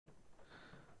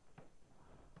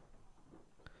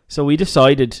So we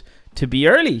decided to be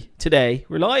early today.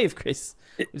 We're live, Chris.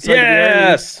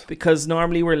 Yes! Because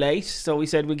normally we're late, so we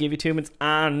said we'll give you 2 minutes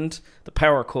and the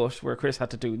power cut where Chris had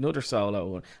to do another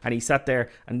solo, and he sat there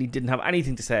and he didn't have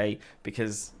anything to say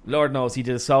because Lord knows he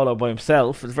did a solo by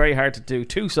himself. It's very hard to do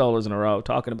 2 solos in a row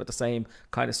talking about the same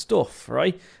kind of stuff,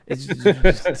 right? It's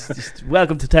just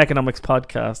welcome to Techonomics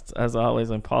Podcast. As always,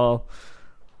 I'm Paul,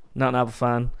 not an Apple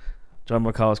fan. Join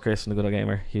my co-host Chris from the Good Old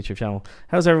Gamer YouTube channel.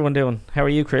 How's everyone doing? How are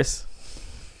you, Chris?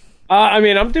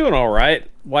 I'm doing all right.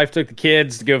 Wife took the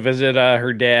kids to go visit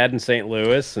her dad in St.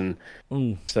 Louis, and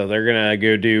so they're gonna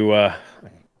go do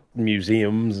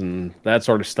museums and that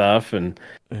sort of stuff. And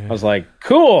I was like,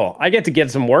 "Cool! I get to get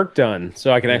some work done,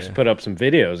 so I can actually put up some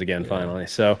videos again finally."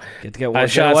 So I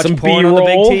shot some porn on the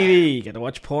big TV. Get to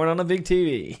watch porn on the big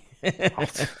TV.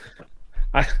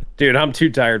 Dude, I'm too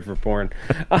tired for porn.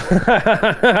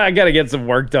 I gotta get some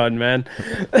work done, man.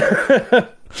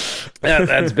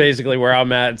 That's basically where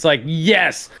I'm at. It's like,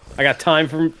 yes, I got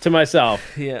time to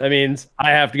myself. Yeah. That means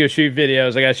I have to go shoot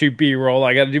videos. I got to shoot B-roll.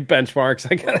 I got to do benchmarks.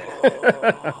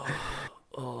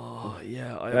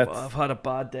 I've had a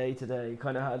bad day today.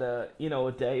 Kind of had a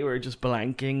day where just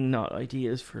blanking, not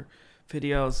ideas for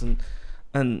videos,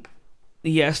 and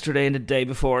yesterday and the day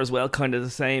before as well, kind of the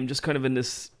same. Just kind of in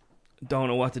this, don't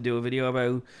know what to do a video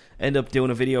about. End up doing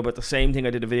a video about the same thing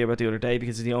I did a video about the other day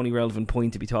because the only relevant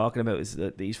point to be talking about is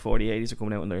that these 4080s are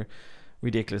coming out in their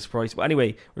ridiculous price. But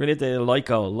anyway, we're going to hit the like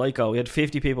goal. We had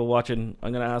 50 people watching.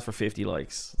 I'm going to ask for 50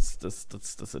 likes.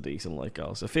 That's a decent like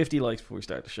goal. So 50 likes before we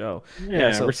start the show.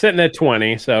 Yeah, so we're sitting at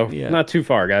 20, so not too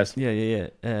far, guys. Yeah.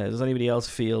 Does anybody else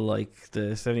feel like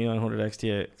the 7900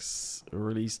 XTX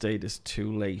release date is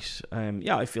too late?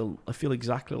 I feel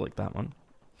exactly like that, man.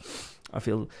 I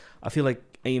feel like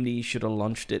AMD should have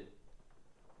launched it.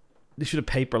 They should have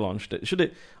paper launched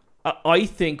it. I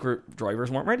think drivers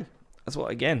weren't ready. That's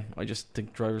what. Again, I just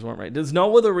think drivers weren't ready. There's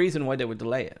no other reason why they would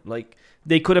delay it. Like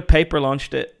they could have paper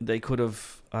launched it. They could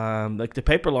have the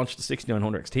paper launched the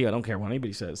 6900 XT. I don't care what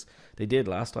anybody says. They did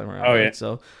last time around. Oh yeah. Right?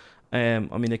 So,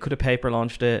 they could have paper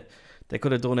launched it. They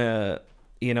could have done a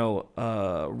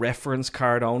reference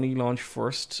card only launch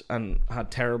first and had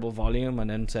terrible volume and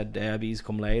then said Abby's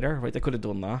come later, right? They could have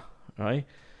done that, right?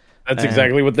 That's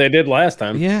exactly what they did last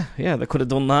time. Yeah, they could have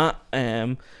done that.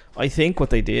 I think what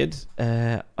they did,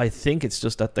 I think it's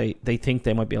just that they think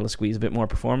they might be able to squeeze a bit more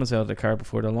performance out of the car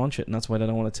before they launch it, and that's why they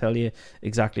don't want to tell you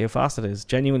exactly how fast it is.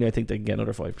 Genuinely, I think they can get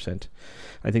another 5%.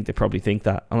 I think they probably think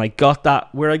that. And I got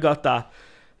that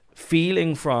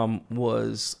feeling from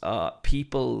was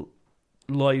people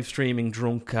live streaming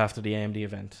drunk after the AMD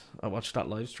event. I watched that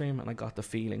live stream and I got the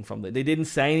feeling from they didn't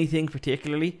say anything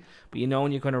particularly, but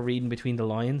when you're kind of reading between the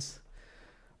lines,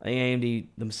 AMD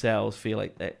themselves feel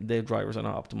like their drivers are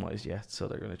not optimized yet, so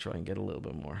they're going to try and get a little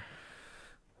bit more.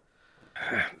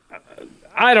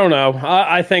 I don't know.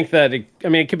 I think that it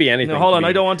could be anything. No, hold on.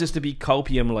 I don't want this to be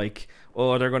copium like,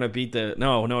 oh, they're going to beat the...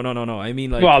 No. I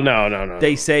mean, like... Well, no.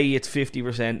 They say it's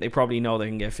 50%. They probably know they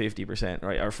can get 50%,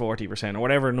 right? Or 40%, or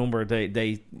whatever number they're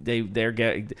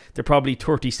getting. They're probably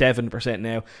 37%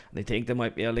 now. And they think they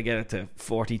might be able to get it to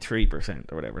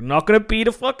 43% or whatever. Not going to beat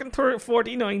a fucking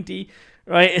 4090,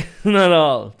 right? Not at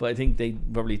all. But I think they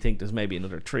probably think there's maybe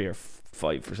another 3 or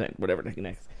 5%, whatever they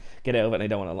can get out of it, and they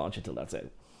don't want to launch it till that's it.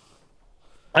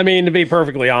 To be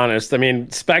perfectly honest,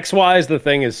 specs-wise, the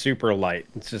thing is super light.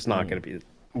 It's just not going to be...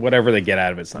 Whatever they get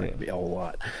out of it, it's not going to be a whole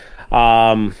lot.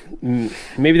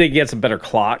 Maybe they get some better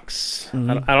clocks.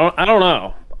 Mm-hmm. I don't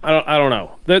know. I don't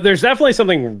know. There's definitely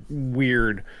something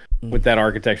weird with that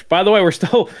architecture. By the way, we're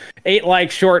still 8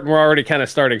 likes short, and we're already kind of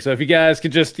starting. So if you guys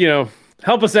could just,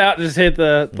 help us out, just hit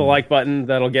the like button.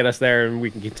 That'll get us there, and we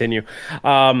can continue.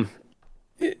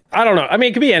 I don't know.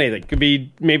 It could be anything. It could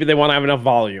be maybe they want to have enough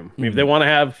volume. Maybe they want to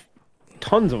have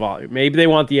tons of volume. Maybe they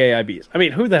want the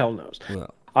AIBs. Who the hell knows?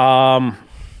 Yeah.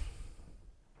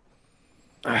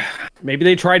 Maybe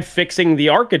they tried fixing the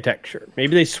architecture.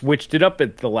 Maybe they switched it up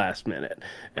at the last minute,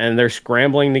 and they're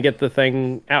scrambling to get the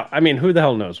thing out. Who the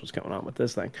hell knows what's going on with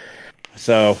this thing?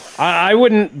 So I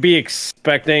wouldn't be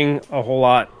expecting a whole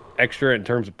lot extra in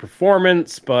terms of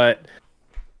performance, but...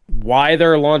 Why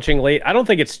they're launching late? I don't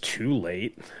think it's too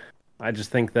late. I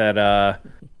just think that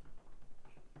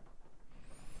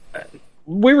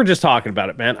we were just talking about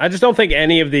it, man. I just don't think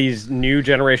any of these new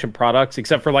generation products,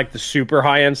 except for like the super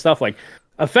high end stuff, like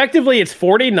effectively it's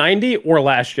 4090 or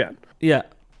last gen. Yeah.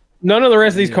 None of the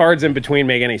rest of these cards in between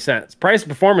make any sense. Price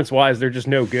performance wise, they're just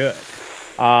no good.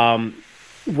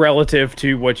 Relative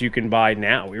to what you can buy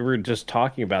now. We were just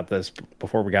talking about this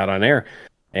before we got on air.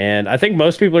 And I think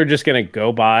most people are just going to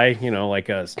go buy, like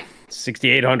a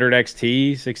 6800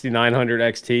 XT, 6900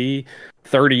 XT,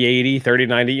 3080,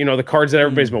 3090, the cards that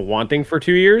everybody's been wanting for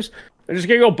 2 years. They're just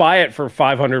going to go buy it for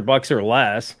 $500 or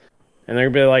less. And they're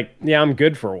going to be like, yeah, I'm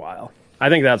good for a while. I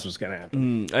think that's what's going to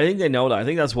happen. I think they know that. I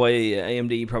think that's why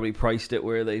AMD probably priced it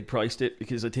where they priced it,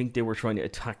 because I think they were trying to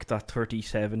attack that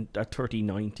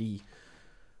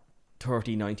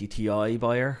 3090 Ti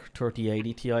buyer,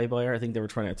 3080 Ti buyer. I think they were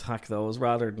trying to attack those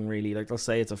rather than really, like, they'll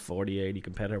say it's a 4080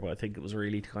 competitor, but I think it was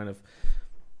really to kind of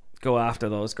go after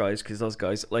those guys, because those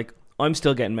guys, like, I'm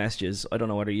still getting messages. I don't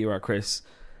know whether you are, Chris,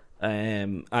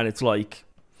 and it's like,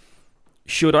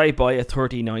 should I buy a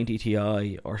 3090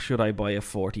 Ti or should I buy a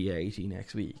 4080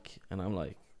 next week? And I'm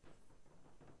like,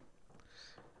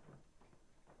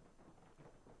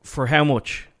 for how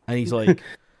much? And he's like,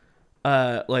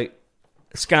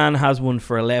 Scan has one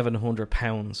for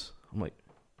 £1,100. I'm like,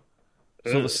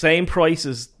 so the same price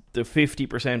as the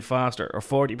 50% faster or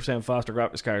 40% faster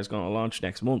graphics card is going to launch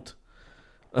next month.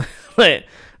 Like,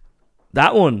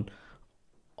 that one,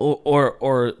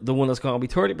 or the one that's going to be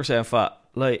 30% fat,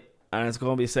 like, and it's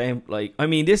going to be the same. Like, I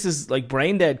mean, this is like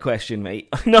brain dead question, mate.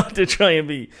 Not to try and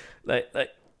be like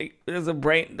there's a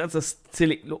brain. That's a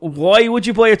silly. Why would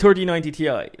you buy a 3090 Ti?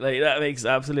 Like, that makes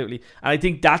absolutely. And I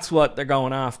think that's what they're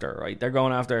going after, right? They're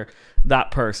going after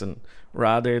that person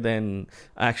rather than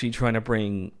actually trying to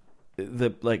bring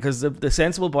because the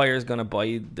sensible buyer is going to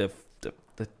buy the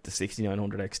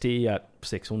 6900 XT at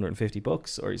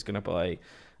 $650, or he's going to buy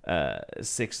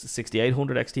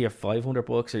 6800 XT at $500,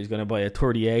 or he's going to buy a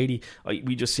 3080.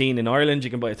 We just seen in Ireland you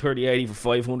can buy a 3080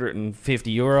 for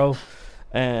 €550.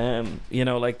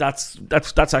 Like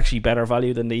that's actually better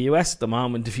value than the US at the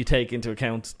moment if you take into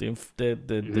account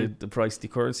the price, the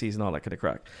currencies, and all that kind of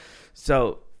crack.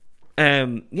 So,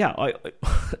 I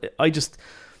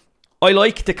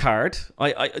like the card.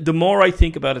 I the more I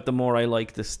think about it, the more I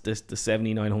like the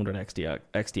 7900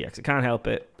 XTX. I can't help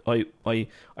it. I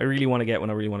really want to get one.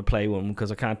 I really want to play one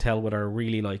because I can't tell whether I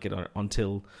really like it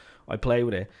until I play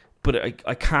with it. But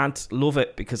I can't love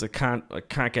it because I can't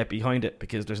get behind it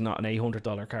because there's not an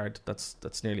 $800 card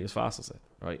that's nearly as fast as it,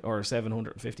 right? Or a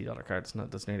 $750 card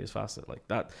that's nearly as fast as it. Like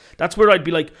that. That's where I'd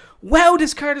be like, wow,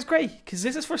 this card is great because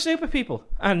this is for stupid people,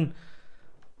 and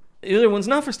the other one's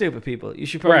not for stupid people. You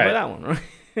should probably buy that one, right?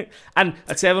 And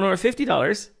at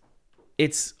 $750,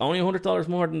 it's only $100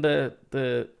 more than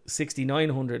the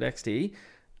 6900 XT,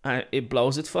 and it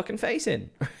blows its fucking face in.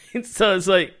 So it's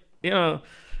like,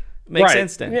 makes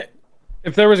sense then. Yeah.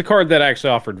 If there was a card that actually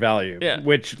offered value,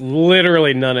 which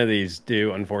literally none of these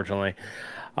do, unfortunately.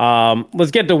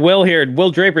 Let's get to Will here.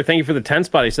 Will Draper, thank you for the 10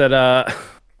 spot. He said,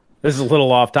 this is a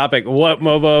little off topic. What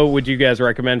MOBO would you guys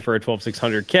recommend for a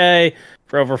 12600K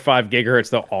for over 5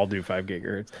 gigahertz? They'll all do 5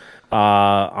 gigahertz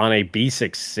on a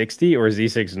B660 or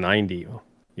Z690. You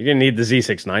didn't need the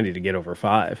Z690 to get over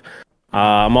 5.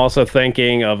 I'm also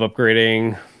thinking of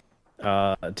upgrading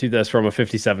to this from a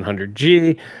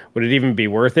 5700G. Would it even be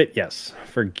worth it? Yes,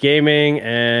 for gaming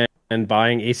and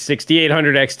buying a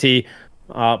 6800 XT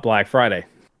Black Friday.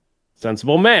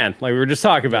 Sensible man, like we were just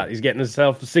talking about. He's getting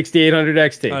himself a 6800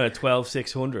 XT on a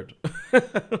 12600.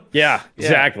 Yeah,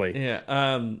 exactly. Yeah.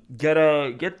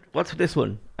 Get what's this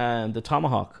one? The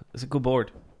Tomahawk. It's a good board.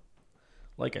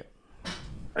 Like it.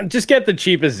 And just get the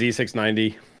cheapest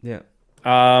Z690. Yeah.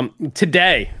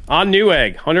 Today on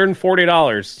Newegg,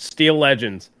 $140. Steel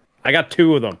Legends. I got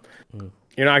 2 of them.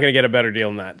 You're not gonna get a better deal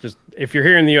than that. Just if you're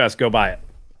here in the US, go buy it.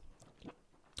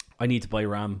 I need to buy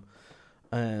RAM.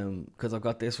 Because I've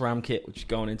got this RAM kit which is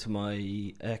going into my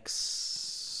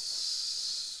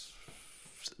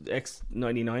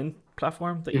X99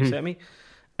 platform that you sent me.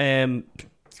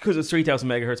 Because it's 3000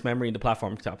 megahertz memory and the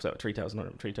platform taps out 3000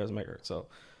 megahertz. So,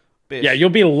 yeah, you'll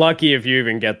be lucky if you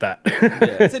even get that.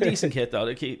 Yeah, it's a decent kit though.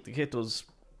 The kit does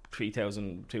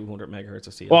 3200 megahertz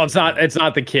of CL. Well, it's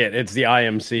not the kit. It's the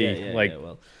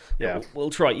IMC. We'll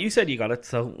try. You said you got it,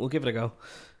 so we'll give it a go.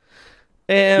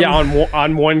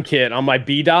 On one kit on my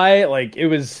B die, like it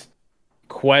was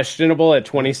questionable at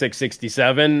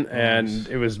 2667, and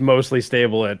it was mostly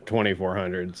stable at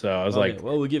 2400. So I was like,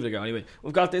 well, we'll give it a go anyway.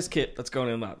 We've got this kit that's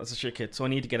going in that. That's a shit kit. So I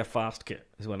need to get a fast kit.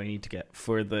 Is what I need to get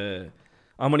for the.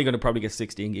 I'm only going to probably get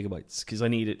 16 gigabytes because I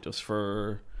need it just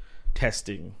for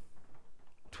testing.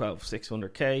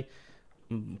 12600K.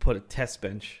 Put a test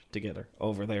bench together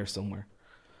over there somewhere.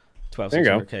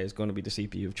 12600K is going to be the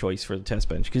CPU of choice for the test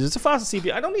bench because it's a faster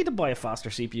CPU. I don't need to buy a faster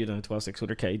CPU than a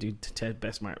 12600K to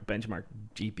best benchmark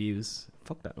GPUs.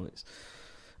 Fuck that noise.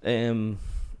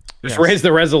 Just raise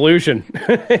the resolution.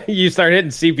 You start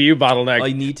hitting CPU bottleneck.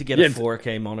 I need to get a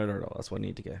 4K monitor though. That's what I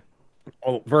need to get.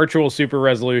 virtual super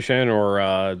resolution,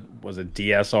 or was it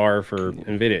DSR for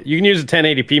NVIDIA? You can use a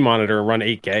 1080p monitor and run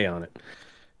 8K on it.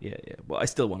 Yeah. Well, I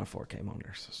still want a 4K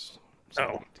monitor.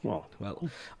 Oh, well.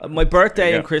 My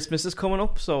birthday and Christmas is coming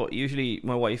up, so usually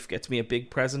my wife gets me a big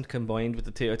present combined with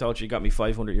the two. I thought she got me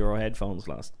 €500 headphones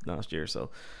last year, so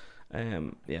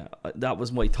that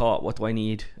was my thought. What do I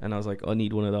need? And I was like, I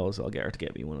need one of those. I'll get her to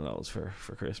get me one of those for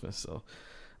Christmas. So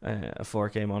a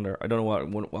 4K monitor. I don't know what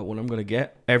one I'm going to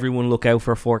get. Everyone look out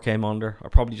for a 4K monitor. I'll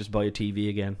probably just buy a TV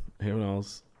again. Who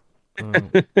knows?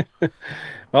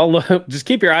 Well, look, just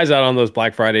keep your eyes out on those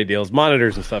Black Friday deals.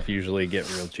 Monitors and stuff usually get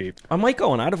real cheap. I might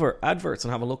go on adverts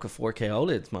and have a look at 4K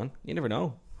OLEDs, man. You never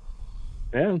know.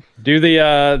 Yeah, do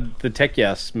the tech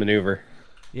yes maneuver.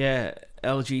 Yeah,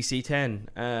 LG C10.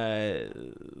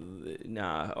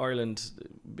 Nah, Ireland,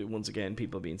 once again,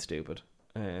 people being stupid.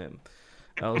 LG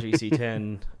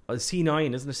C10.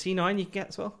 C9, isn't it? C9 you can get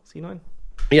as well? C9?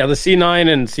 Yeah, the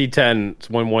C9 and C10, it's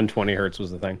when 120 hertz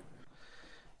was the thing.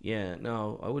 Yeah,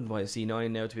 no, I wouldn't buy a C9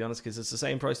 now, to be honest, because it's the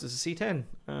same price as a C10.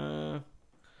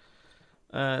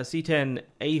 C10,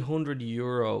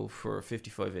 €800 for a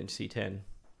 55-inch C10.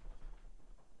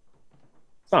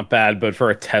 It's not bad, but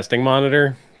for a testing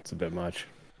monitor, it's a bit much.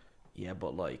 Yeah,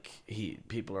 but like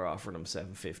people are offering him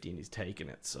 $750 and he's taking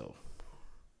it, so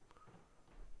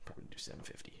probably do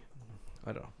 $750.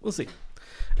 I don't know. We'll see.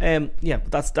 Yeah,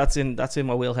 but that's in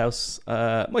my wheelhouse.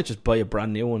 Might just buy a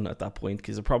brand new one at that point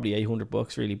because they're probably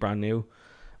 $800, really brand new.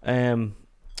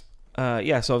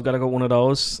 Yeah, so I've got to go one of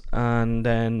those, and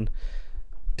then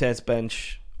test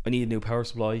bench. I need a new power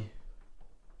supply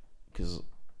because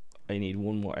I need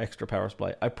one more extra power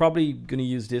supply. I'm probably gonna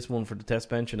use this one for the test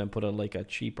bench and then put a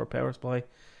cheaper power supply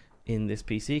in this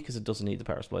PC because it doesn't need the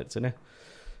power supply that's in it.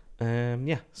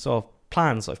 Yeah, so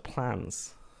I've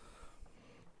plans.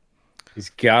 He's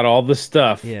got all the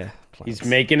stuff. Yeah, plans. He's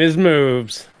making his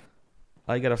moves.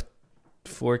 I got a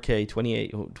 4K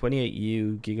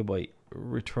 28U gigabyte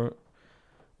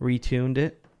retuned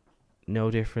it.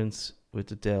 No difference with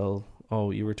the Dell.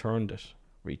 Oh, you returned it.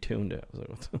 Retuned it. I was like,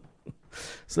 what the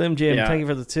Slim Jim, thank you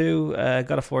for the 2.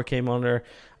 Got a 4K monitor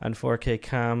and 4K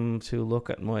cam to look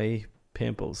at my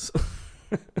pimples.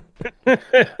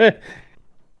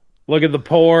 Look at the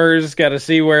pores. Got to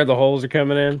see where the holes are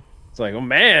coming in. It's like, oh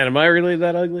man, am I really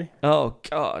that ugly? Oh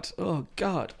god. Oh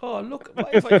look, why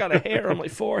have I got a hair on my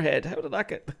forehead? How did that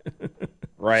get?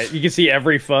 Right, you can see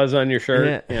every fuzz on your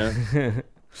shirt. Yeah.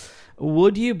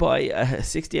 Would you buy a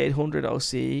 6800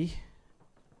 OC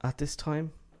at this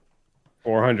time?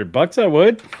 $400, I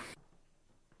would.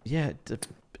 Yeah,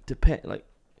 depend. Like,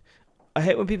 I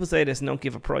hate when people say this and don't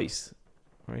give a price,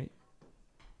 right?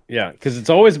 Yeah, because it's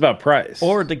always about price,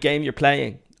 or the game you're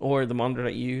playing, or the monitor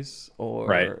that you use,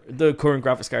 or the current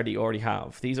graphics card that you already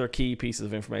have. These are key pieces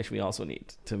of information we also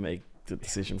need to make the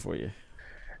decision for you.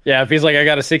 Yeah, if he's like, I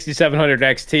got a 6700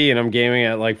 XT and I'm gaming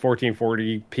at like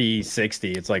 1440p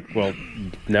 60, it's like, well,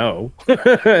 no.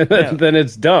 Then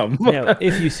it's dumb. Now,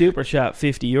 if you super chat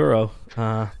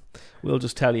 €50, we'll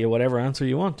just tell you whatever answer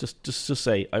you want. Just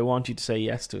say, I want you to say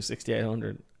yes to a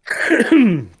 6800.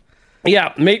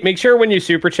 Yeah, make sure when you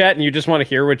super chat and you just want to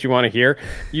hear what you want to hear,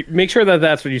 you make sure that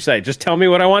that's what you say. Just tell me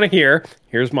what I want to hear.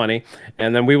 Here's money,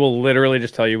 and then we will literally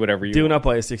just tell you whatever you want. Do not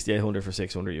buy a 6800 for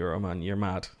 €600, man. You're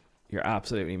mad. You're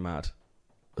absolutely mad.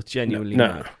 It's genuinely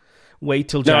mad. Wait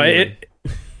till January.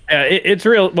 It's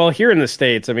real. Well, here in the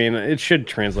States, I mean, it should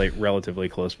translate relatively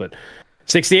close, but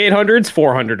 6800's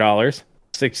 $400.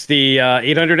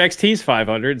 6800 XT is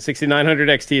 $500. 6900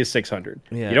 XT is $600.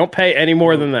 Yeah. You don't pay any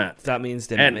more than that. That means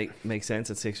then it makes sense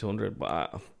at 600,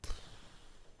 but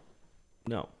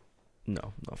no,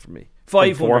 not for me.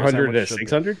 500. 400 to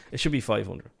 600. It should be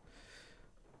 500.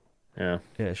 Yeah,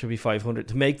 it should be 500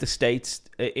 to make the States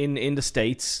in the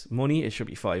States money. It should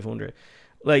be 500.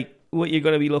 Like, what you're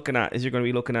going to be looking at is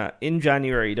in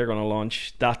January they're going to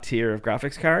launch that tier of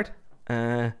graphics card,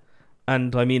 and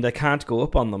I mean they can't go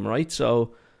up on them, right?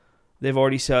 So they've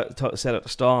already set up the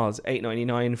stalls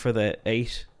 $899 for the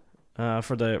 8,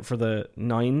 for the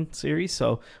 9 series.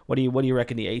 So what do you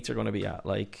reckon the 8s are going to be at?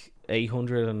 Like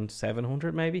 800 and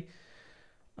 700 maybe.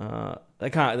 They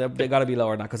got to be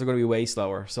lower than that because they're going to be way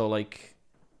slower. So like,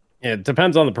 yeah, it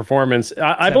depends on the performance.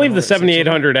 I believe the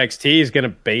 7800 XT is going to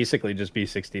basically just be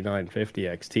 6950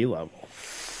 XT level.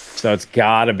 So it's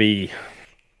got to be.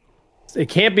 It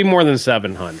can't be more than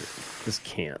 700. This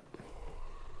can't.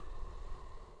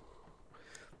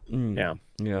 Yeah.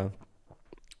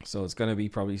 So it's going to be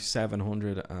probably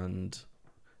 700 and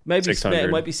maybe 600.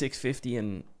 It might be 650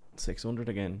 and 600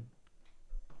 again.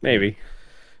 Maybe.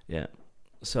 Yeah.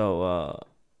 So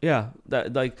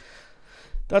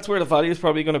that That's where the value is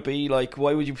probably going to be. Like,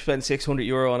 why would you spend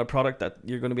 €600 on a product that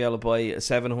you're going to be able to buy a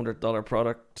 $700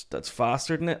 product that's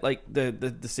faster than it? Like,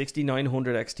 the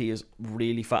 6900 XT is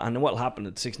really fast. And what'll happen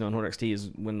at the 6900 XT is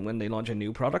when they launch a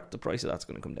new product, the price of that's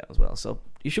going to come down as well. So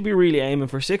you should be really aiming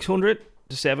for 600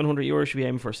 to €700. You should be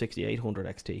aiming for 6800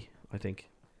 XT, I think.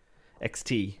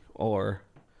 XT or...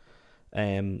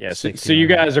 so you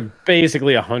guys are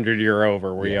basically €100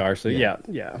 over where you are. So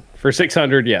yeah. For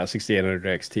 600,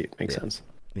 6800 XT makes sense.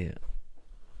 Yeah.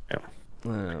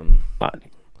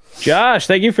 Josh,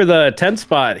 thank you for the 10th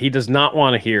spot. He does not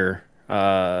want to hear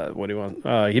what he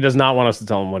wants. He does not want us to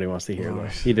tell him what he wants to hear. Though.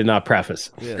 He did not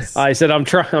preface. Yes. I said I'm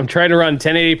trying to run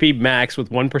 1080p max with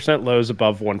 1% lows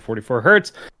above 144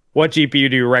 hertz. What GPU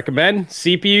do you recommend?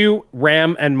 CPU,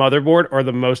 RAM, and motherboard are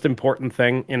the most important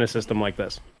thing in a system like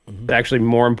this. Mm-hmm. It's actually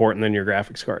more important than your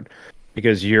graphics card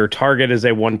because your target is a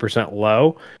 1%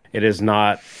 low. It is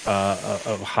not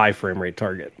a high frame rate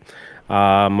target.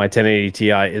 My 1080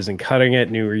 Ti isn't cutting it.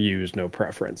 New or used, no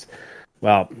preference.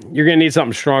 Well, you're gonna need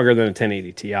something stronger than a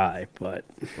 1080 Ti, but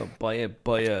buy a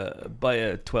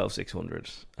 12600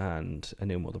 and a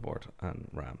new motherboard and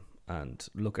RAM, and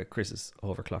look at Chris's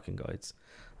overclocking guides.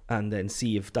 And then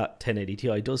see if that 1080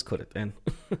 Ti does cut it then.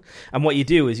 And what you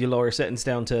do is you lower settings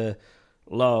down to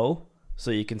low so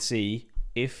you can see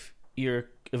if a new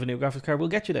graphics card will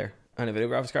get you there. And if a new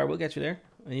graphics card will get you there,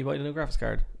 and you buy the new graphics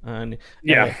card. And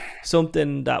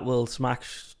something that will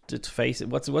smash its face.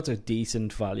 What's a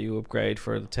decent value upgrade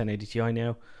for the 1080 Ti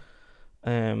now?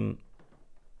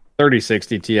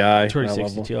 3060 Ti.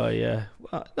 3060 Ti, yeah.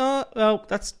 No,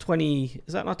 that's 20.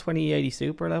 Is that not 2080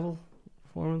 Super level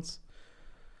performance?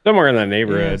 Somewhere in that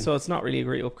neighborhood. Yeah, so it's not really a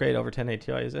great upgrade over 1080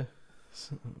 Ti, is it?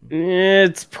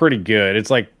 It's pretty good. It's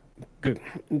like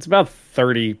it's about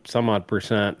 30 some odd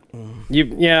percent.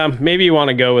 Maybe you want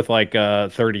to go with like a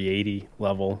 3080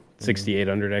 level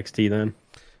 6800 XT then.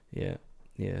 Yeah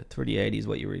 3080 is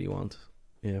what you really want,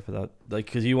 for that, like,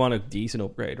 because you want a decent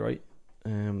upgrade, right?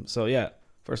 So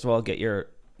first of all,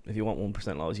 if you want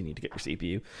 1% lows, you need to get your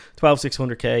CPU.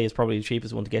 12600K is probably the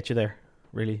cheapest one to get you there,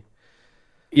 really.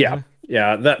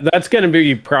 That's going to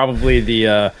be probably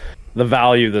the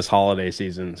value this holiday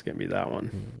season is going to be that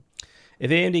one.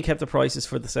 If AMD kept the prices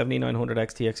for the 7900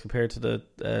 XTX compared to the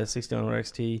 6900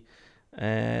 XT,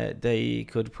 they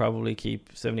could probably keep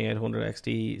 7800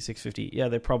 XT 650. Yeah,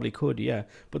 they probably could. Yeah,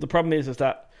 but the problem is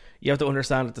that you have to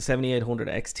understand that the 7800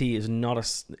 XT is not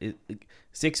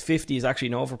 650 is actually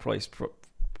an overpriced for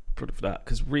that,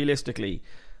 because realistically,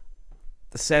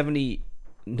 the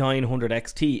 7900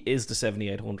 XT is the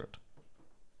 7800.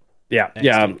 Yeah.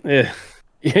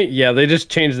 They just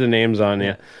changed the names on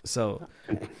you. So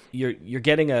you're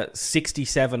getting a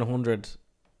 6700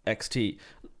 XT.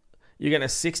 You're getting a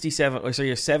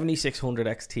 7600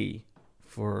 XT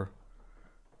for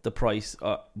the price,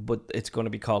 but it's going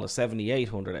to be called a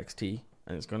 7800 XT,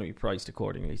 and it's going to be priced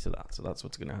accordingly to that. So that's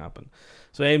what's going to happen.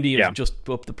 So AMD has just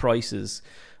upped the prices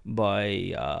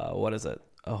by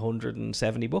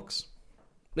 $170.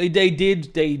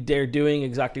 They're doing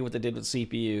exactly what they did with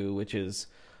CPU, which is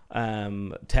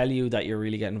tell you that you're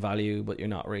really getting value, but you're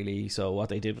not really. So what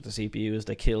they did with the CPU is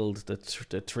they killed the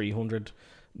 $300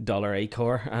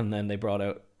 8-core, and then they brought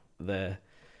out the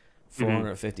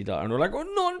 $450, and we're like,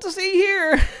 nothing to see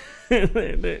here.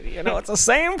 It's the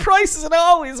same price as it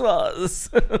always was.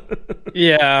 They're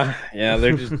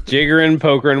just jiggering,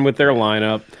 pokering with their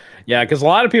lineup. Yeah, because a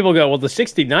lot of people go, well, the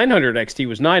 6900 XT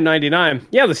was $999.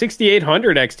 Yeah, the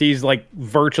 6800 XT is like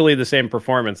virtually the same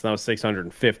performance. That was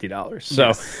 $650.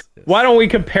 So why don't we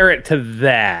compare it to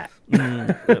that?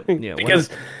 Because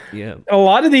a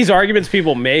lot of these arguments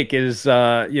people make is,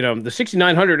 the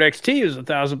 6900 XT is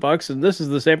 $1,000 and this is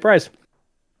the same price.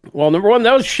 Well, number one,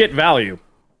 that was shit value.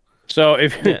 So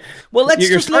if let's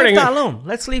just leave that alone.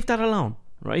 Let's leave that alone,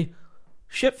 right?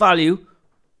 Shit value,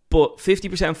 but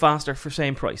 50% faster for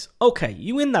same price. Okay,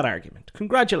 you win that argument.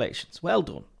 Congratulations. Well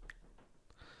done.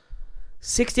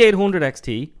 6800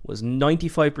 XT was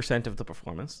 95% of the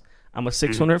performance and was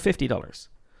 $650.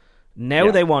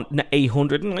 Now they want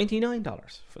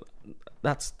 $899 for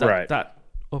that. That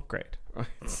upgrade. Right?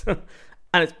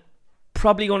 And it's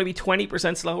probably going to be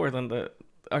 20% slower than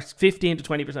or 15 to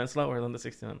 20% slower than the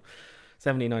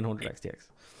 7900 XTX.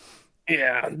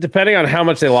 Yeah, depending on how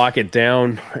much they lock it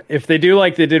down. If they do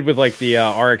like they did with like the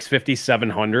RX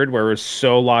 5700, where it was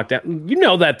so locked down,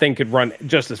 that thing could run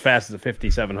just as fast as the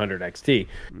 5700 XT,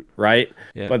 right?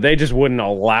 Yeah. But they just wouldn't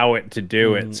allow it to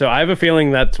do it. So I have a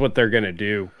feeling that's what they're going to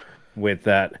do with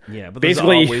that. Yeah, but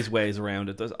basically, there's always ways around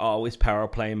it. There's always power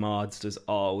play mods. There's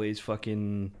always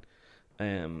fucking...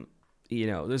 there's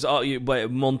but a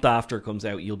month after it comes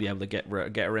out, you'll be able to get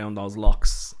around those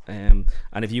locks And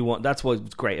if you want, that's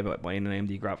what's great about buying an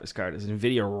AMD graphics card is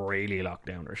NVIDIA really locked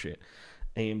down their shit.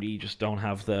 AMD just don't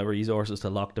have the resources to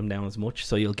lock them down as much,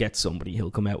 so you'll get somebody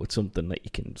who'll come out with something that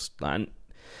you can stand.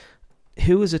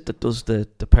 Who is it that does the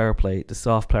power play, the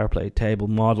soft power play table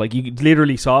mod? Like, you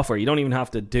literally software. You don't even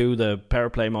have to do the power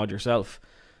play mod yourself.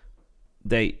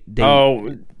 You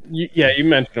mentioned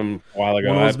them a while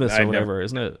ago. One Osmos or whatever,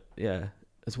 isn't it? Yeah,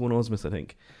 it's One Osmos, I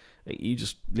think. You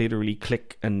just literally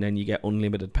click and then you get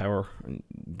unlimited power. And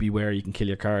beware, you can kill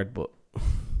your card, but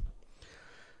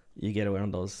you get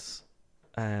around those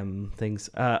things.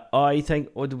 I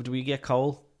think. Did we get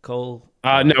Cole? No,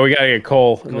 we gotta get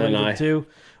Cole. And then too.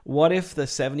 What if the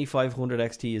 7500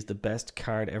 XT is the best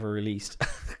card ever released?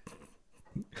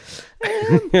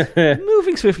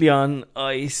 Moving swiftly on,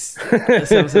 Ice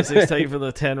 776, thank you for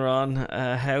the 10 Ron.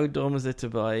 How dumb is it to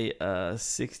buy a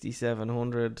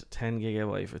 6700 10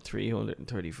 gigabyte for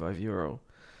 €335?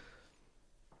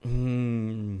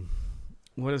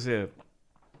 What is it?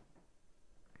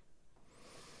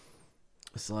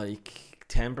 It's like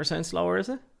 10% slower, is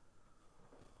it?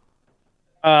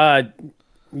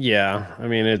 Yeah. I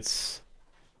mean, it's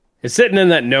sitting in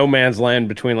that no man's land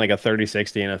between like a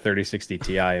 3060 and a 3060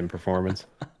 Ti in performance.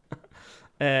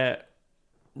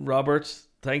 Robert,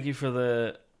 thank you for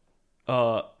the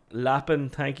Lappin,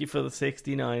 thank you for the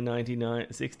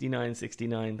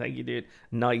 69.69. Thank you, dude.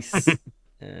 Nice.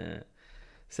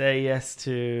 Say yes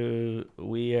to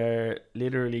We Are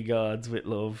Literally Gods with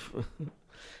Love.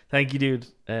 Thank you, dude.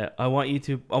 I want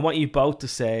you both to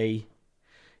say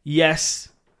yes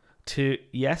to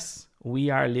yes.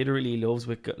 We are literally loves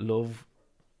with love.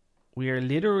 We are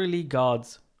literally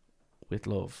gods with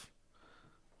love.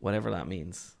 Whatever that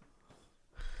means.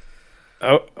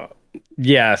 Oh,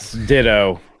 yes.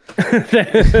 Ditto. Thank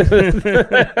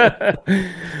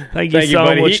you so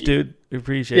buddy. much, dude.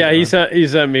 Appreciate it. Yeah, he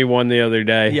sent me one the other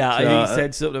day. Yeah, so, he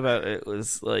said something about it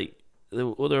was like the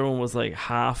other one was like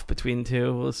half between two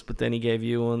of us, but then he gave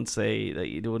you one, say that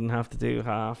you wouldn't have to do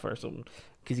half or something.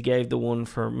 Because he gave the one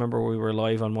for, remember we were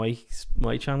live on my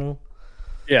channel?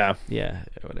 Yeah,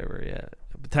 whatever, yeah.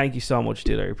 But thank you so much,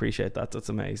 dude. I appreciate that. That's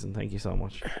amazing. Thank you so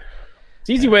much. It's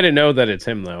an easy way to know that it's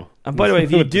him, though. And by the way,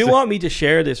 if you do want me to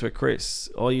share this with Chris,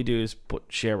 all you do is put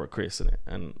share with Chris in it,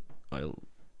 and I'll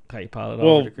PayPal it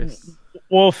over to Chris.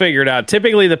 We'll figure it out.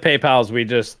 Typically, the PayPals we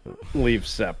just leave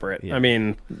separate. Yeah. I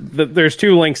mean, there's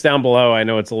two links down below. I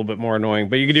know it's a little bit more annoying,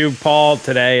 but you can do Paul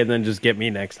today and then just get me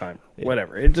next time. Yeah.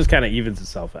 Whatever. It just kind of evens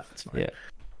itself out. It's fine.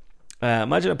 Yeah.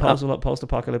 Imagine a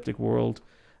post-apocalyptic world,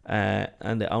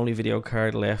 and the only video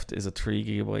card left is a 3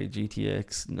 gigabyte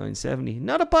GTX 970.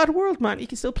 Not a bad world, man. You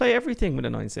can still play everything with a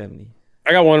 970.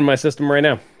 I got one in my system right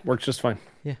now. Works just fine.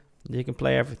 Yeah, you can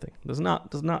play everything. There's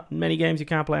not many games you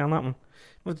can't play on that one.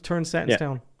 You have to turn settings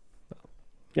down.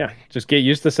 Yeah, just get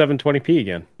used to 720p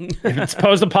again. If it's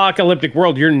post-apocalyptic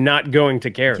world, you're not going to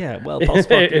care. Yeah, well,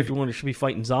 post-apocalyptic world should be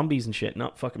fighting zombies and shit,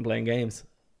 not fucking playing games.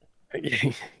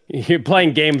 You're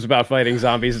playing games about fighting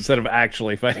zombies instead of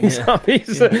actually fighting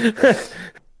zombies. Yeah.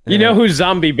 You know who's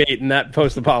zombie bait in that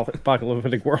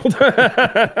post-apocalyptic world?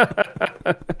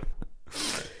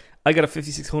 I got a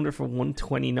 5600 for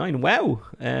 129. Wow,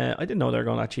 I didn't know they were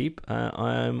going that cheap.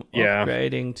 I'm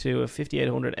upgrading to a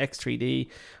 5800 X3D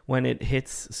when it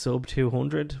hits sub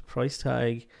 200 price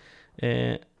tag.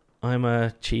 I'm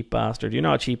a cheap bastard. You're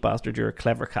not a cheap bastard. You're a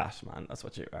clever cat, man. That's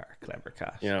what you are, clever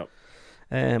cat. Yeah.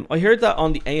 I heard that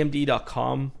on the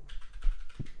AMD.com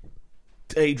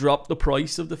they dropped the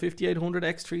price of the 5800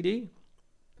 X3D.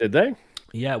 Did they?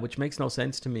 Yeah, which makes no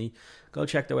sense to me. Go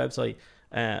check their website.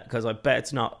 Because I bet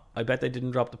it's not. I bet they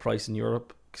didn't drop the price in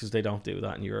Europe because they don't do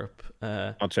that in Europe.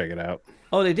 I'll check it out.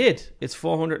 Oh, they did. It's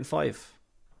 405.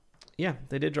 Yeah,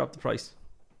 they did drop the price.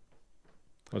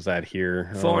 Was that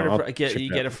here? 400. You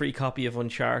get a free copy of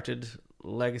Uncharted: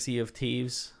 Legacy of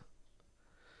Thieves.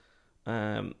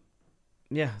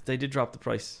 Yeah, they did drop the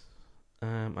price,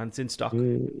 and it's in stock.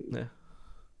 Yeah.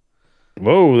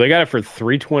 Whoa, they got it for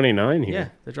 $329 here. Yeah,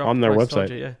 they dropped on the their price,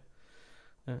 website. yeah.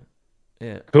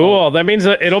 Yeah. Cool. That means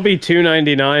it'll be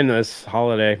 $299 this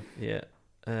holiday. Yeah.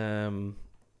 I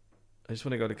just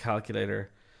want to go to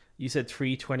calculator. You said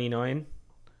 $329.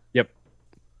 Yep.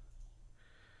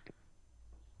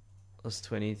 Plus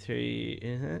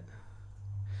 23.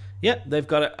 Yeah, they've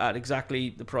got it at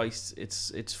exactly the price.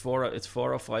 It's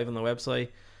 405 on the website.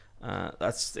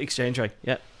 That's the exchange rate.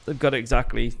 Yeah, they've got it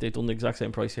exactly. They've done the exact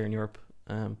same price here in Europe.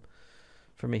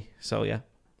 For me. So yeah.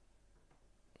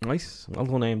 Nice. Well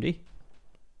done, AMD.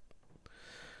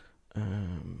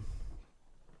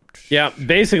 Yeah,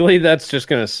 basically that's just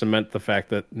going to cement the fact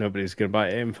that nobody's going to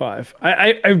buy AM5.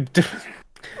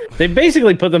 They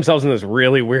basically put themselves in this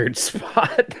really weird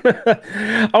spot.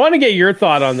 I want to get your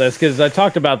thought on this because I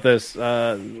talked about this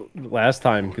last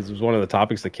time because it was one of the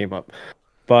topics that came up.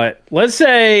 But let's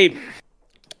say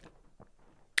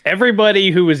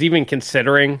everybody who was even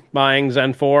considering buying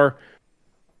Zen 4,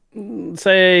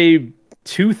 say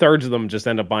 2/3 of them just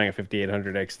end up buying a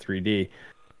 5800X 3D.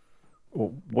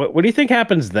 What do you think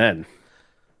happens then?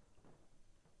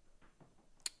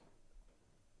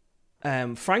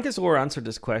 Frank Azor answered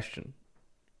this question.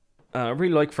 I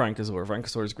really like Frank Azor. Frank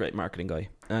Azor is a great marketing guy,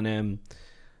 and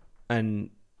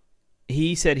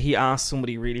he said he asked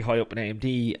somebody really high up in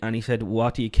AMD, and he said,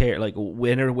 "What do you care? Like,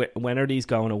 when are these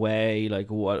going away? Like,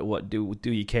 what do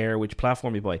you care which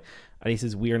platform you buy?" And he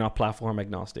says, "We are not platform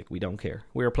agnostic. We don't care.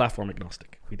 We are platform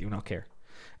agnostic. We do not care.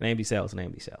 An AMD sale is an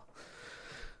AMD sale."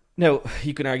 Now,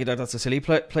 you can argue that that's a silly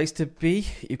place to be.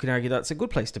 You can argue that's a good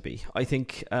place to be. I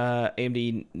think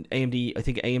AMD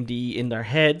in their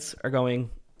heads are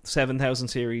going, 7000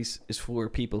 series is for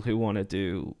people who want to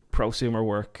do prosumer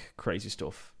work, crazy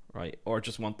stuff, right? Or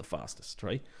just want the fastest,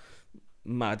 right?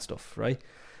 Mad stuff, right?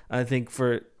 I think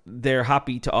they're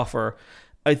happy to offer.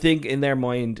 I think in their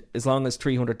mind, as long as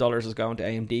 $300 is going to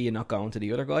AMD and not going to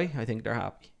the other guy, I think they're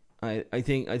happy. I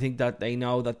think that they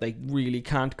know that they really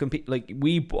can't compete. Like,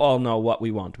 we all know what we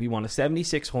want. We want a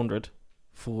 7600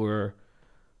 for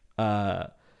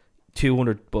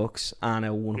 $200 and a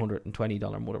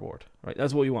 $120 motherboard, right?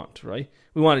 That's what we want, right?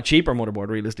 We want a cheaper motherboard,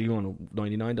 realistically. We want a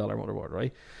 $99 motherboard,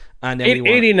 right? And then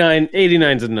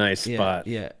 89's a nice spot.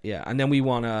 Yeah. And then we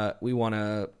want a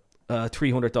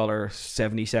 $300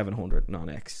 7700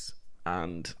 non-X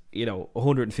and,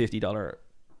 $150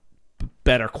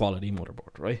 better quality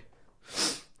motherboard, right?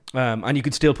 And you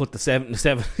could still put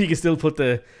the you can still put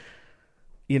the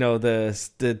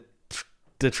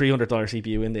 $300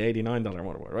 CPU in the $89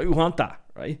 motherboard, right? We want that,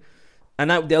 right? And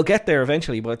now they'll get there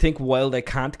eventually, but I think while they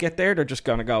can't get there, they're just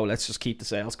gonna go, let's just keep the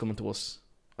sales coming to us.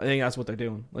 I think that's what they're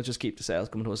doing. Let's just keep the sales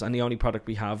coming to us, and the only product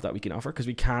we have that we can offer, because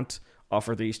we can't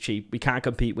offer these cheap, we can't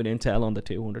compete with Intel on the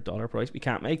 $200 price. We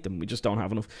can't make them. We just don't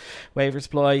have enough wafer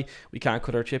supply. We can't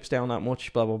cut our chips down that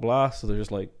much. Blah blah blah. So they're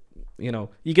just like, you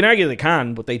can argue they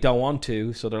can, but they don't want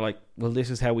to. So they're like, well, this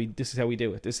is how we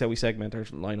do it. This is how we segment our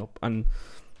lineup, and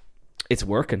it's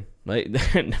working. Right?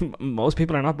 Most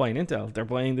people are not buying Intel. They're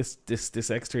buying this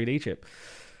X3D chip.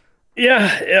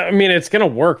 Yeah, I mean, it's gonna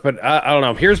work, but I don't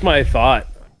know. Here's my thought: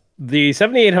 the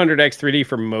 7800X 3D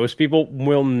for most people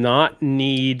will not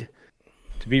need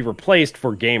to be replaced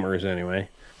for gamers anyway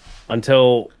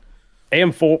until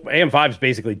AM5 is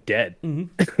basically dead.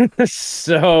 Mm-hmm.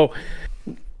 So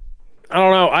I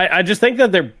don't know. I just think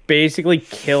that they're basically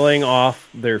killing off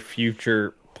their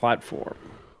future platform.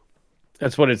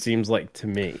 That's what it seems like to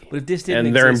me. But if this didn't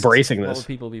and they're exist, embracing this, what would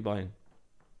people be buying?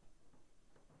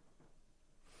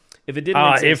 If it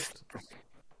didn't exist,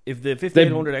 if the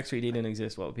 5800 X3D didn't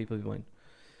exist, what would people be buying?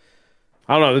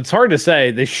 I don't know. It's hard to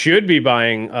say. They should be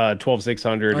buying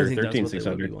 12600 or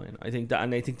 13600. I think that,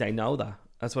 and I think they know that.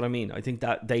 That's what I mean. I think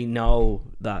that they know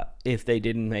that if they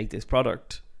didn't make this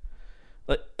product,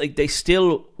 like they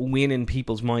still win in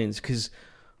people's minds, because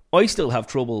I still have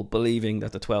trouble believing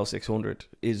that the 12600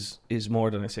 is more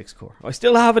than a 6-core. I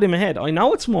still have it in my head. I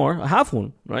know it's more. I have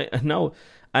one, right? I know,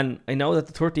 and I know that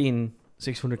the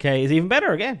 13600K is even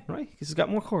better again, right? Because it's got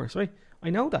more cores, right?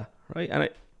 I know that,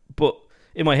 right? But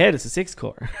in my head, it's a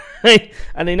 6-core, right?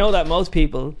 And I know that most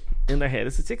people in their head,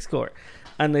 it's a 6-core,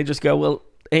 and they just go, well,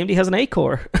 AMD has an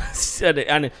 8-core,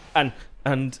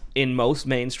 and in most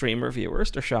mainstream reviewers,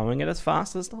 they're showing it as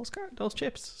fast as those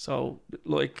chips. So,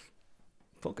 like,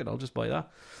 fuck it, I'll just buy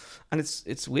that, and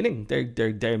it's winning. They're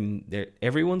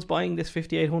everyone's buying this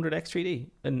 5800 X3D,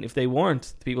 and if they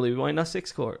weren't, the people would be buying that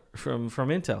 6-core from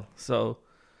Intel. So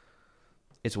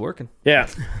it's working. Yeah.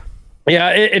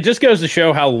 Yeah, it just goes to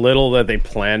show how little that they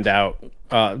planned out.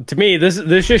 To me,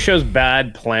 this just shows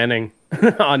bad planning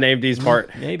on AMD's part.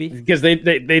 Maybe. Because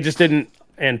they just didn't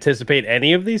anticipate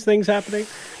any of these things happening.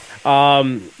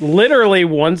 Literally,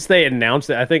 once they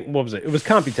announced it, I think, what was it? It was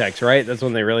Computex, right? That's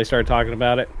when they really started talking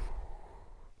about it.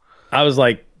 I was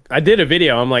like, I did a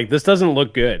video. I'm like, this doesn't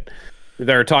look good.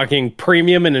 They're talking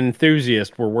premium and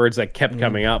enthusiast were words that kept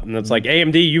coming up. And it's like,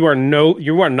 AMD, you are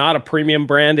not a premium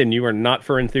brand, and you are not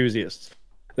for enthusiasts.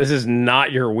 This is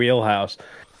not your wheelhouse.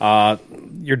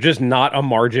 You're just not a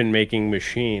margin-making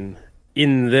machine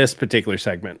in this particular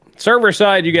segment. Server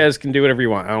side, you guys can do whatever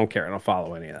you want. I don't care. I don't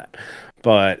follow any of that.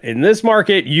 But in this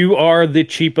market, you are the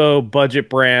cheapo budget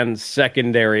brand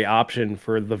secondary option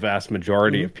for the vast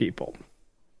majority of people.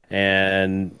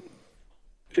 And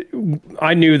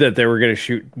I knew that they were going to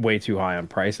shoot way too high on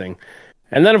pricing.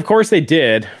 And then, of course, they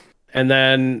did. And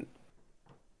then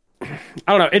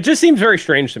don't know. It just seems very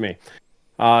strange to me.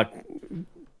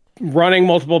 Running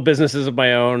multiple businesses of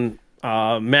my own,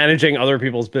 managing other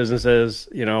people's businesses,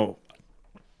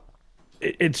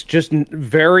 it's just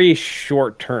very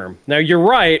short term. Now, you're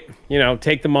right.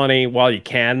 Take the money while you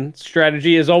can.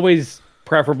 Strategy is always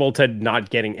preferable to not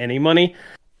getting any money.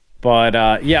 But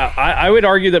I would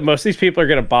argue that most of these people are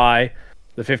going to buy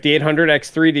the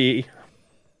 5800X3D.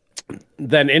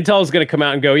 Then Intel is going to come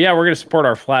out and go, yeah, we're going to support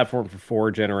our platform for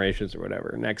 4 generations or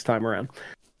whatever next time around.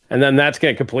 And then that's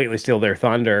going to completely steal their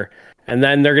thunder. And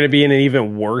then they're going to be in an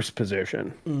even worse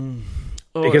position.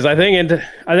 Because I think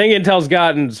Intel's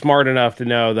gotten smart enough to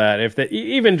know that if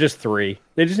even just 3,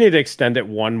 they just need to extend it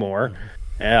 1 more,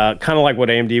 kind of like what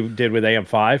AMD did with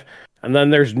AM5. And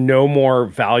then there's no more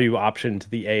value option to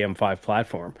the AM5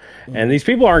 platform. And these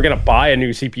people aren't going to buy a new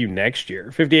CPU next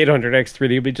year.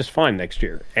 5800X3D will be just fine next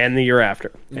year and the year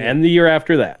after and the year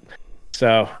after that.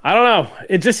 So I don't know.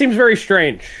 It just seems very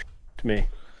strange to me.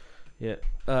 Yeah.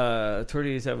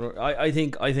 37. I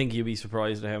think you'd be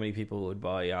surprised at how many people would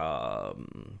buy a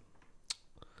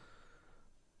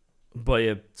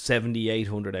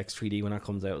 7800X3D when that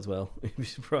comes out as well. You'd be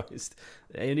surprised.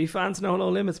 AMD fans know no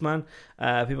limits, man.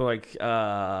 People like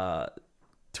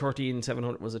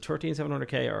 13700. Was it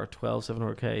 13700K or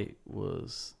 12700K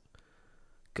was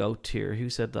GOAT tier? Who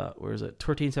said that? Where is it?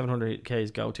 13700K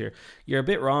is GOAT tier. You're a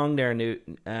bit wrong there, Newt.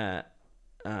 New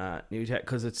tech,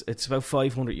 because it's about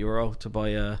 €500 to buy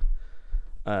a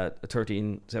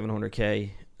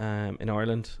 13700K in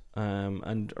Ireland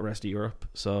and the rest of Europe.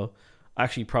 So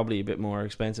actually probably a bit more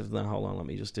expensive than that. Hold on, let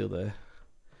me just do the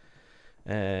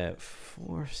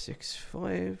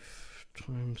 465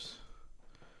 times.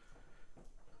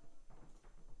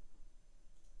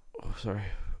 Oh, sorry.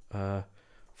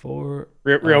 4.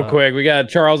 Real quick, we got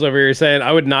Charles over here saying,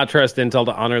 I would not trust Intel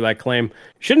to honor that claim.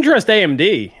 Shouldn't trust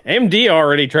AMD. AMD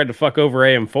already tried to fuck over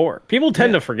AM4. People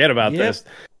tend to forget about this.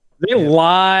 They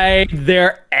lied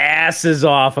their asses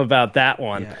off about that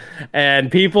one. Yeah.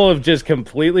 And people have just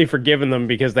completely forgiven them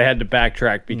because they had to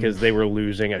backtrack because they were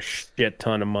losing a shit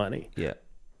ton of money. Yeah.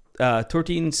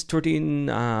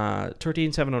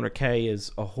 13700K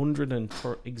is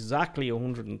exactly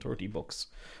 $130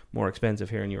 more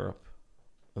expensive here in Europe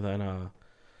than a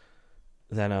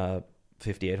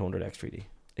 5800X3D.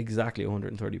 Exactly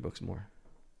 $130 more.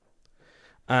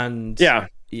 And I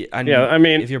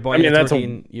mean, if you're buying a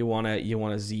 13, you want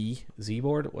a Z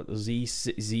board. What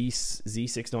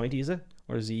Z690 is it,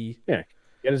 or Z? Yeah,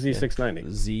 get a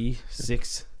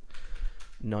Z690.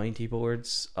 Z690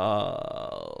 boards.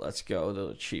 Let's go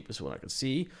the cheapest one I can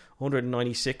see.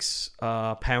 196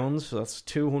 pounds. So that's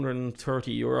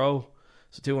 €230.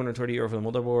 So €230 for the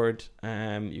motherboard.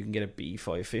 You can get a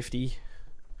B550.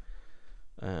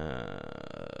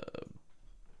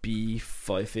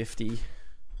 B550.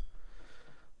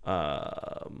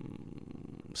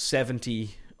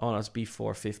 70 on its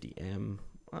B450M.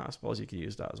 I suppose you could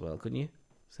use that as well, couldn't you?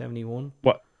 71.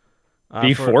 What?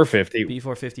 B450.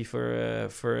 B450 for a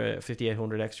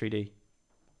 5800X3D.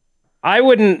 I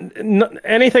wouldn't.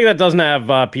 Anything that doesn't have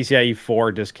PCIe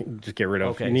 4, just get rid of.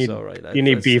 Okay, you need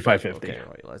B550. Okay,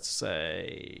 right. Let's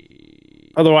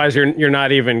say. Otherwise, you're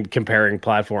not even comparing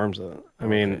platforms. I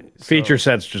mean, feature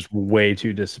set's just way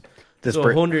too disparate. So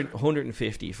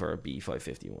 150 for a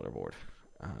B550 motherboard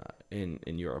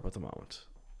in Europe at the moment.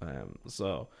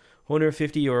 So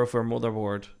 €150 for a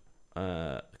motherboard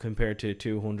compared to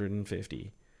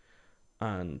 250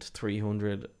 and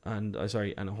 300 and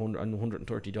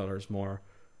 $130 more,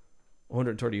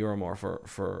 €130 more for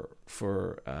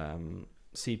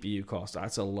CPU cost.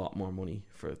 That's a lot more money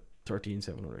for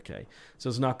 13700K. So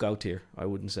it's not GOAT tier, I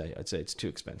wouldn't say. I'd say it's too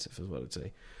expensive is what I'd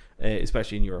say.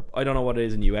 Especially in Europe. I don't know what it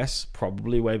is in the US.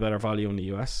 Probably way better value in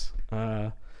the US.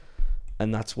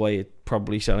 And that's why it's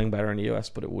probably selling better in the US,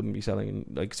 but it wouldn't be selling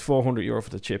like it's €400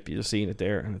 for the chip. You're just seeing it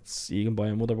there, and you can buy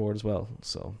a motherboard as well.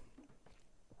 So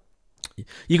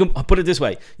you can put it this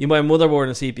way: you can buy a motherboard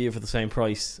and a CPU for the same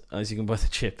price as you can buy the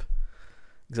chip.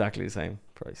 Exactly the same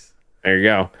price. There you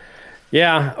go.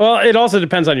 Yeah, well, it also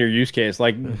depends on your use case.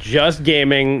 Like just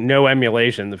gaming, no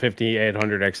emulation, the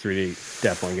 5800X3D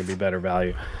definitely gonna be better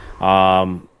value.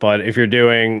 But if you're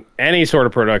doing any sort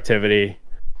of productivity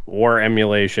or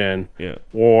emulation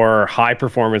or high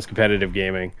performance competitive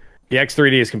gaming, the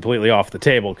X3D is completely off the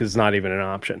table because it's not even an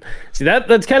option. See,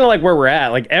 that's kind of like where we're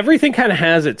at. Like everything kind of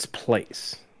has its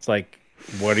place. It's like,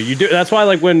 what do you do? That's why,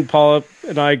 like, when Paula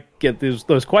and I get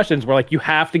those questions, we're like, you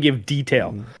have to give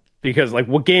detail. Because, like,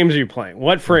 what games are you playing?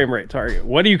 What frame rate target?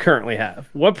 What do you currently have?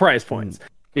 What price points?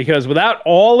 Because without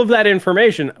all of that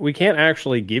information, we can't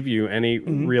actually give you any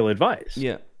real advice.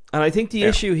 Yeah. And I think the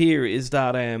issue here is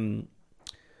that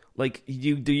Like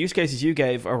the use cases you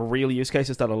gave are real use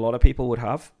cases that a lot of people would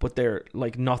have, but they're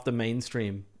like not the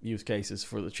mainstream use cases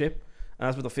for the chip. And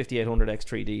that's what the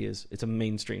 5800X3D is. It's a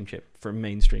mainstream chip for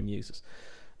mainstream uses.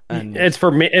 And it's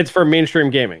for mainstream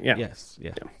gaming. Yeah. Yes.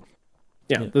 Yeah.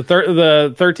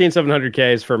 The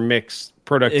 13700K is for mixed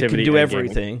productivity. It can do and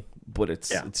everything, gaming. but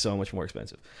it's so much more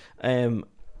expensive.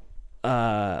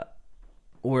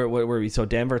 Where were we? So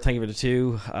Denver, thank you for the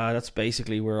 2. That's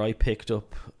basically where I picked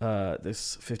up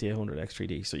this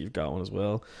 5800X3D. So you've got one as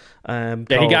well. He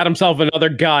got himself another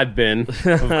God bin,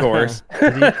 of course. He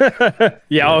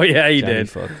did.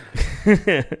 Fuck.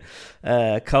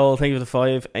 Cole, thank you for the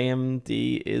 5.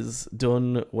 AMD is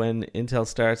done when Intel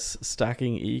starts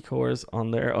stacking E-cores on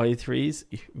their i3s.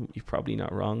 You're probably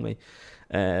not wrong, mate.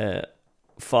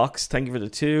 Fox, thank you for the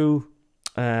 2.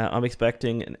 I'm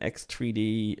expecting an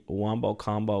X3D Wombo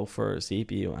combo for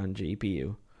CPU and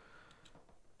GPU.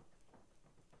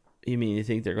 You mean you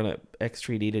think they're going to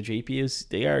X3D to GPUs?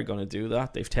 They are going to do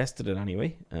that. They've tested it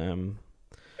anyway.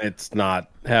 It's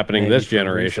not happening this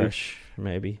generation. Refresh,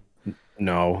 maybe.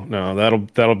 No,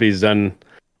 that'll be Zen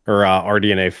or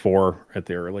RDNA 4 at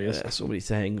the earliest. Somebody's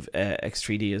saying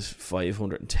X3D is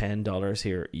 $510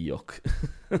 here. Yuck.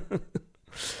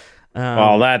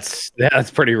 Well, that's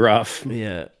pretty rough.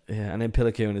 Yeah. And then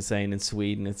Pillikun is saying in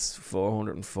Sweden it's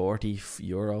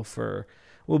 €440 for.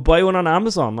 Well, buy one on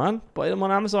Amazon, man. Buy them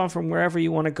on Amazon from wherever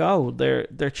you want to go.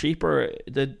 They're cheaper.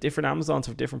 The different Amazons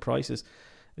have different prices.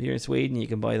 If you're in Sweden, you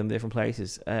can buy them different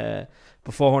places. But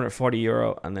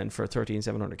 €440, and then for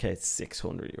 13700K, it's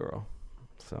 €600.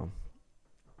 So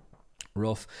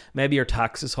rough. Maybe your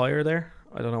tax is higher there.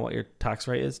 I don't know what your tax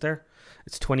rate is there.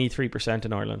 It's 23%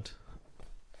 in Ireland.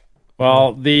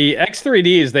 Well, the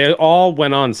X3Ds, they all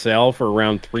went on sale for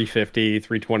around $350,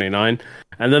 $329,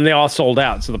 and then they all sold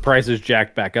out, so the prices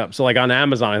jacked back up. So like on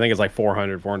Amazon, I think it's like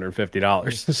 $400,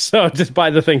 $450. So just buy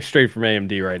the thing straight from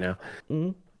AMD right now.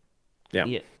 Mm-hmm.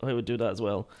 Yeah, I would do that as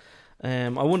well. I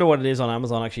wonder what it is on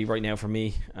Amazon actually right now for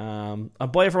me. I'll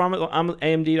buy it from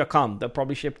AMD.com. They'll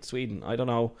probably ship to Sweden. I don't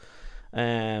know.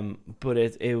 But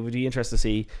it would be interesting to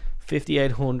see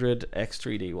 5800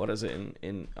 X3D. What is it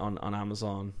on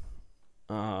Amazon?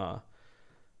 They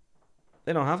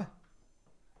don't have it.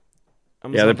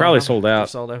 Amazon they probably sold out.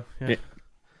 Sold out.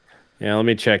 Yeah, let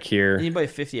me check here. You can buy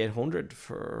 5800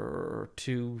 for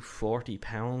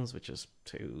 £240, which is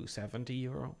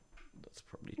 €270. That's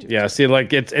probably too expensive. See,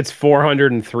 like it's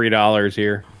 $403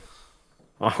 here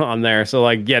on there. So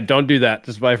like, don't do that.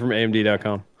 Just buy from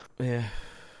AMD.com. Yeah,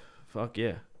 fuck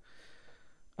yeah.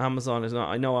 Amazon is not.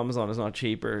 I know Amazon is not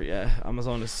cheaper. Yeah,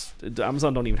 Amazon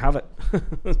don't even have it.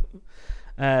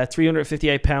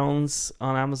 £358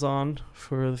 on Amazon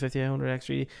for the 5800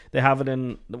 X3D. They have it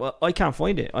in. Well, I can't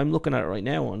find it. I'm looking at it right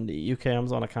now on the UK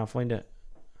Amazon. I can't find it.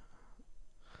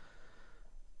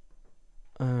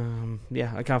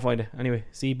 I can't find it. Anyway,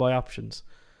 see buy options.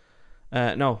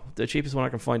 No, the cheapest one I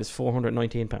can find is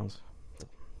 £419.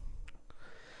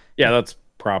 Yeah, that's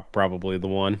probably the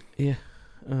one. Yeah.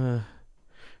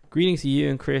 Greetings to you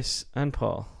and Chris and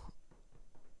Paul.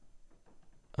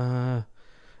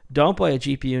 Don't buy a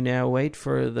GPU now. Wait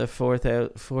for the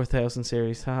 4000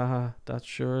 series. Haha, that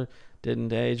sure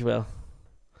didn't age well.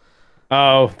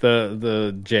 Oh,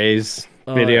 the Jay's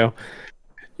video.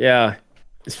 Yeah.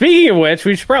 Speaking of which,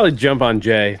 we should probably jump on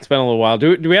Jay. It's been a little while.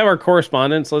 Do we have our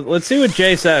correspondence? Let's see what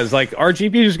Jay says. Like, our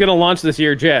GPU is going to launch this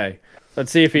year, Jay.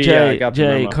 Let's see if he got the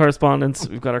memo. Correspondence.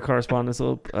 We've got our correspondence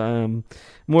up.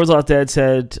 Moore's Law Dead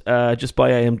said, just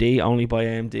buy AMD, only buy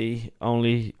AMD,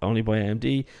 only buy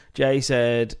AMD. Jay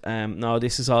said, no,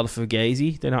 this is all for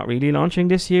Fugazi. They're not really launching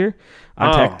this year.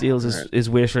 Tech Deals is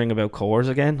whittering about cores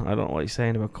again. I don't know what he's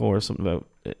saying about cores. Something about,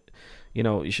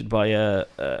 you should buy a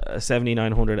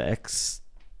 7900X.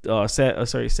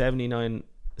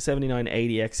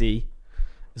 7980 XE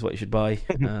is what you should buy.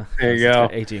 There you go.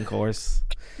 18 cores.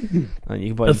 And you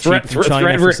can buy them cheap from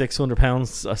China for £600,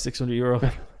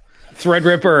 €600.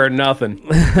 Threadripper or nothing.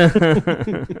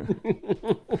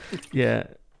 Yeah,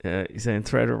 he's saying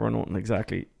Threadripper or nothing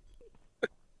exactly.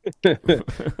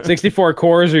 64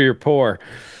 cores or you're poor.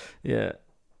 Yeah.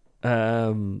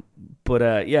 No,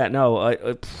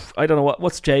 I don't know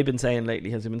what's Jay been saying lately.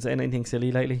 Has he been saying anything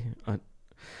silly lately?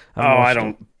 I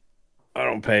don't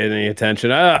pay any attention.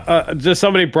 Just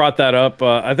somebody brought that up.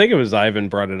 I think it was Ivan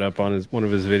brought it up on one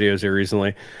of his videos here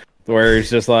recently, where he's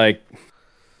just like,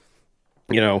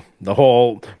 the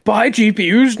whole buy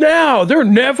GPUs now. They're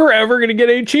never ever going to get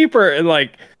any cheaper. And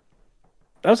like,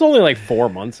 that was only like 4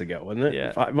 months ago, wasn't it?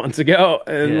 Yeah. 5 months ago,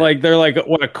 and like they're like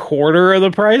what, a quarter of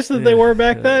the price that they were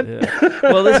back then.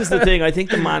 Well, this is the thing. I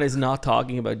think the man is not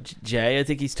talking about Jay. I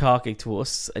think he's talking to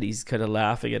us, and he's kind of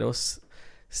laughing at us,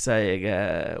 saying,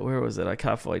 "Where was it? I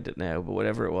can't find it now." But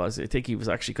whatever it was, I think he was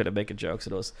actually kind of making jokes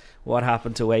at us. What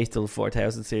happened to wait till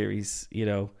 4000 series? You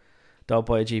know, don't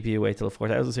buy a GPU, wait till the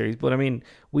 4000 series. But I mean,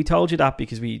 we told you that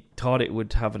because we thought it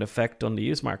would have an effect on the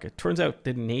used market. Turns out,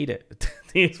 didn't need it.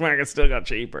 The used market still got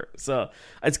cheaper. So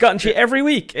it's gotten cheap every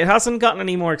week. It hasn't gotten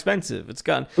any more expensive. It's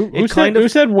gotten. Who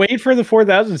said wait for the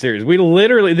 4000 series? We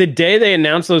literally, the day they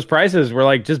announced those prices, we're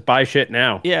like, just buy shit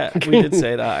now. Yeah, we did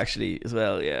say that actually as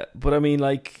well. Yeah, but I mean,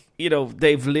 like, you know,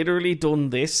 they've literally done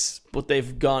this, but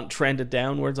they've trended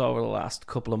downwards over the last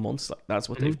couple of months. Like, that's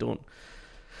what they've done.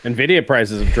 NVIDIA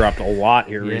prices have dropped a lot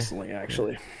here recently,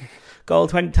 actually. Gold,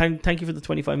 thank you for the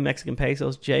 25 Mexican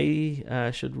pesos. Jay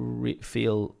should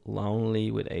feel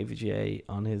lonely with AVGA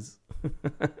on his...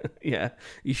 Yeah,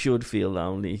 he should feel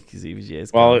lonely because AVGA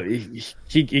is... Well,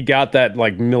 he got that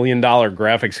like $1 million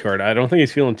graphics card. I don't think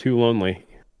he's feeling too lonely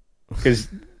because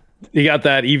he got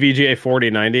that EVGA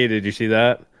 4090. Did you see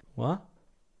that? What?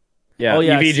 Yeah,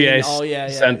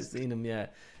 EVGA I've seen him, yeah.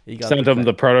 He sent him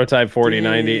the prototype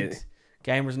 4090.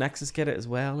 Gamers Nexus get it as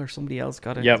well, or somebody else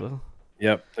got it as well?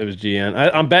 Yep, it was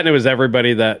GN. I'm betting it was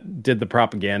everybody that did the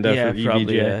propaganda for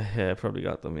EVGA. Yeah, probably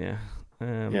got them, yeah.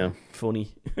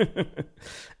 Funny.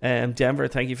 Denver,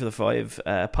 thank you for the 5.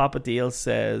 Papa Deal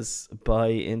says,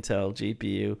 buy Intel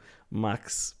GPU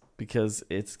Max because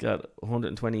it's got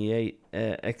 128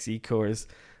 XE cores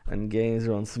and games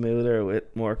run smoother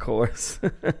with more cores.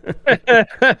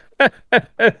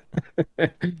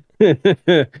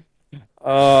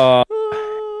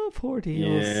 Poor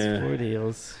deals. Yeah. Poor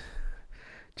deals.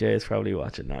 Jay is probably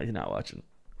watching. No, he's not watching.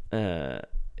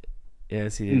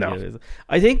 Yes, he did. No.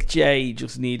 I think Jay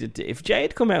just needed to. If Jay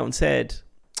had come out and said,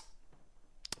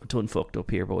 "Done fucked up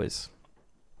here, boys,"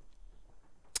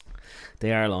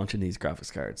 they are launching these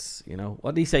graphics cards. You know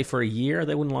what did he say for a year?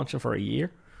 They wouldn't launch them for a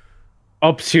year.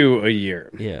 Up to a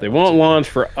year. Yeah, they won't launch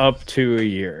for up to a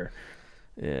year.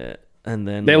 Yeah. And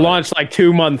then they launched like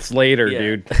 2 months later,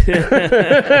 dude. Like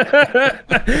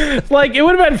it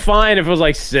would have been fine if it was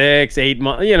like 6-8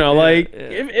 months. You know,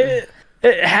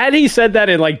 had he said that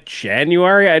in like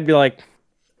January, I'd be like,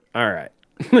 all right,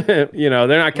 you know,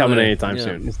 they're not coming anytime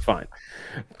soon. It's fine.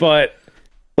 But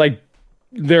like,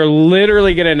 they're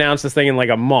literally going to announce this thing in like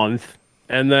a month,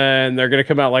 and then they're going to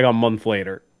come out like a month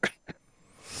later.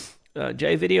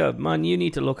 Jay Video, man, you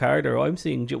need to look harder. I'm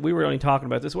seeing, we were only talking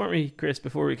about this, weren't we, Chris,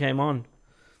 before we came on?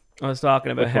 I was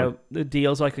talking about how the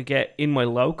deals I could get in my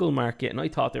local market, and I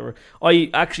thought I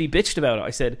actually bitched about it. I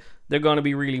said they're going to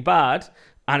be really bad,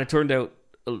 and it turned out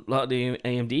a lot of the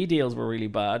AMD deals were really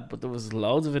bad, but there was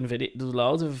loads of NVIDIA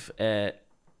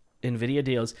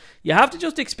deals. You have to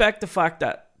just expect the fact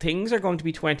that things are going to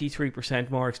be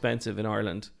 23% more expensive in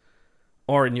Ireland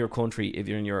or in your country if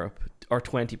you're in Europe, or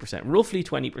 20%, roughly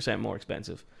 20% more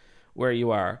expensive where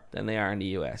you are than they are in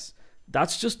the US.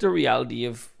 That's just the reality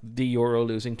of the euro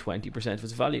losing 20% of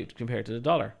its value compared to the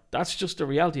dollar. That's just the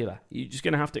reality of that. You're just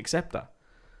going to have to accept that.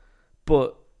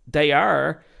 But they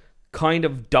are kind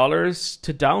of dollars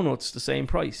to donuts the same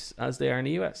price as they are in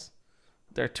the US.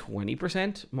 They're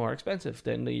 20% more expensive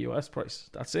than the US price.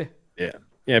 That's it. Yeah.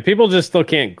 Yeah, people just still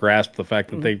can't grasp the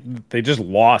fact that they just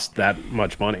lost that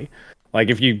much money. Like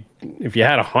if you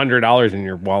had $100 in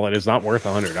your wallet, it's not worth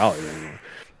 $100 anymore.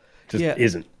 Just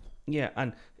isn't. Yeah,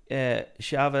 and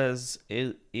Chavez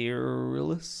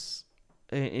Irilis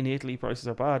in Italy, prices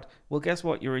are bad. Well, guess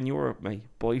what? You're in Europe, mate.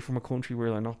 Buy from a country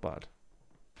where they're not bad.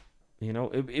 You know,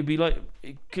 it'd be like,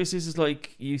 because this is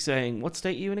like you saying, what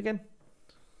state are you in again?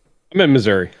 I'm in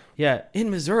Missouri. Yeah, in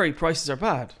Missouri, prices are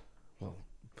bad. Well,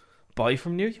 buy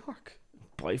from New York.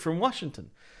 Buy from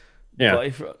Washington. Yeah. Buy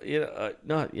from,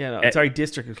 sorry,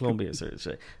 District of Columbia.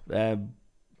 Sorry. But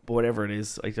whatever it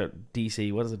is, like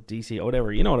DC, what is it, DC or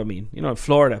whatever, you know what I mean. You know,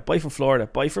 Florida, buy from Florida,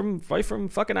 buy from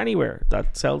fucking anywhere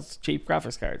that sells cheap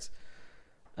graphics cards.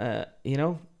 You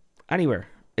know, anywhere.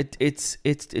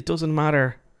 It doesn't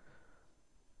matter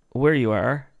where you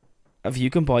are. If you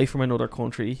can buy from another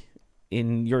country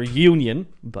in your union,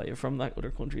 buy it from that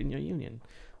other country in your union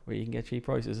where you can get cheap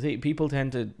prices. See, people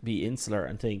tend to be insular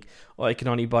and think, oh, I can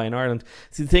only buy in Ireland.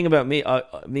 See, the thing about me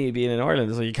being in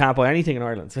Ireland is you can't buy anything in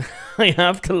Ireland. I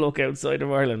have to look outside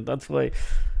of Ireland. That's why,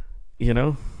 you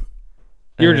know.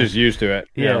 You're just used to it.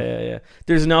 Yeah.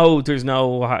 There's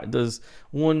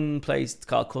one place, it's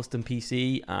called Custom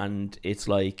PC, and it's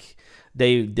like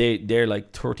they're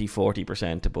like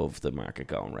 30-40% above the market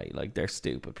going rate. Like, they're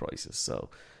stupid prices. So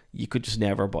you could just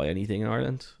never buy anything in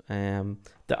Ireland.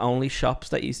 The only shops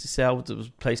that used to sell, there was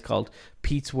a place called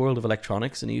Pete's World of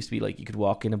Electronics, and it used to be like you could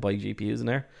walk in and buy GPUs in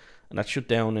there, and that shut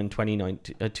down in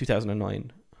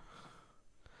 2009.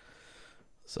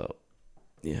 So,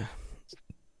 yeah.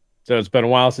 So it's been a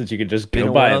while since you could just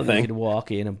go buy a thing. You could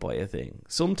walk in and buy a thing.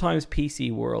 Sometimes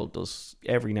PC World does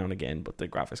every now and again, but the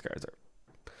graphics cards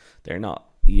they're not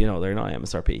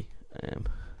MSRP.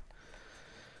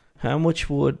 How much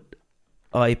would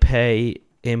I pay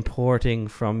importing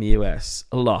from US?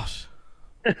 A lot.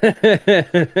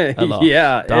 A lot.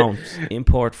 Yeah. Don't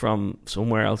import from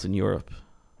somewhere else in Europe.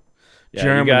 Yeah,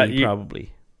 Germany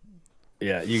probably.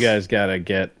 Yeah, you guys gotta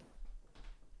get.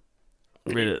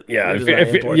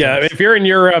 If you're in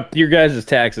Europe, your guys'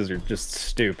 taxes are just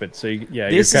stupid. So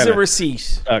this is a receipt.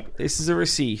 Stuck. This is a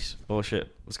receipt. Oh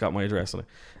shit! It's got my address on it.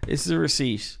 This is a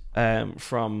receipt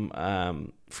from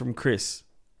Chris,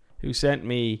 who sent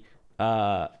me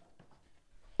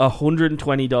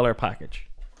 $120 package.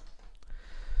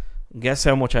 Guess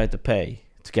how much I had to pay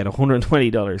to get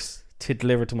 $120 to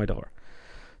deliver to my door?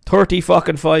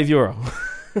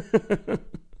 €35.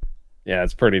 Yeah,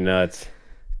 it's pretty nuts.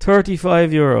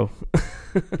 €35.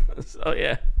 So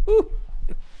yeah. Woo.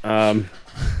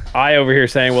 I over here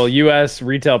saying, well, U.S.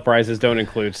 retail prices don't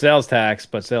include sales tax,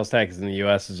 but sales tax in the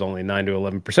U.S. is only 9 to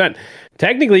 11%.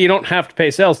 Technically, you don't have to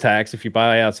pay sales tax if you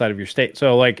buy outside of your state.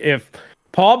 So, like, if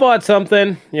Paul bought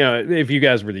something, if you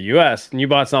guys were the U.S. and you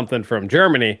bought something from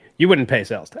Germany, you wouldn't pay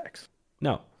sales tax.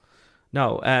 No.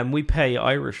 We pay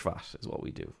Irish VAT is what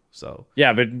we do. So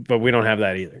yeah, but we don't have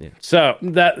that either. Yeah. So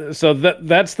that's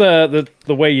the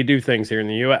way you do things here in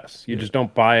the U.S. You just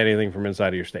don't buy anything from inside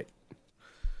of your state,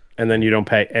 and then you don't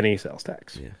pay any sales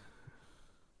tax. Yeah,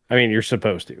 I mean you're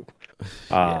supposed to.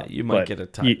 You might get a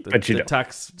tax, but you don't.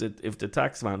 Tax. If the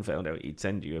tax man found out, he'd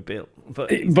send you a bill.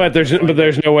 But there's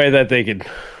no way that they could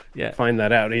find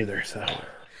that out either. So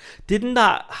didn't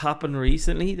that happen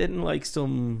recently? Didn't like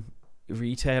some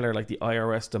retailer, like the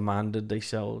IRS, demanded they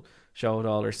showed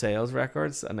all their sales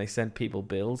records and they sent people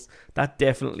bills? That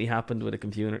definitely happened with a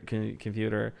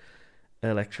computer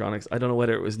electronics. I don't know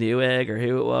whether it was Newegg or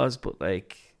who it was, but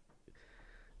like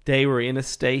they were in a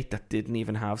state that didn't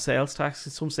even have sales tax.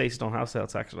 Some states don't have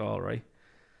sales tax at all, right?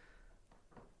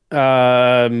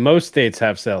 Most states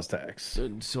have sales tax.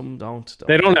 Some don't.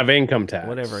 They don't have income tax.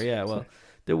 Whatever, yeah. Well,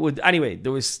 there was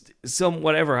some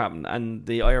whatever happened, and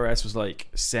the IRS was like,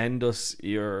 send us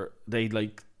your. They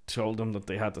like told them that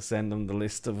they had to send them the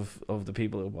list of the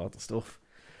people who bought the stuff,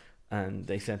 and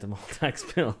they sent them all tax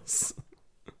bills.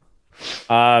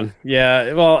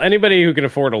 Yeah, well, anybody who can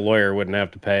afford a lawyer wouldn't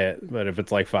have to pay it, but if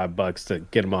it's like $5 to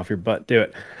get them off your butt, do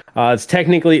it. It's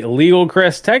technically illegal,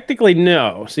 Chris. Technically,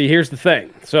 no. See, here's the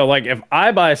thing. So, like, if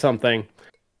I buy something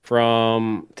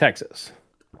from Texas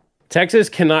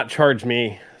cannot charge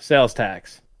me sales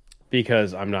tax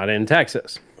because I'm not in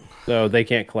Texas, so they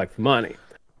can't collect the money.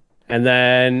 And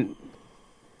then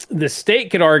the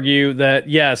state could argue that,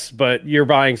 yes, but you're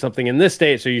buying something in this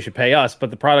state, so you should pay us,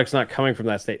 but the product's not coming from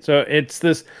that state. So it's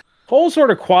this whole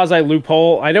sort of quasi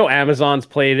loophole. I know Amazon's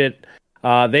played it.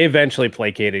 They eventually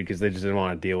placated because they just didn't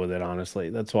want to deal with it, honestly.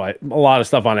 That's why a lot of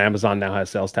stuff on Amazon now has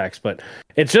sales tax. But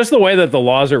it's just the way that the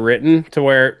laws are written to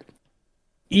where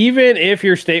even if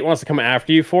your state wants to come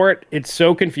after you for it, it's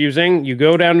so confusing. You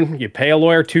go down, you pay a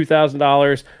lawyer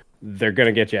 $2,000, they're going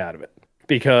to get you out of it.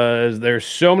 Because there's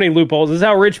so many loopholes. This is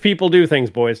how rich people do things,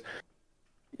 boys.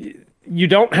 You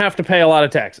don't have to pay a lot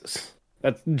of taxes.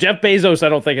 Jeff Bezos, I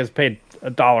don't think, has paid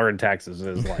 $1 in taxes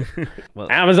in his life. Well,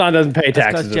 Amazon doesn't pay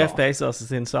taxes at Jeff all. Bezos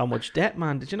is in so much debt,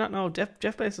 man. Did you not know Jeff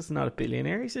Bezos is not a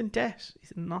billionaire? He's in debt.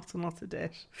 He's in lots and lots of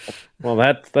debt. Well,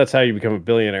 that's how you become a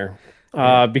billionaire.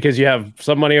 Because you have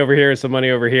some money over here, some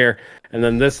money over here, and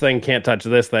then this thing can't touch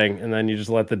this thing, and then you just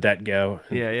let the debt go.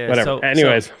 Yeah. Whatever.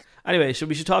 Anyway,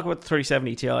 we should talk about the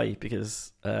 3070 Ti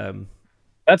because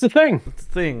that's a thing. That's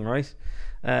the thing, right?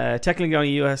 Technically,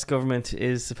 the U.S. government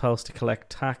is supposed to collect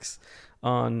tax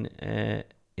on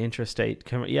intrastate.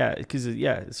 Because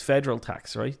it's federal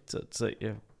tax, right? So.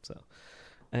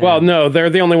 Well, no, they're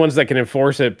the only ones that can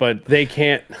enforce it, but they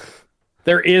can't.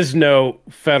 There is no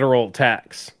federal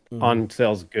tax on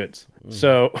sales of goods.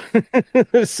 So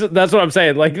that's what I'm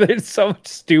saying. Like, there's so much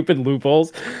stupid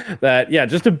loopholes that,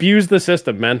 just abuse the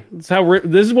system, man.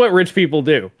 This is what rich people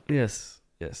do. Yes.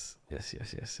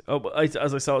 Oh, but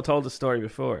as I told the story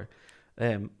before,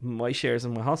 my shares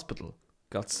in my hospital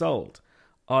got sold.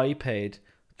 I paid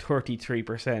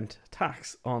 33%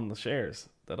 tax on the shares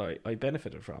that I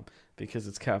benefited from because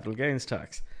it's capital gains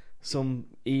tax. Some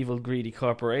evil, greedy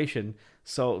corporation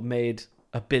made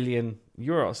 €1 billion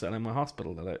selling my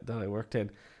hospital that I worked in,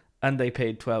 and they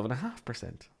paid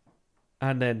 12.5%.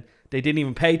 and then they didn't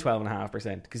even pay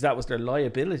 12.5% because that was their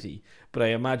liability. But I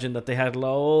imagine that they had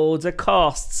loads of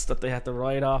costs that they had to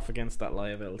write off against that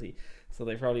liability. So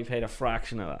they probably paid a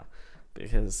fraction of that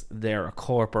because they're a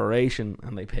corporation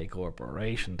and they pay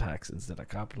corporation tax instead of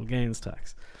capital gains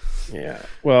tax. Yeah.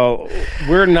 Well,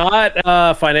 we're not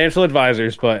financial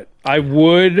advisors, but I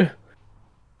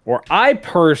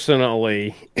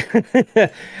personally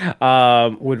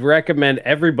would recommend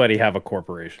everybody have a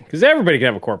corporation, because everybody can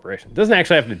have a corporation. It doesn't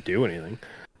actually have to do anything.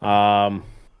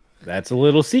 That's a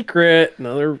little secret.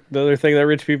 Another thing that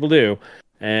rich people do.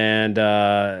 And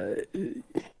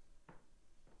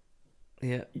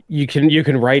yeah, you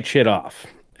can write shit off,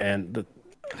 and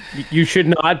you should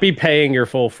not be paying your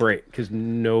full freight, because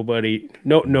nobody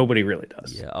really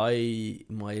does. Yeah,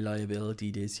 my liability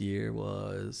this year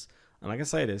was, and I can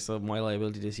say this, so my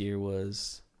liability this year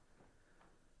was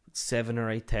 7,000 or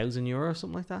 8,000 euro,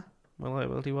 something like that. My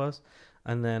liability was,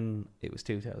 and then it was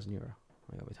 2,000 euro.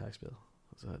 I got my tax bill.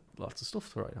 So I had lots of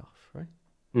stuff to write off, right?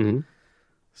 Mm-hmm.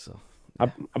 So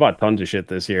I bought tons of shit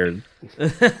this year.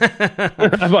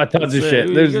 I bought tons of shit.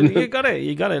 You got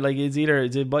it. Like it's either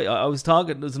I was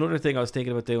talking. There's another thing I was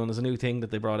thinking about doing. There's a new thing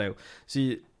that they brought out.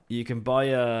 So you can buy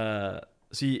a.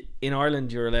 So in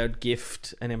Ireland, you're allowed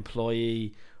gift an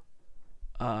employee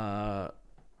credit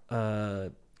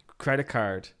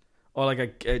card or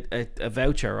like a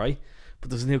voucher, right? But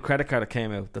there's a new credit card that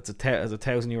came out that's has a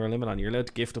 €1,000 limit on. You're allowed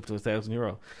to gift up to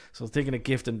 €1,000. So I was thinking of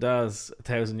gifting Daz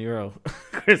 €1,000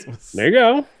 Christmas. There you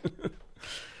go.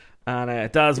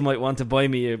 And Daz might want to buy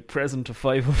me a present of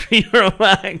 €500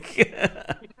 back.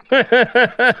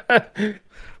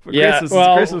 For Christmas, it's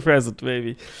a Christmas present,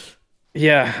 maybe.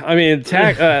 Yeah, I mean,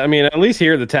 at least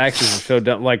here the taxes are so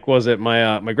dumb. Like, was it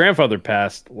my grandfather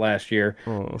passed last year,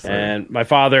 and my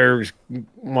father's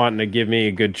wanting to give me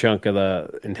a good chunk of the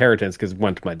inheritance because it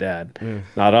went to my dad,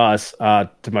 not us,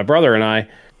 to my brother and I.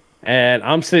 And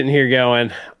I'm sitting here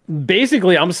going,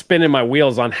 basically, I'm spinning my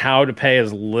wheels on how to pay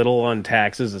as little on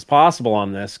taxes as possible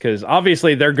on this, because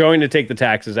obviously they're going to take the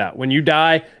taxes out. When you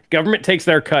die, government takes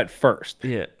their cut first.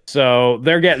 Yeah. So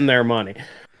they're getting their money.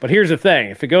 But here's the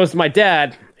thing. If it goes to my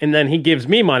dad and then he gives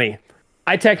me money,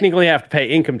 I technically have to pay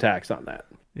income tax on that.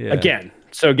 Yeah. Again.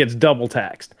 So it gets double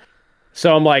taxed.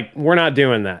 So I'm like, we're not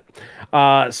doing that.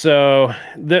 So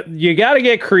you got to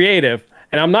get creative.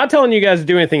 And I'm not telling you guys to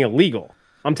do anything illegal.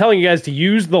 I'm telling you guys to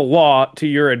use the law to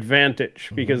your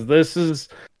advantage, because this is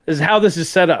how this is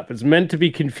set up. It's meant to be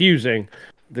confusing.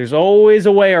 There's always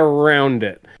a way around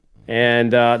it.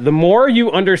 And the more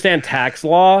you understand tax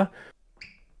law,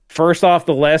 first off,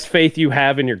 the less faith you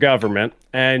have in your government,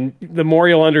 and the more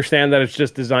you'll understand that it's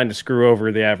just designed to screw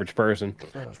over the average person.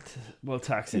 Well,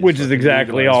 taxes, which is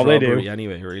exactly all they do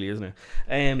anyway, really, isn't it?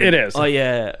 It is. Oh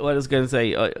yeah, what I was going to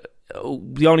say.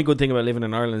 The only good thing about living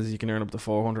in Ireland is you can earn up to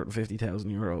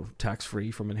 €450,000 tax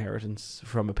free from inheritance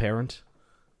from a parent.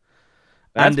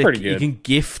 That's pretty good. You can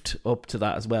gift up to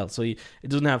that as well. So it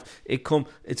doesn't have it come.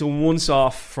 It's a once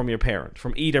off from your parent,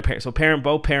 from either parent. So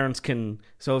both parents can.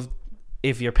 So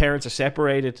if your parents are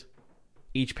separated,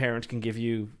 each parent can give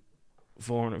you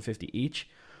 450 each,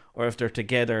 or if they're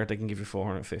together, they can give you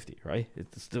 450. Right?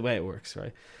 It's the way it works.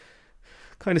 Right?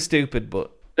 Kind of stupid, but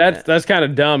that's kind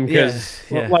of dumb, because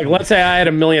like, let's say I had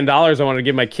 $1 million I wanted to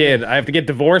give my kid. I have to get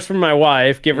divorced from my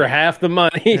wife, give her half the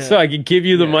money, so I can give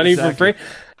you the money for free,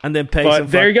 and then pay. But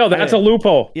there you go. That's a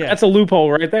loophole. Yeah. That's a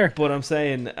loophole right there. But I'm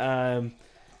saying,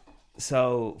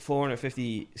 so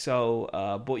 450.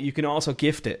 So, but you can also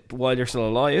gift it while you're still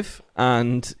alive,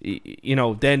 and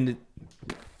then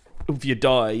if you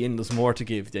die and there's more to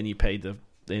give, then you pay the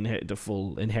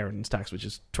full inheritance tax, which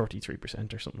is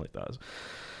 33% or something like that.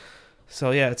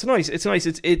 So yeah, it's nice.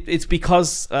 It's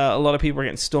because a lot of people are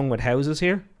getting stung with houses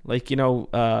here. Like,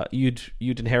 you'd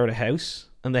inherit a house,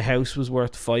 and the house was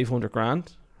worth 500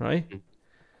 grand, right?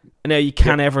 And now you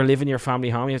can't ever live in your family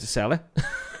home. You have to sell it.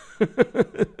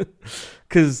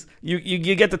 Because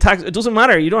you get the tax. It doesn't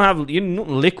matter. You're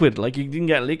nothing liquid. Like, you didn't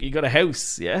get liquid. You got a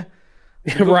house, yeah.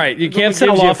 Right. You can't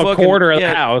sell off a quarter of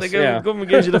the house. The government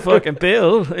gives you the fucking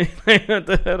bill. How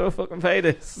do I fucking pay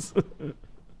this?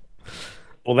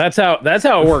 Well, that's how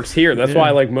it works here. That's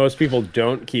why, like, most people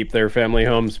don't keep their family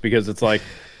homes, because it's like,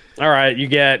 all right, you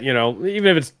get, even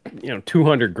if it's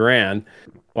 200 grand,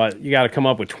 but you got to come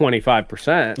up with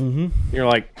 25%. You're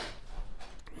like,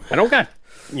 I don't got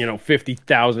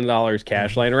 $50,000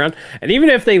 cash laying around. And even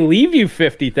if they leave you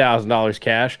 $50,000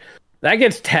 cash, that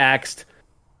gets taxed.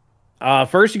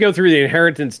 First, you go through the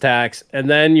inheritance tax, and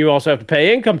then you also have to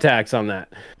pay income tax on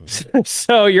that.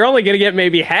 So you're only going to get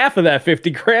maybe half of that 50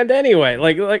 grand anyway.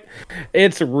 Like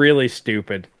it's really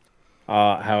stupid.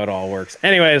 how it all works.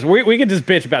 Anyways, we could just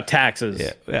bitch about taxes.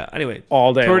 Yeah. Anyway,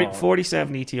 all day long.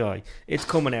 4070 Ti. It's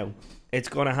coming out. It's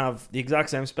going to have the exact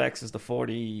same specs as the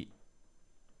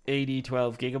 4080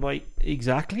 12 gigabyte.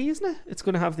 Exactly, isn't it? It's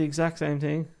going to have the exact same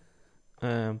thing.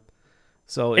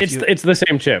 So it's the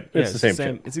same chip. It's the same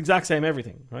chip. It's exact same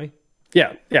everything, right?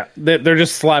 Yeah. They're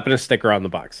just slapping a sticker on the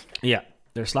box. Yeah,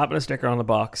 they're slapping a sticker on the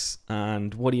box.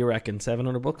 And what do you reckon?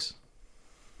 $700?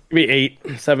 Maybe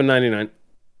 $799.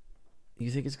 You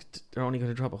think they're only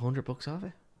going to drop $100 off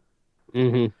it?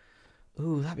 Mm-hmm.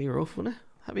 Ooh, that'd be rough, wouldn't it?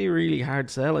 That'd be a really hard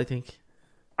sell, I think.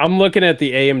 I'm looking at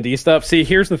the AMD stuff. See,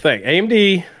 here's the thing.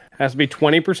 AMD has to be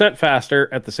 20% faster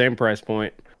at the same price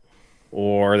point,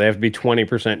 or they have to be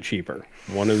 20% cheaper.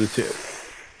 One of the two.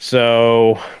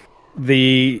 So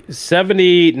the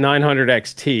 7900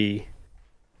 XT is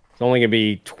only going to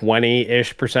be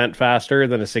 20-ish% faster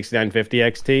than a 6950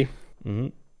 XT. Mm-hmm.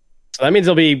 So that means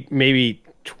it'll be maybe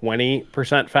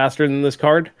 20% faster than this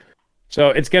card. So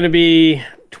it's going to be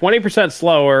 20%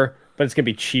 slower, but it's going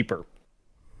to be cheaper.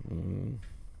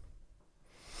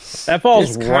 That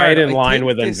falls right in line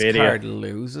with NVIDIA. This card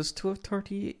loses to a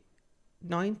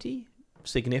 3090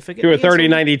 significantly. To a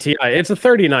 3090 Ti. It's a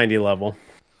 3090 level.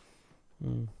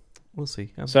 We'll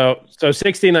see. So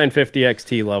 6950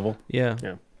 XT level. Yeah.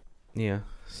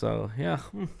 So yeah,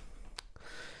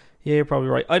 you're probably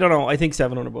right. I don't know. I think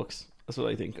 $700. That's what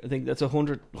I think. I think that's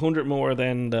 100 more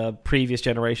than the previous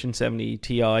generation 70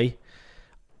 Ti,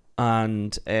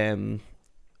 and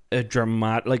a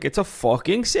dramatic, like, it's a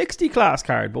fucking 60 class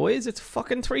card, boys. It's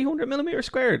fucking 300 millimeter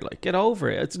squared. Like, get over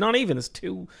it. It's not even. It's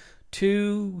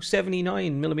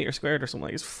 279 millimeter squared or something.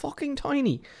 Like, it's fucking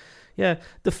tiny. Yeah,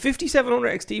 the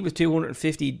 5700 XT was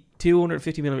 250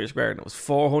 millimeter squared, and it was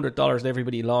 $400, and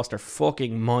everybody lost their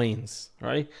fucking minds,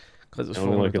 right? Because it was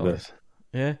 $400. Look at this.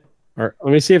 Yeah. Let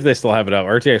me see if they still have it up.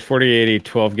 RTX 4080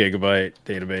 12 gigabyte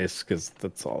database, because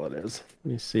that's all it is.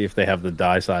 Let me see if they have the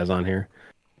die size on here.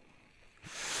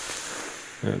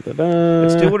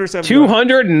 It's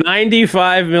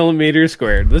 295 millimeters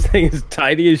squared. This thing is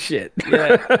tiny as shit.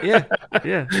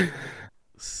 Yeah.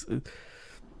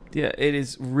 Yeah, it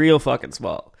is real fucking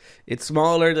small. It's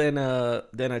smaller than a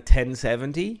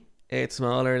 1070. It's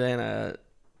smaller than a,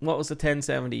 what was the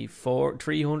 1070?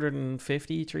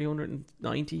 350,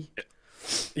 390?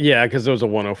 Yeah, because it was a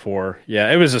 104.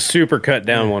 Yeah, it was a super cut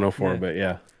down 104, but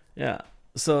yeah. Yeah.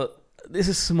 So this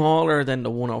is smaller than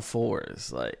the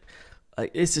 104s. Like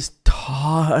it's just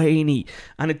tiny,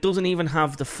 and it doesn't even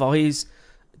have the PHYs.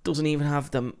 It doesn't even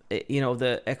have the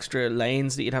the extra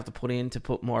lanes that you'd have to put in to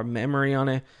put more memory on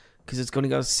it, because it's going to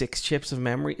go 6 chips of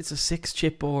memory. It's a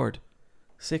 6-chip board,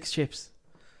 6 chips,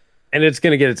 and it's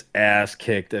going to get its ass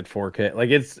kicked at 4K. Like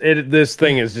this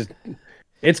thing is just,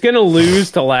 it's going to lose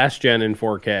to last gen in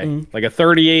 4K. Like a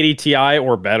 3080 Ti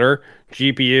or better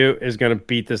GPU is going to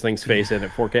beat this thing's face in at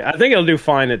 4K. I think it'll do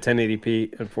fine at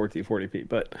 1080p and 1440p,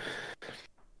 but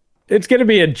it's going to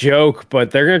be a joke. But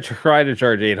they're going to try to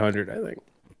charge 800, I think.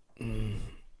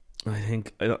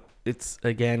 It's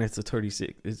a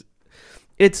 36.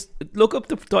 It's look up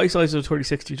the die size of the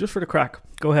 3060 just for the crack.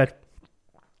 Go ahead,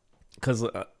 because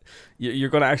you're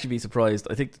going to actually be surprised.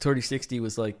 I think the 3060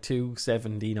 was like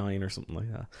 279 or something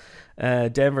like that.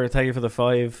 Denver, thank you for the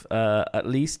 5. At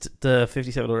least the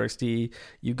 5700 XT,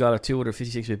 you got a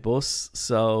 256-bit bus,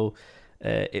 so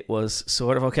it was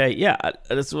sort of okay. Yeah,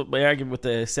 that's what my argument with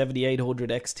the 7800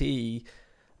 XT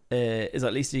is.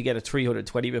 At least you get a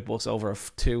 320-bit bus over a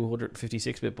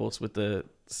 256-bit bus with the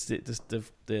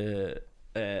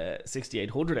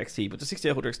 6800 XT. But the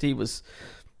 6800 XT was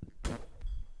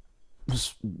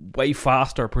way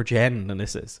faster per gen than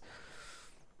this is.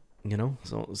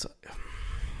 So it was.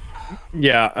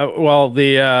 Yeah, well,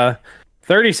 the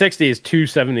 3060 is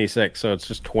 276, so it's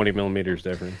just 20 millimeters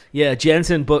difference. Yeah,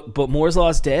 Jensen, but Moore's Law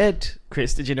is dead.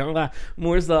 Chris, did you know that?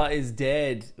 Moore's Law is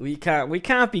dead. We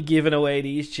can't be giving away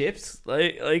these chips.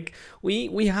 Like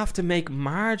we have to make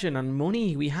margin and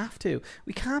money. We have to.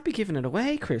 We can't be giving it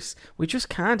away, Chris. We just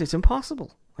can't. It's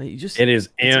impossible. Like, it is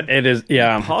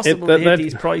impossible to hit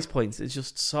these price points. It's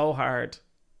just so hard.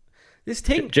 This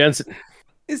thing is Jensen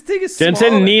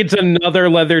smaller. needs another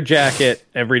leather jacket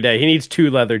every day. He needs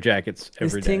 2 leather jackets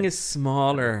every day. This thing is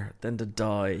smaller than the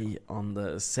die on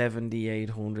the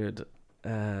 7800.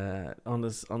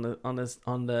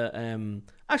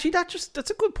 Actually, that's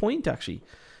a good point. Actually,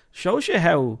 shows you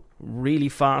how really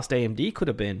fast AMD could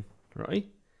have been. Right?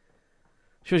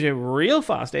 Shows you how real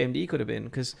fast AMD could have been,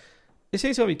 because this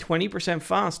thing's going to be 20%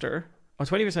 faster or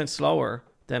 20% slower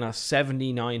than a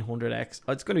 7900X.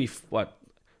 It's going to be what?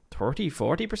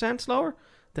 30-40% slower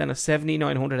than a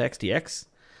 7900 XTX,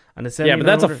 And the Yeah, but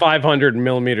that's a 70 500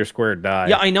 millimeter square die.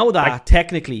 Yeah, I know that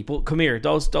technically, but come here,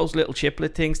 those little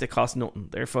chiplet things, they cost nothing.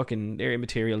 They're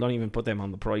immaterial. Don't even put them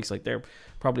on the price. Like they're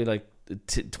probably like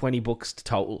 $20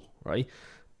 total, right?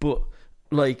 But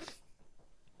like,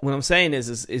 what I'm saying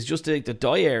is just like the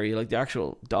die area, like the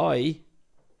actual die.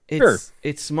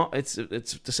 It's small. It's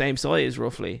the same size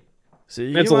roughly. So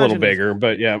it's a little bigger,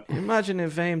 but yeah. Imagine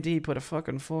if AMD put a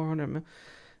fucking 400 mil.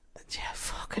 Yeah,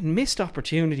 fucking missed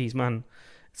opportunities, man.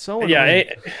 So annoying.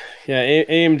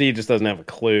 AMD just doesn't have a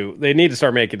clue. They need to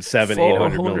start making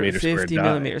 800 millimeter square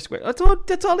die.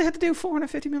 That's all they had to do.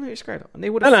 450 millimeter square, and they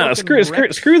would have. No,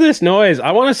 screw this noise.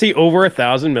 I want to see over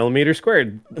 1,000 millimeter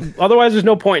squared. Otherwise, there's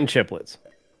no point in chiplets.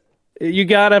 You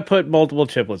gotta put multiple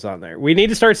chiplets on there. We need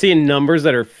to start seeing numbers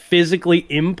that are physically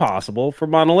impossible for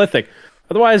monolithic.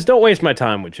 Otherwise, don't waste my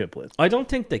time with chiplets. I don't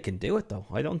think they can do it, though.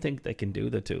 I don't think they can do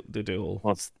the dual.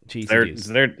 Well,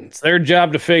 it's their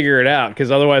job to figure it out,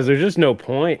 because otherwise there's just no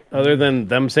point other than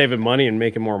them saving money and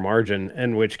making more margin,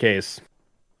 in which case,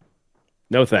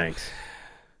 no thanks.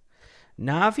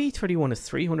 Navi 31 is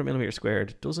 300 millimeter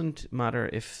squared. Doesn't matter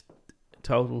if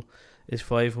total is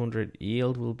 500.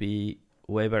 Yield will be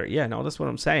way better. Yeah, no, that's what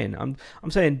I'm saying. I'm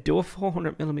saying do a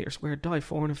 400 millimeter squared die,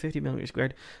 450 millimeter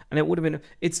squared, and it would have been.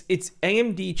 It's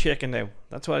AMD chicken now.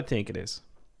 That's what I think it is.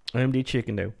 AMD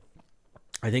chicken now.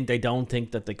 I think they don't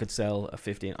think that they could sell a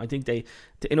 15. I think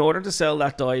in order to sell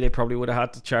that die, they probably would have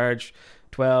had to charge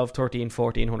 $1,200,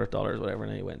 $1,300, $1,400, whatever,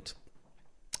 and they went.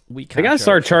 We can't. They gotta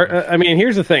start charging. I mean,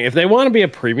 here's the thing: if they want to be a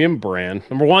premium brand,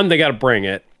 number one, they got to bring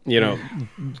it.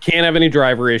 Can't have any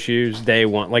driver issues day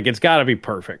one. Like, it's got to be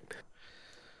perfect.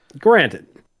 Granted.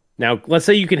 Now, let's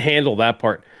say you can handle that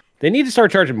part. They need to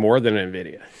start charging more than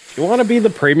NVIDIA. If you want to be the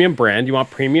premium brand, you want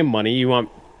premium money, you want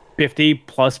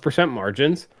 50+%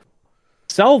 margins,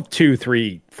 sell $2,000,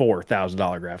 $3,000,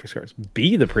 $4,000 graphics cards.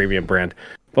 Be the premium brand.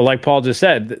 But like Paul just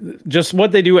said, just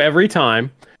what they do every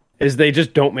time is they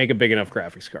just don't make a big enough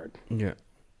graphics card. Yeah.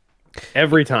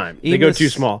 Every time. They go too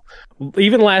small.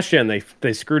 Even last gen,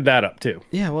 they screwed that up too.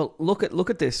 Yeah, well, look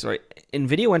at this, right?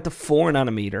 NVIDIA went to 4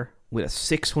 nanometer with a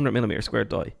 600 millimeter square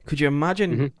die. Could you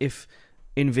imagine if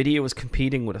NVIDIA was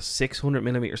competing with a 600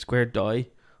 millimeter square die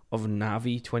of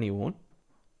Navi 21?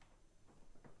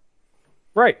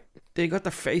 Right. They got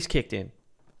their face kicked in.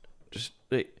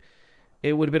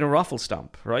 It would have been a ruffle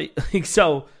stomp, right?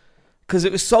 So, because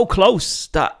it was so close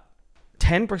that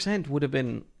 10% would have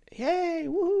been, yay,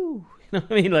 woohoo. You know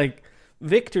what I mean? Like,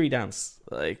 victory dance.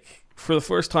 Like, for the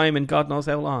first time in God knows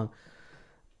how long.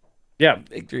 Yeah.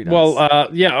 Victory dance. Well,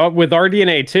 with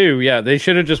RDNA 2, they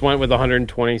should have just went with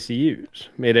 120 CUs.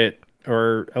 Made it,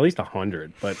 or at least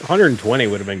 100, but 120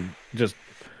 would have been just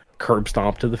curb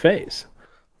stomp to the face.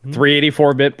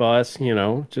 384-bit bus,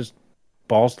 just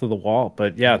balls to the wall.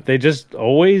 But yeah, they just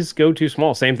always go too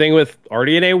small. Same thing with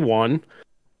RDNA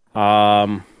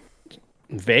 1.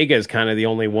 Vega is kind of the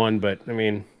only one, but I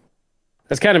mean,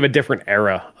 that's kind of a different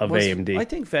era of AMD. I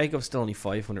think Vega was still only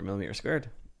 500 millimeter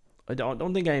squared. I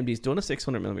don't think AMD's done a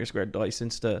 600 millimeter squared die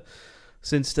since the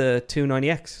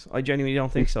 290X. I genuinely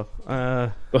don't think so.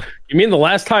 You mean the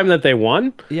last time that they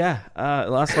won? Yeah,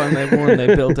 last time they won,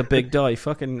 they built a big die.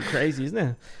 Fucking crazy, isn't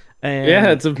it?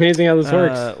 Yeah, it's amazing how this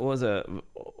works. What was it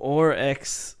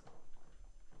ORX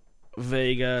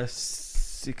Vega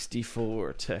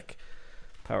 64 Tech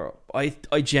power up?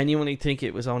 I genuinely think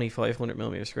it was only 500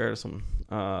 millimeter squared or something.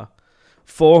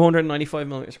 495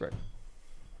 millimeter squared.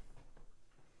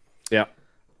 Yeah.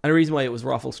 And the reason why it was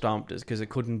ruffle stomped is because it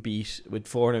couldn't beat, with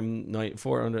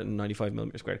 495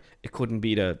 millimeter squared, it couldn't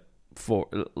beat a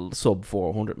sub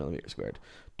 400 millimeter squared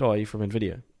die from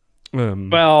NVIDIA.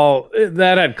 Well,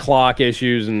 that had clock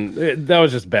issues, and that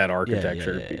was just bad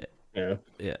architecture. Yeah.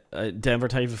 Denver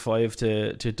Type 5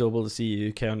 to double the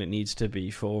CU count, it needs to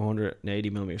be 480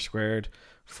 millimeter squared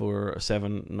for a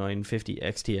 7950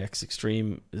 XTX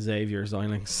Extreme Xavier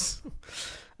Xilinx.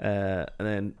 And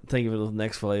then think of the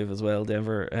next 5 as well.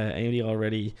 Denver AMD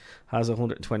already has a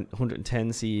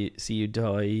 110 CU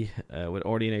die with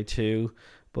RDNA 2,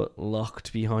 but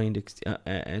locked behind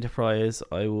Enterprise.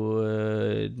 I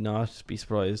would not be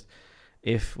surprised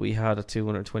if we had a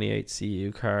 228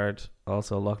 CU card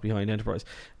also locked behind Enterprise.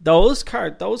 Those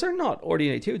are not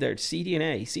RDNA 2, they're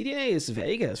CDNA. CDNA is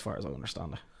Vega as far as I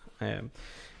understand it.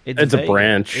 It's Vega. A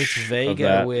branch. It's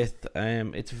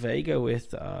Vega with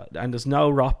and there's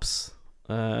no ROPS.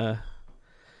 There's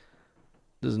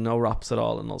no ROPS at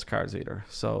all in those cards either.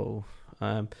 So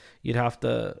you'd have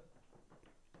to.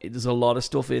 There's a lot of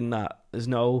stuff in that. There's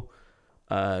no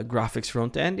graphics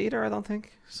front end either, I don't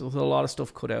think. So there's a lot of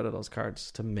stuff cut out of those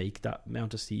cards to make that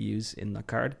amount of CUs in that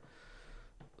card.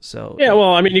 So yeah,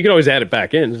 well, I mean, you can always add it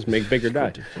back in, just make bigger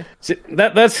die. See,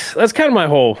 that's kind of my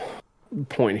whole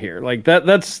point here. Like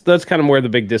that's kind of where the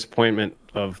big disappointment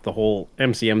of the whole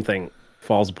MCM thing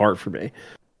falls apart for me.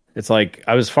 It's like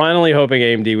I was finally hoping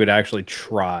AMD would actually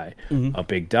try a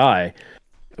big die.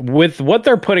 With what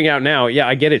they're putting out now, yeah,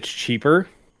 I get it's cheaper,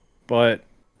 but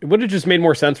it would have just made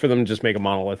more sense for them to just make a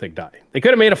monolithic die. They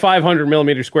could have made a 500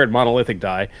 millimeter squared monolithic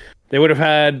die. They would have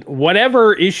had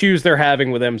whatever issues they're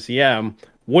having with MCM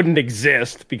wouldn't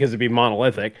exist because it'd be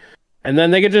monolithic. And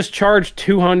then they could just charge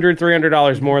 $200,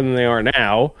 $300 more than they are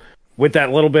now with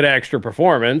that little bit of extra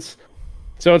performance.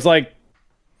 So it's like,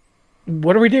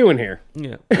 what are we doing here?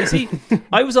 Yeah. You see,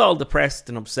 I was all depressed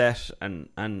and upset and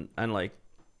like,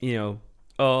 you know,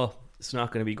 oh, it's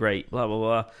not going to be great, blah, blah,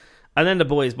 blah. And then the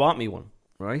boys bought me one,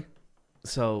 right?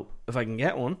 So if I can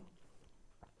get one,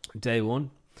 day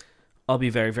one, I'll be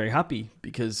very, very happy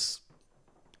because,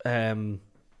 you know,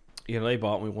 they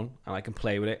bought me one and I can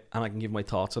play with it and I can give my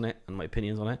thoughts on it and my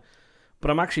opinions on it. But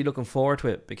I'm actually looking forward to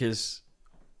it because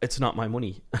it's not my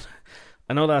money.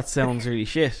 I know that sounds really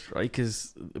shit, right?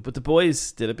 But the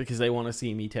boys did it because they want to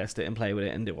see me test it and play with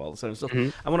it and do all this sort of stuff.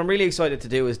 And what I'm really excited to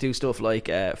do is do stuff like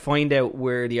find out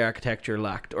where the architecture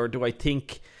lacked, or do I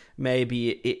think maybe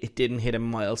it didn't hit a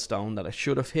milestone that it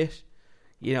should have hit?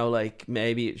 You know, like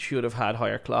maybe it should have had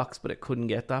higher clocks, but it couldn't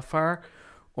get that far.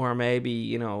 Or maybe,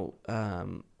 you know,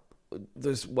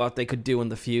 there's what they could do in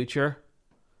the future.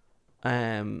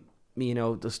 You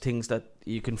know, there's things that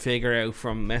you can figure out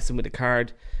from messing with the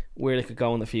card where they could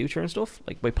go in the future and stuff,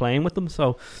 like by playing with them.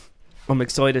 So I'm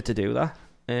excited to do that,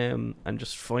 and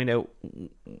just find out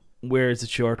where is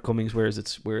its shortcomings, where does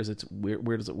it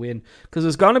win? Because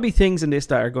there's gonna be things in this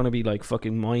that are gonna be like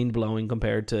fucking mind blowing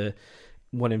compared to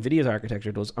what NVIDIA's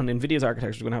architecture does, and NVIDIA's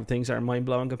architecture is gonna have things that are mind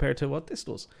blowing compared to what this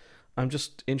does. I'm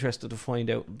just interested to find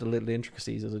out the little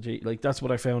intricacies of the G. Like that's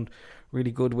what I found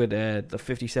really good with the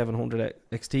 5700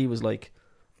 XT was like,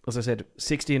 as I said,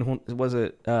 1600 was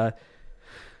it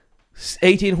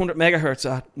 1800 megahertz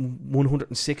at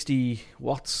 160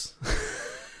 watts.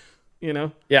 You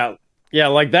know? Yeah,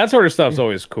 like that sort of stuff's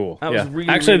always cool. That was really,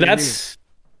 actually, really, that's.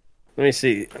 Let me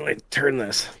see. Let me turn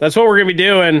this. That's what we're gonna be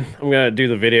doing. I'm gonna do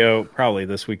the video probably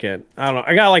this weekend. I don't know.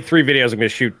 I got like 3 videos I'm gonna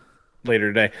shoot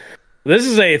later today. This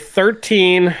is a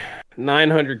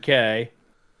 13900K.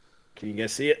 Can you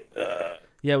guys see it?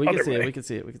 Yeah, we can see it. We can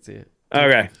see it.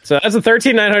 Okay, so that's a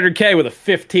 13900K with a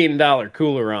 $15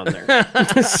 cooler on there.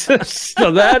 so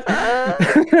that,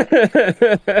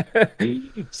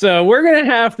 so we're gonna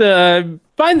have to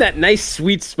find that nice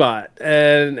sweet spot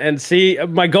and see.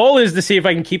 My goal is to see if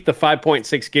I can keep the 5.6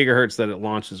 gigahertz that it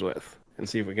launches with, and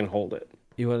see if we can hold it.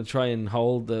 You want to try and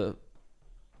hold the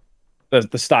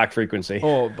stock frequency?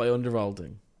 Oh, by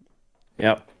undervolting.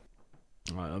 Yep.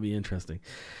 All right, that'll be interesting.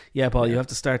 Yeah, Paul, you have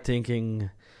to start thinking.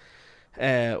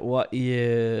 What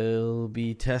you'll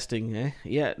be testing, eh?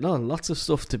 Yeah, no, lots of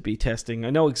stuff to be testing.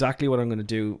 I know exactly what I'm going to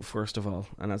do first of all,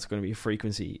 and that's going to be a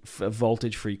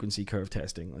voltage frequency curve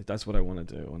testing. Like that's what I want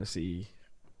to do. I want to see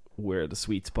where the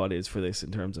sweet spot is for this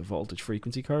in terms of voltage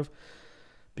frequency curve,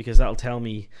 because that'll tell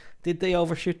me, did they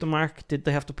overshoot the mark? Did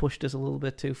they have to push this a little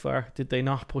bit too far? Did they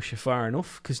not push it far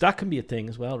enough? Because that can be a thing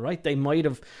as well, right? They might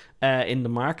have in the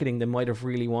marketing, they might have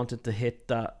really wanted to hit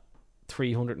that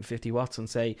 350 watts and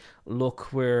say,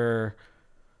 look, we're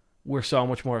so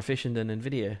much more efficient than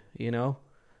NVIDIA, you know,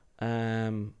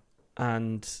 and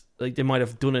like they might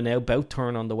have done an about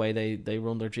turn on the way they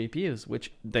run their GPUs, which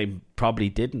they probably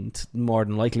didn't. More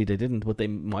than likely they didn't, but they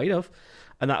might have,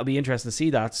 and that would be interesting to see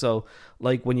that. So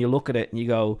like when you look at it and you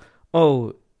go,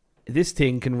 oh, this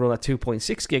thing can run at 2.6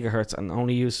 gigahertz and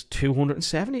only use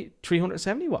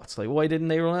 370 watts. Like, why didn't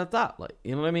they run at that? Like,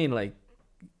 you know what I mean? Like,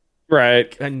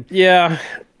 right. And yeah,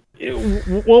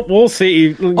 we'll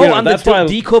see. And that's the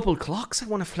decoupled clocks. I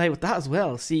want to play with that as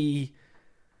well. See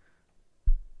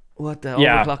what the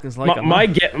overclocking is like. My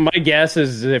guess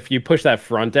is if you push that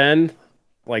front end,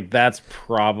 like that's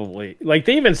probably, like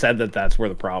they even said that's where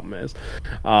the problem is.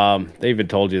 They even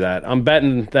told you that. I'm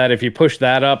betting that if you push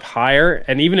that up higher,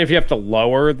 and even if you have to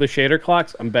lower the shader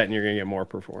clocks, I'm betting you're gonna get more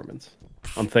performance.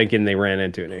 I'm thinking they ran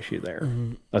into an issue there,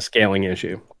 a scaling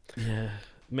issue. Yeah.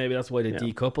 Maybe that's why they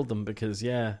decoupled them, because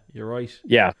you're right.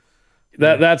 Yeah,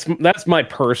 that's my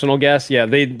personal guess. Yeah,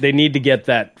 they need to get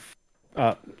that,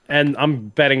 and I'm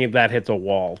betting that hits a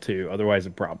wall too. Otherwise,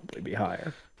 it'd probably be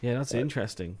higher. Yeah, that's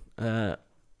interesting.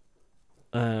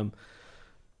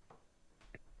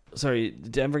 Sorry,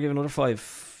 Denver give another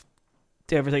 5.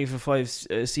 Denver thank you for 5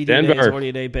 CDNAs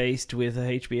RDNA based with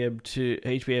a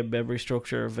HBM memory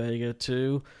structure Vega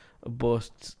 2,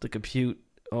 but the compute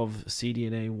of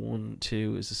CDNA 1,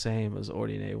 2 is the same as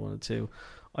RDNA 1 and 2.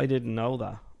 I didn't know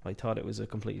that. I thought it was a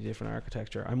completely different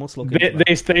architecture. I must look into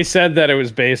that. They said that it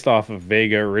was based off of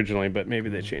Vega originally, but maybe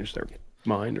they changed their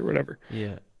mind or whatever.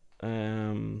 Yeah.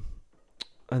 And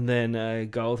then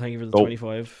Gold, thank you for the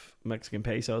 25 Mexican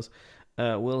pesos.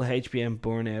 Will HBM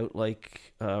burn out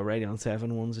like Radeon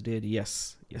 7 ones did?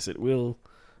 Yes. Yes, it will.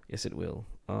 Yes, it will.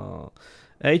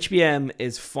 HBM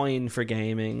is fine for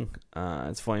gaming.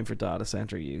 It's fine for data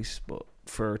center use, but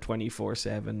for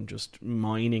 24/7, just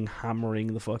mining,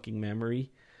 hammering the fucking memory.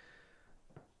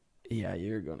 Yeah,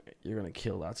 you're gonna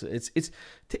kill that. So it's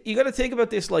you got to think about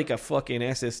this like a fucking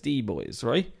SSD, boys,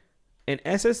 right? An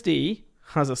SSD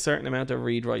has a certain amount of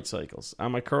read-write cycles.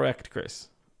 Am I correct, Chris?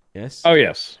 Yes. Oh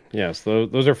yes.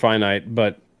 Those are finite,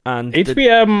 but and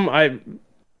HBM,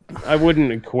 I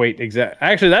wouldn't equate exact.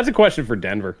 Actually, that's a question for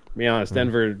Denver. To be honest,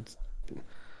 Denver,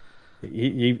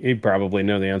 he probably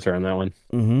know the answer on that one.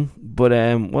 Mm-hmm. But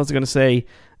what was I going to say?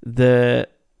 The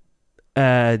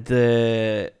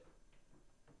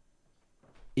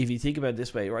if you think about it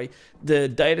this way, right? The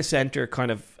data center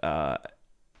kind of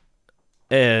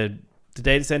the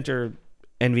data center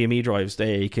NVMe drives,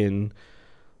 they can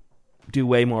do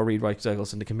way more read-write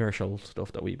cycles than the commercial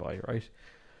stuff that we buy, right?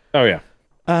 Oh yeah.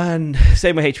 And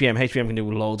same with HBM. HBM can do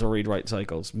loads of read-write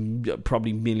cycles,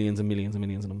 probably millions and millions and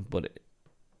millions of them, but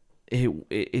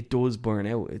it does burn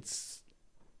out.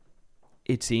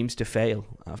 It seems to fail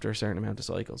after a certain amount of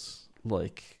cycles.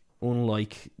 Like,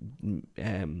 unlike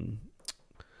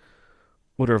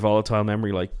other volatile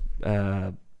memory like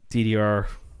DDR5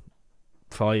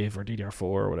 or DDR4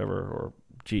 or whatever, or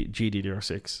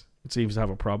GDDR6, it seems to have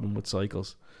a problem with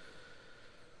cycles.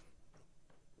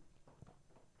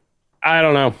 I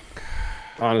don't know.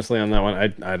 Honestly, on that one,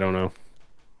 I don't know.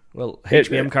 Well,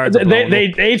 HBM cards.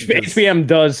 HBM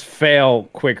does fail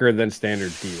quicker than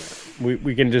standard DRAM.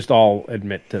 We can just all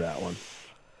admit to that one.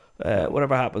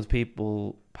 Whatever happens,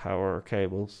 people power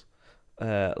cables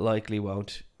likely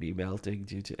won't be melting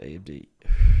due to AMD.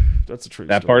 That's a true.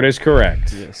 That story. part is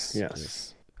correct.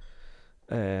 Yes.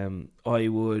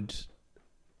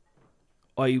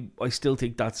 I still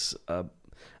think that's a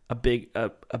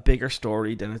bigger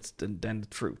story than the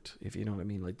truth, if you know what I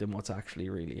mean, like than what's actually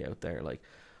really out there. Like,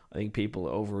 I think people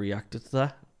overreacted to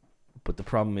that, but the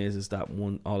problem is that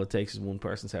all it takes is one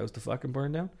person's house to fucking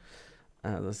burn down.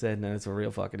 As I said, now it's a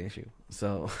real fucking issue.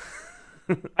 So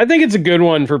I think it's a good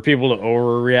one for people to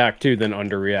overreact to than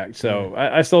underreact. So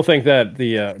I still think that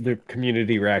the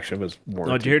community reaction was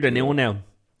warranted. Oh, do you hear the new one now?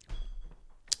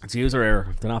 It's user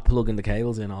error. They're not plugging the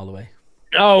cables in all the way.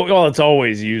 Oh, well, it's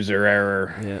always user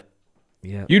error.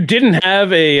 Yeah. You didn't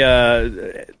have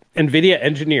a NVIDIA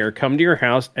engineer come to your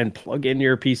house and plug in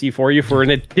your PC for you for an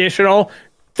additional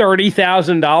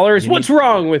 $30,000? What's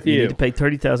wrong with you? You need to pay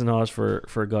 $30,000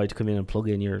 for a guy to come in and plug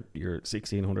in your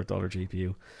 $1,600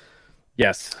 GPU.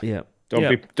 Yes. Yeah.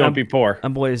 Don't be poor.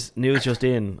 And boys, news just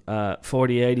in: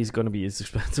 4080 is going to be as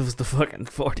expensive as the fucking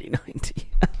 4090.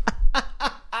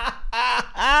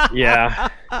 Yeah.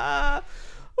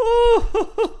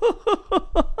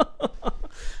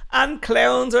 And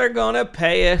clowns are gonna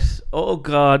pay it. Oh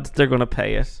God, they're gonna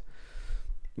pay it.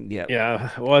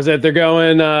 Yeah. Was it? They're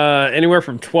going anywhere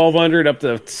from 1,200 up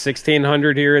to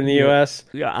 1,600 here in the US.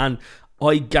 Yeah, and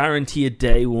I guarantee you,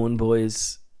 day one,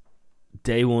 boys,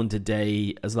 day one to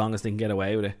day, as long as they can get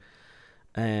away with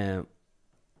it.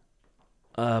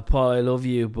 Paul, I love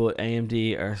you, but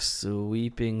AMD are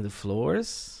sweeping the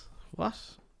floors. What?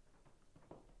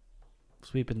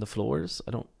 Sweeping the floors?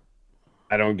 I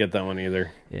don't get that one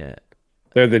either. Yeah.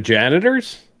 They're the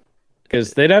janitors?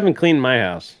 Because they haven't cleaned my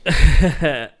house.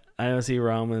 I don't see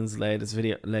Roman's latest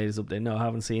update. No, I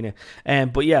haven't seen it.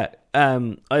 But yeah,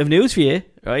 I have news for you,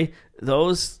 right?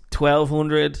 Those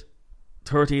 $1,200,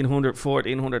 $1,300,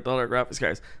 $1,400 graphics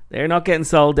cards, they're not getting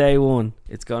sold day one.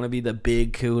 It's going to be the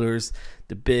big coolers,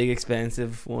 the big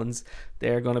expensive ones.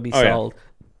 They're going to be sold.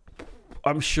 Yeah.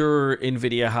 I'm sure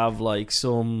NVIDIA have like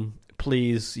some,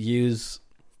 please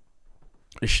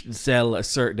sell a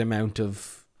certain amount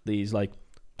of these, like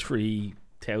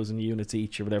 3,000 units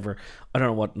each or whatever. I don't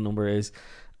know what the number is.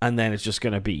 And then it's just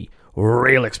going to be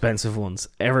real expensive ones.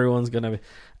 Everyone's going to be...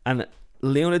 And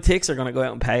lunatics are going to go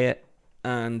out and pay it.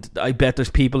 And I bet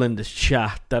there's people in this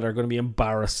chat that are going to be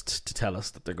embarrassed to tell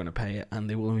us that they're going to pay it. And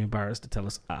they will be embarrassed to tell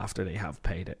us after they have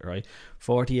paid it, right?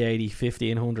 4080,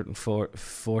 1500 and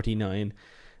 49.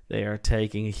 They are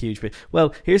taking a huge bit.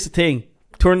 Well, here's the thing.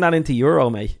 Turn that into euro,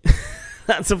 mate.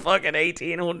 That's a fucking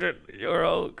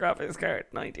 €1,800 graphics card,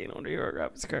 €1,900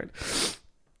 graphics card.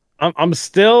 I'm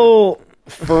still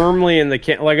firmly in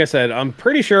the like I said, I'm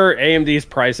pretty sure AMD's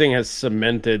pricing has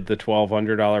cemented the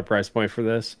 $1,200 price point for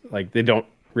this. Like, they don't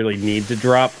really need to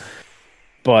drop,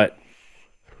 but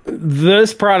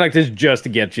this product is just to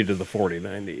get you to the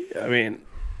 4090. I mean,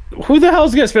 who the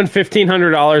hell's going to spend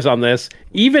 $1,500 on this,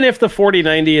 even if the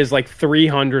 4090 is like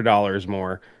 $300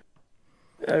 more?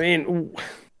 I mean,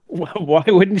 why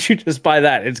wouldn't you just buy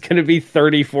that? It's going to be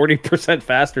 30-40%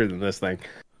 faster than this thing.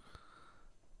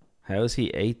 How has he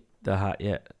ate the hat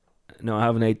yet? No, I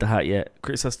haven't ate the hat yet.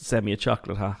 Chris has to send me a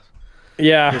chocolate hat.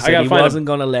 Yeah, I got. He wasn't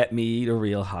going to let me eat a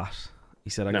real hat.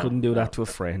 He said I couldn't do that to a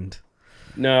friend.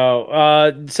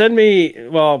 No, send me.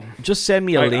 Well, just send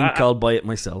me a link. I'll buy it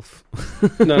myself.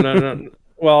 No.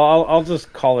 Well, I'll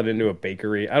just call it into a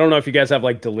bakery. I don't know if you guys have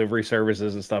like delivery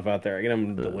services and stuff out there. I get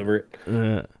them to deliver it.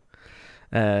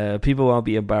 People won't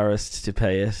be embarrassed to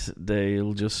pay it.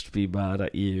 They'll just be mad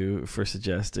at you for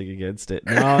suggesting against it.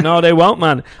 No, they won't,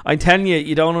 man. I'm telling you,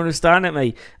 you don't understand it,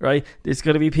 mate. Right? There's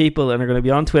going to be people, and they're going to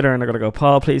be on Twitter, and they're going to go,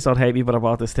 "Paul, please don't hate me, but I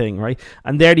bought this thing," right?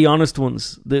 And they're the honest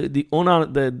ones. The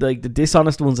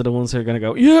dishonest ones are the ones who are going to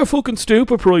go, "Yeah, fucking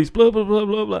stupid price, blah blah blah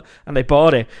blah blah," and they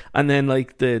bought it. And then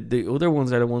like the other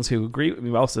ones are the ones who agree with me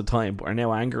most of the time, but are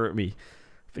now angry at me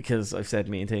because I've said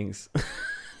mean things.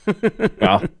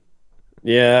 Well.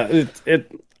 Yeah,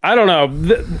 I don't know.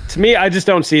 To me, I just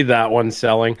don't see that one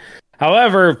selling.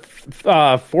 However,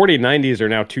 4090s are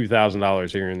now $2,000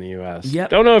 here in the U.S.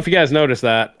 Yep. Don't know if you guys noticed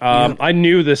that. I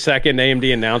knew the second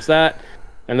AMD announced that,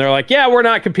 and they're like, "Yeah, we're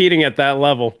not competing at that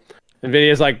level."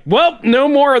 NVIDIA's like, "Well, no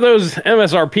more of those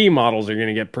MSRP models are going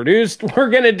to get produced.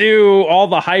 We're going to do all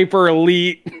the hyper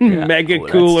elite mega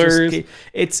coolers."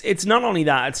 It's not only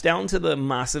that; it's down to the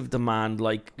massive demand.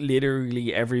 Like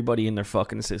literally, everybody and their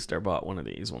fucking sister bought one of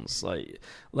these ones. I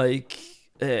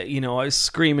was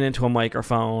screaming into a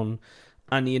microphone,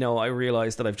 and I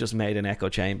realized that I've just made an echo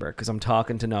chamber because I'm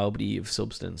talking to nobody of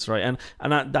substance, right?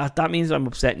 And that means I'm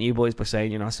upsetting you boys by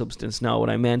saying you're not substance. No, what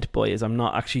I meant, boy, is I'm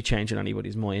not actually changing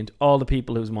anybody's mind. All the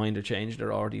people whose mind are changed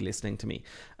are already listening to me,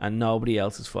 and nobody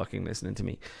else is fucking listening to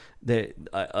me.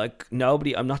 I'm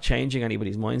not changing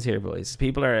anybody's minds here, boys.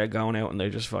 People are going out and they're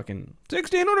just fucking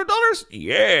 $1,600.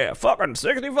 Yeah, fucking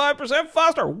 65%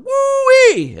 faster.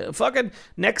 Woo-wee! Fucking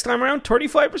next time around,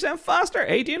 35% faster.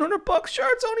 $1,800.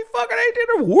 Sure, it's only fucking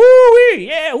 $1,800. Woo-wee!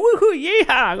 Yeah, woohoo!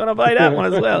 Yeah, I'm gonna buy that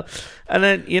one as well. And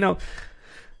then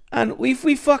and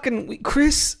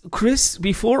Chris,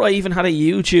 before I even had a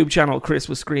YouTube channel, Chris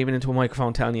was screaming into a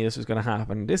microphone telling you this was going to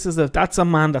happen. That's a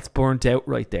man that's burnt out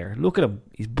right there. Look at him.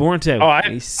 He's burnt out.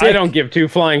 He's sick. I don't give two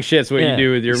flying shits what you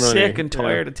do with your money. Sick and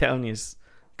tired of telling you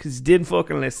because he didn't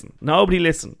fucking listen. Nobody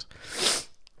listened.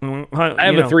 I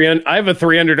have a $300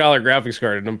 graphics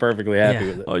card and I'm perfectly happy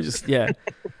with it. I just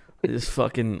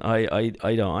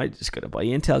gotta buy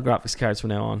Intel graphics cards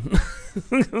from now on.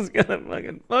 Just gonna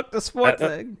fucking fuck the sports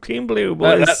Team Blue,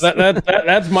 boys.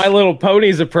 That's My Little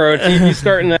Pony's approach. He's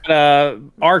starting that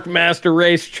Arc Master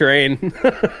race train.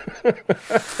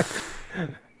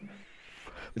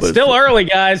 It's still early,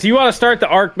 guys. You want to start the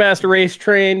Arc Master race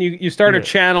train? You start a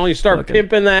channel. You start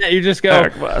pimping that. You just go,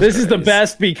 "This is the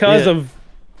best because of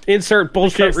insert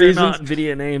bullshit reasons." Not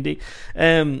NVIDIA and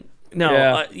AMD.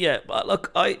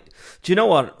 Look, do you know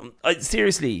what?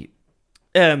 Seriously,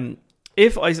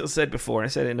 if I said before, I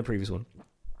said it in the previous one,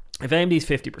 if AMD's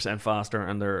 50% faster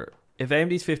and they're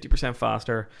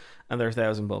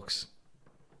 $1,000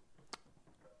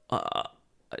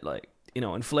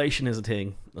 inflation is a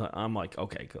thing. I'm like,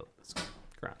 okay, cool, it's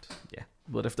grand, yeah.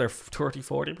 But if they're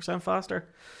 30-40% faster,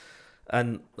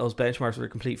 and those benchmarks were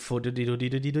complete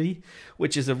fuddy,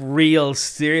 which is a real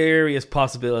serious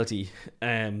possibility,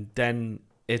 then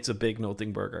it's a big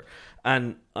nothing burger.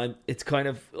 And it's kind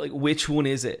of like, which one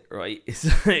is it, right? It's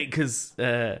because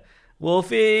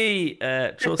Wolfie,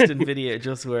 trust NVIDIA, it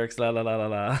just works, la la la la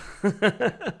la.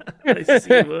 Nice to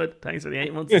see you, bud. Thanks for the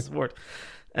 8 months of support.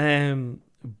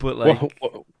 But like,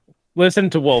 listen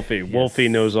to Wolfie. Yes. Wolfie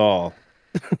knows all.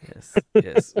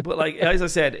 Yes. But like, as I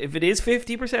said, if it is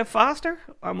 50% faster,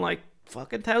 I'm like,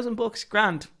 fucking $1,000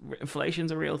 grand.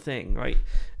 Inflation's a real thing, right?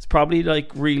 It's probably like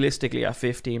realistically at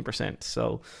 15%.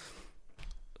 So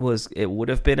it would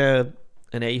have been an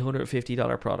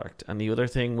 $850 product, and the other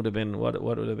thing would have been what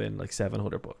would have been like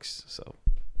 $700. So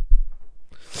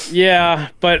yeah,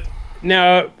 but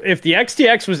now if the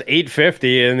XTX was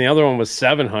 $850 and the other one was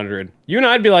 $700, you and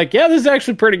I'd be like, yeah, this is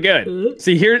actually pretty good.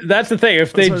 See, here, that's the thing.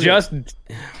 If they just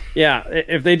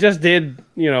did,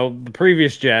 the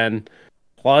previous gen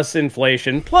plus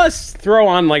inflation, plus throw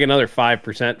on like another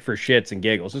 5% for shits and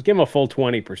giggles, just give them a full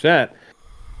 20%.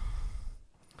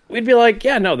 We'd be like,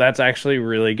 yeah, no, that's actually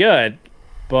really good.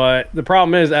 But the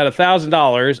problem is, at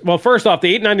 $1,000, well, first off,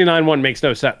 the $899 one makes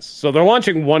no sense. So they're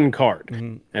launching one card,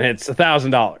 and it's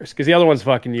 $1,000 because the other one's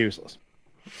fucking useless.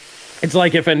 It's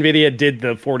like if NVIDIA did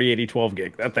the 4080 12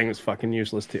 gig. That thing was fucking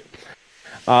useless too.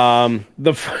 The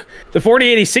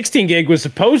 4080 16 gig was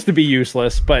supposed to be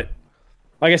useless, but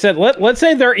like I said, let's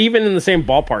say they're even in the same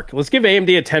ballpark. Let's give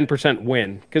AMD a 10%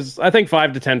 win, because I think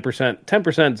 5 to 10%,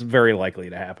 10% is very likely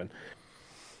to happen.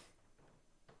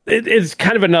 It's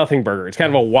kind of a nothing burger. It's kind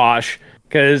of a wash,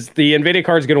 because the NVIDIA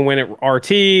card is going to win at RT.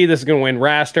 This is going to win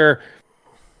raster.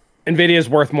 NVIDIA is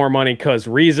worth more money because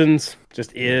reasons.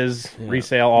 Just is. Yeah.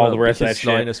 Resale, all the rest of that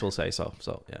shit. Linus will say so.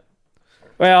 So, yeah.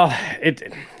 Well,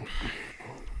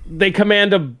 they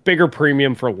command a bigger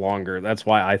premium for longer. That's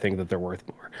why I think that they're worth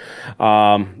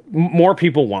more. More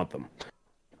people want them.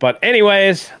 But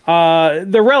anyways,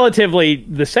 they're relatively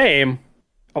the same.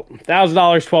 $1,000,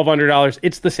 $1,200.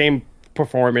 It's the same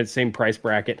performance, same price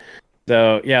bracket.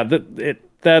 So yeah,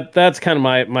 that's kind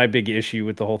of my big issue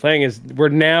with the whole thing is we're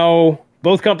now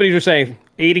both companies are saying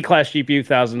 80 class GPU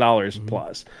 $1,000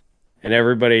 plus, and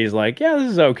everybody's like, yeah,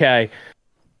 this is okay.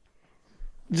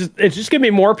 It's just gonna be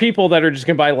more people that are just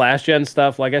gonna buy last gen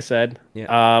stuff. Like I said,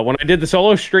 yeah. When I did the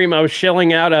solo stream, I was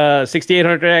shelling out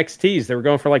 6800 XTs. They were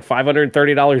going for like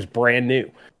 $530 brand new.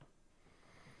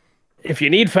 If you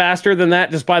need faster than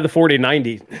that, just buy the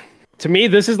 4090. To me,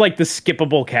 this is like the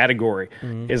skippable category.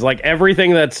 Is like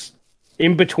everything that's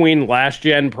in between last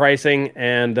gen pricing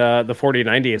and the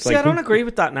 4090. It's I don't agree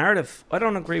with that narrative. I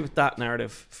don't agree with that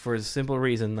narrative for the simple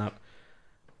reason that.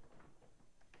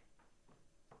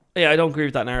 Yeah, I don't agree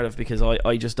with that narrative because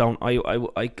I just don't I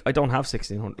don't have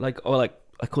 1600. I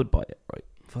could buy it, right?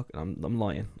 Fuck it, I'm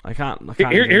lying. I can't.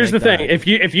 Here's the thing: if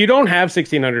you don't have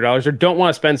 $1,600 or don't want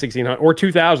to spend $1,600 or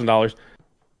 $2,000,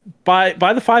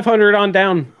 buy the 500 on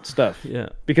down stuff. Yeah,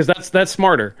 because that's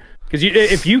smarter. Because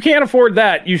if you can't afford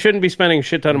that, you shouldn't be spending a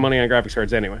shit ton of money on graphics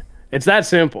cards anyway. It's that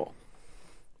simple.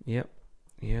 Yep.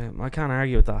 Yeah, I can't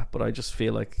argue with that, but I just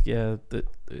feel like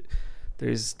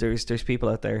there's people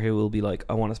out there who will be like,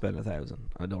 I want to spend 1,000.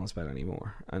 I don't want to spend any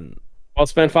more. And I'll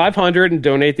spend 500 and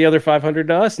donate the other 500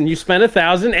 to us, and you spend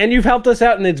 1,000 and you've helped us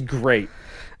out, and it's great.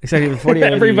 Exactly. The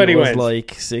 4080 everybody was wins. like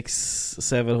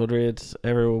 600-700.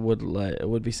 Everyone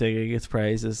would be singing its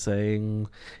praises, saying,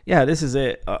 "Yeah, this is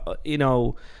it." I'll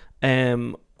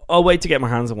wait to get my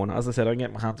hands on one. As I said, I'll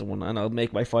get my hands on one, and I'll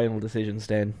make my final decisions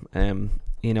then. I'll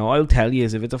tell you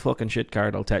if it's a fucking shit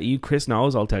card. I'll tell you. Chris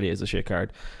knows. I'll tell you it's a shit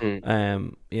card.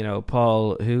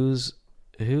 Paul, who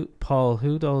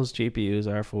those GPUs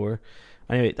are for?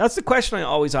 Anyway, that's the question I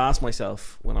always ask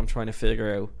myself when I'm trying to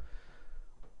figure out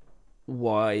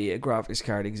why a graphics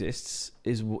card exists.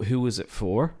 Is who is it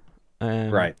for?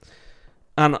 Right.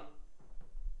 And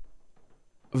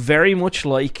very much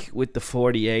like with the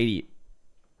 4080,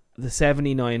 the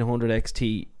 7900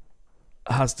 XT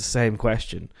has the same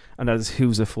question, and that is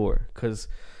who's it for? Because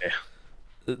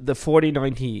the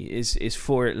 4090 is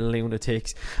for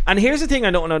lunatics. And here's the thing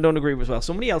I don't agree with as well.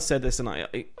 Somebody else said this, and I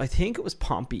think it was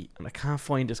Pompey, and I can't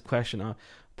find this question.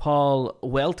 Paul,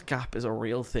 wealth gap is a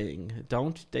real thing.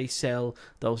 Don't they sell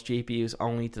those GPUs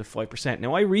only to the 5%?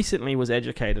 Now, I recently was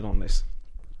educated on this,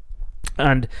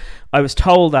 and I was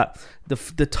told that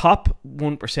the top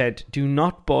 1% do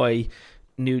not buy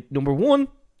new. Number one,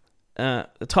 the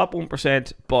top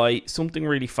 1% buy something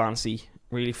really fancy,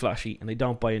 really flashy, and they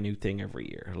don't buy a new thing every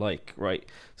year. Right?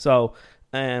 So,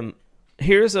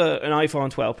 here's an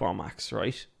iPhone 12 Pro Max,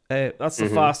 right? That's the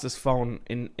fastest phone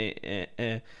in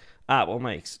Apple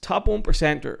makes. Top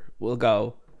 1%er will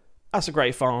go, that's a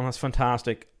great phone, that's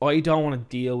fantastic. I don't want to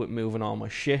deal with moving all my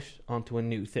shit onto a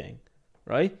new thing,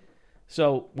 right?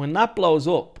 So when that blows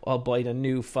up, I'll buy the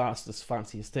new, fastest,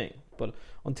 fanciest thing. But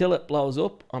until it blows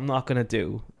up, I'm not going to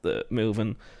do the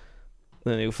moving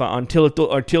the new phone until it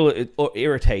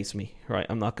irritates me, right?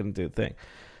 I'm not going to do the thing.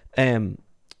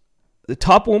 The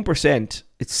top 1%,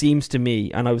 it seems to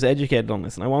me, and I was educated on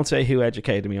this, and I won't say who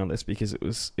educated me on this because it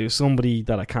was somebody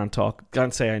that I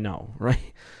can't say I know,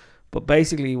 right? But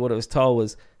basically, what I was told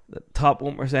was the top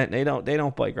 1%, they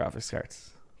don't buy graphics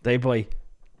cards. They buy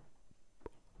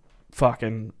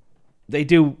fucking. They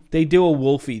do a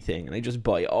Wolfie thing, and they just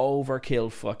buy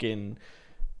overkill fucking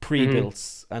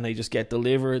pre-builts, and they just get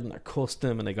delivered, and they're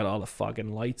custom, and they got all the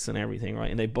fucking lights and everything,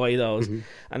 right? And they buy those,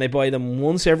 and they buy them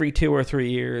once every 2 or 3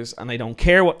 years, and they don't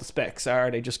care what the specs are.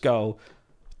 They just go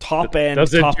top end, yeah.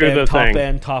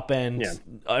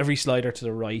 Every slider to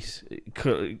the right,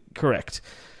 correct.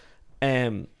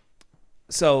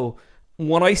 So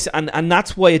what and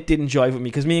that's why it didn't jive with me,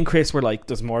 because me and Chris were like,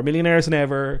 "There's more millionaires than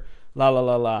ever." La la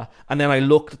la la. And then I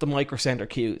looked at the Micro Center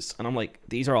queues, and I'm like,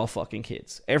 these are all fucking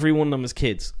kids. Every one of them is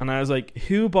kids. And I was like,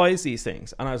 who buys these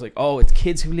things? And I was like, oh, it's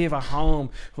kids who live at home,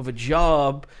 who have a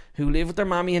job, who live with their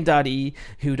mommy and daddy,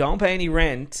 who don't pay any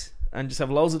rent, and just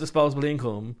have loads of disposable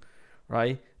income,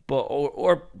 right? But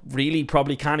or really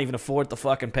probably can't even afford to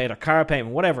fucking pay their car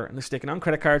payment, whatever, and they're sticking on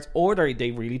credit cards, or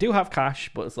they really do have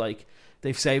cash, but it's like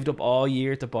they've saved up all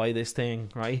year to buy this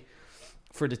thing, right?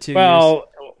 For the 2 years.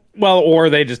 Well, or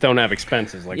they just don't have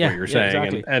expenses, like what you're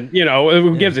saying, exactly. and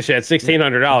who gives a shit?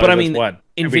 $1,600. But I mean, what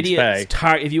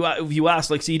NVIDIA if you ask,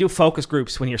 like, so you do focus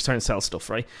groups when you're starting to sell stuff,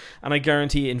 right? And I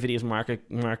guarantee NVIDIA's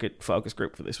market focus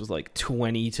group for this was like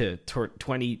 20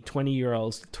 year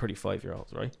olds to 35 year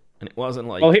olds, right? And it wasn't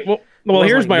like well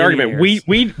here's my argument.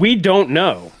 We don't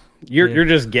know. You're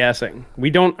just guessing. We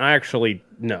don't actually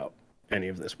know any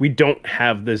of this. We don't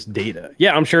have this data.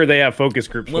 Yeah, I'm sure they have focus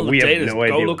groups, but we have no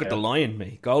idea. Go look at the line,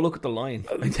 mate. Go look at the line.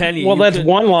 I tell you. Well, that's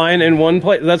one line in one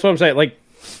place. That's what I'm saying. Like,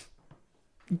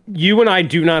 you and I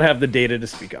do not have the data to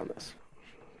speak on this.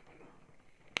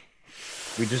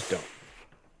 We just don't.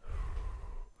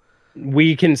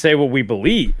 We can say what we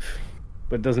believe,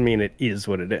 but it doesn't mean it is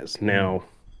what it is. Now,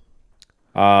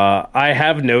 I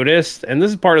have noticed, and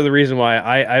this is part of the reason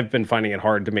why I've been finding it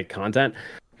hard to make content.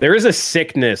 There is a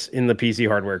sickness in the PC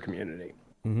hardware community,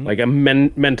 like a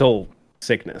mental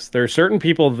sickness. There are certain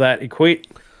people that equate.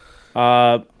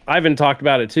 Ivan talked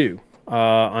about it too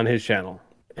on his channel,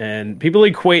 and people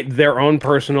equate their own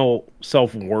personal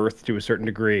self-worth to a certain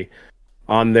degree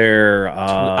on their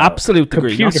absolute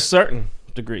degree, not certain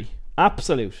degree,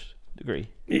 absolute degree.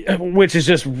 Which is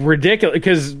just ridiculous,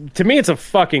 because to me it's a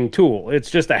fucking tool. It's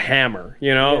just a hammer,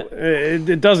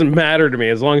 It doesn't matter to me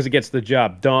as long as it gets the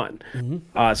job done.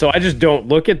 So I just don't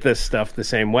look at this stuff the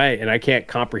same way, and I can't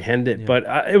comprehend it. But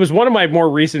it was one of my more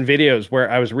recent videos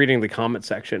where I was reading the comment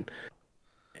section,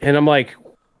 and I'm like,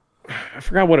 I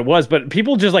forgot what it was, but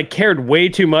people just like cared way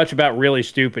too much about really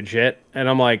stupid shit, and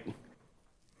I'm like,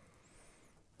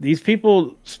 these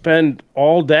people spend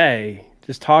all day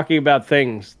just talking about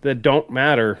things that don't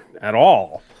matter at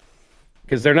all,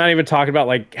 because they're not even talking about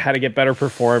like how to get better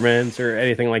performance or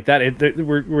anything like that.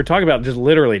 We're talking about just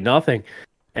literally nothing,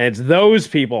 and it's those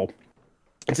people.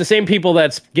 It's the same people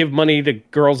that give money to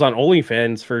girls on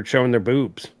OnlyFans for showing their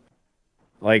boobs.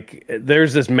 Like,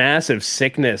 there's this massive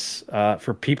sickness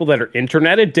for people that are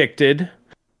internet addicted,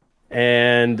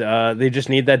 and they just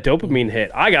need that dopamine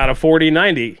hit. I got a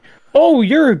 4090. Oh,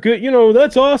 you're a good,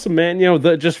 that's awesome, man.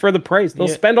 Just for the praise. They'll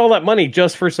spend all that money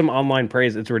just for some online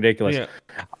praise. It's ridiculous. Yeah.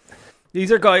 These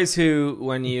are guys who,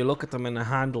 when you look at them in a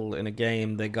handle in a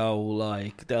game, they go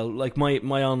like, my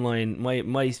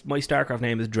StarCraft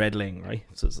name is Dreadling, right?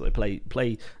 So they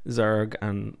play Zerg,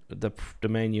 and the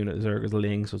main unit of Zerg is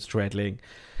Ling, so it's Dreadling.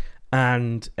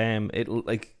 And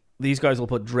these guys will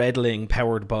put Dreadling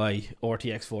powered by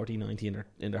RTX 4090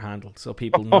 in their handle, so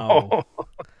people know.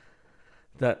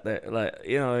 That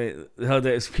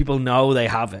people know they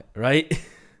have it, right?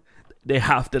 They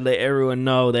have to let everyone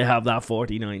know they have that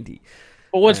 4090.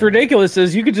 Well, what's ridiculous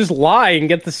is you could just lie and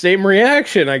get the same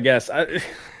reaction, I guess.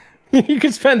 You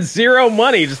could spend zero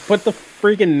money, just put the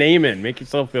freaking name in, make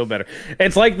yourself feel better.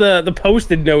 It's like the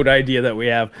Post-it note idea that we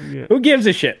have. Yeah. Who gives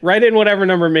a shit? Write in whatever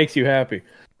number makes you happy.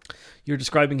 You're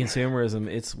describing consumerism.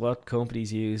 It's what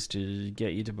companies use to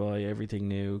get you to buy everything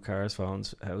new: cars,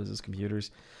 phones, houses, computers.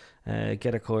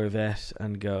 Get a Corvette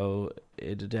and go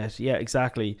into debt. Yeah,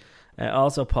 exactly.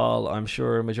 Also, Paul, I'm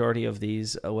sure a majority of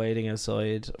these waiting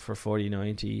outside for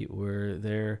 4090 were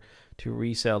there to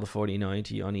resell the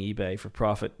 4090 on eBay for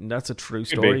profit. And that's a true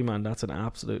story, man. That's an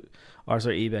absolute...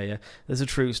 eBay, yeah. That's a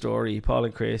true story. Paul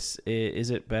and Chris, is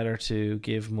it better to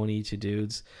give money to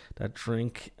dudes that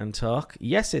drink and talk?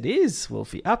 Yes, it is,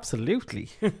 Wolfie. Absolutely.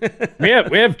 we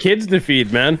have kids to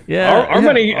feed, man. Yeah. Our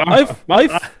money...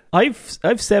 I've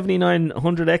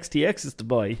 7900 XTXs to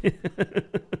buy.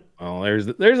 Well, there's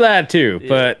that too,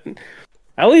 but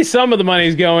at least some of the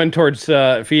money's going towards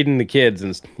feeding the kids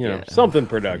and something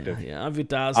productive. Yeah, I've a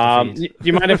DAS to feed. Do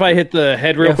you mind if I hit the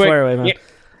head real quick? Fire away, man.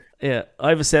 Yeah, I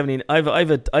have a 70. I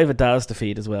have a DAS to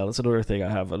feed as well. That's another thing I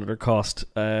have, another cost.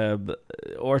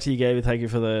 RT gave me thank you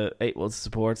for the 8 months of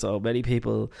support. So many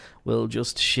people will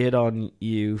just shit on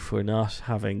you for not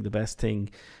having the best thing,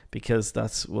 because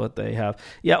that's what they have.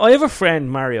 Yeah, I have a friend,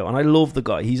 Mario, and I love the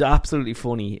guy. He's absolutely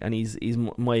funny, and he's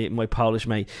my Polish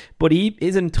mate. But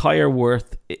his entire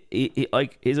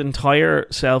his entire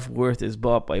self-worth is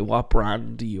bought by what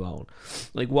brand do you own?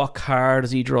 Like, what car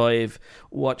does he drive?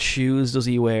 What shoes does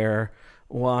he wear?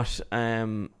 What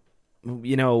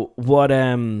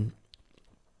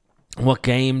what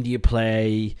game do you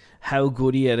play? How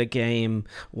good are you at a game?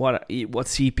 What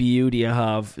CPU do you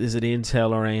have? Is it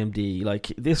Intel or AMD?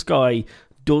 Like, this guy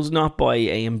does not buy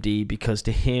AMD because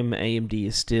to him AMD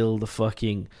is still the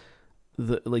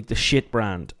the shit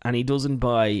brand, and he doesn't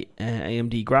buy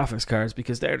AMD graphics cards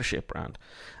because they're the shit brand,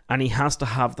 and he has to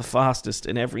have the fastest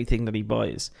in everything that he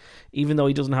buys, even though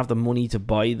he doesn't have the money to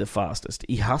buy the fastest.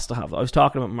 He has to have. I was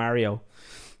talking about Mario.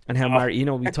 And how Mario, you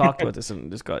know, we talked about this,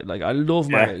 and this guy, like, I love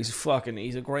Mario.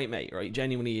 He's a great mate, right?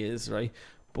 Genuinely he is, right?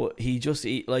 But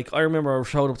like, I remember I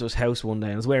showed up to his house one day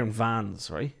and I was wearing Vans,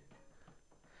 right?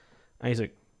 And he's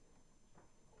like,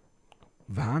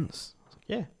 Vans? I was like,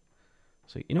 yeah.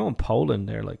 So, you know, in Poland,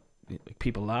 they're like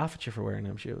people laugh at you for wearing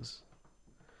them shoes.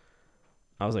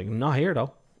 I was like, not here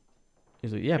though.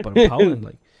 He's like, yeah, but in Poland,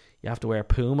 like, you have to wear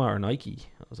Puma or Nike.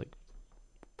 I was like,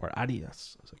 or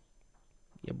Adidas. I was like,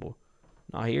 yeah, but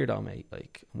not here though, mate.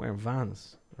 Like, I'm wearing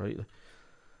Vans, right?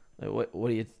 Like, what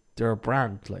do you? They're a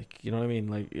brand, like, you know what I mean?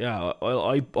 Like, yeah,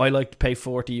 I like to pay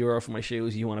 €40 for my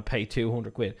shoes. You want to pay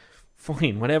 £200?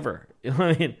 Fine, whatever. You know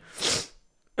what I mean?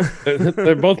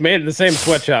 They're both made in the same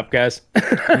sweatshop, guys.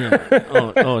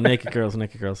 Yeah. Oh, naked girls.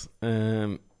 Did you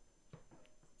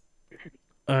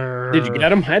get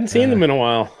them? I hadn't seen them in a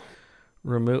while.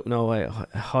 Remove no way.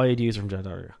 Hide user from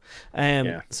Jadaria.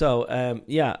 Yeah.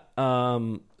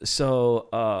 I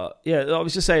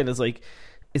was just saying,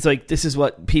 it's like this is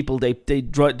what people they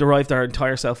derive their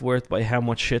entire self-worth by how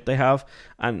much shit they have,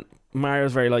 and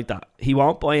Mario's very like that. He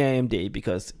won't buy AMD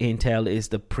because Intel is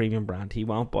the premium brand. He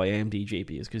won't buy AMD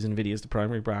GPUs because NVIDIA is the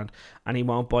primary brand, and he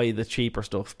won't buy the cheaper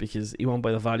stuff because he won't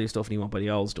buy the value stuff, and he won't buy the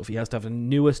old stuff. He has to have the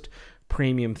newest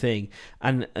premium thing,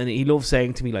 and he loves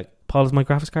saying to me, like, Paul, is my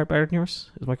graphics card better than yours?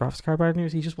 Is my graphics card better than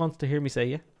yours? He just wants to hear me say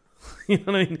yeah. You know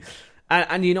what I mean?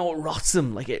 And you know, it rots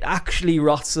him. Like, it actually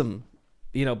rots him.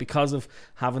 You know, because of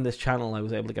having this channel, I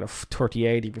was able to get a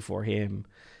 3080 before him.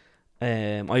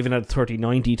 I even had a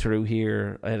 3090 through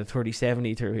here. I had a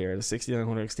 3070 through here. I had a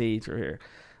 6900 XT through here.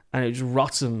 And it just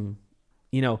rots him.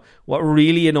 You know, what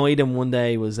really annoyed him one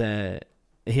day was he had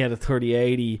a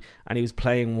 3080 and he was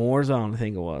playing Warzone, I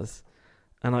think it was.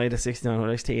 And I had a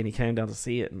 6900 XT and he came down to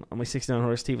see it. And my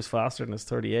 6900 XT was faster than his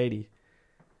 3080.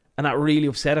 And that really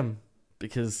upset him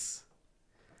because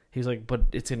he was like, but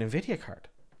it's an NVIDIA card.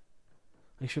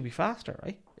 It should be faster,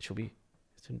 right? It's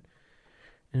an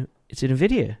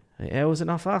NVIDIA. How is it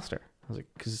not faster? I was like,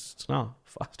 because it's not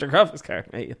faster graphics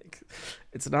card, mate. Like,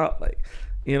 it's not, like,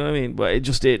 you know what I mean? But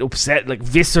it upset, like,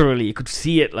 viscerally. You could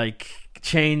see it, like,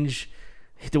 change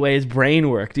the way his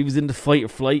brain worked. He was in the fight or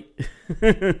flight.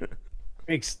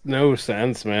 Makes no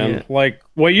sense, man. Yeah. Like,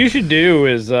 what you should do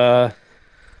is, I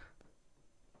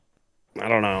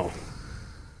don't know.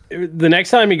 The next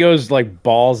time he goes, like,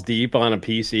 balls deep on a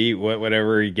PC,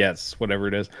 whatever he gets, whatever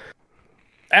it is,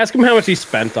 ask him how much he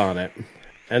spent on it.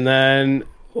 And then,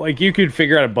 like, you could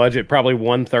figure out a budget, probably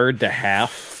 1/3 to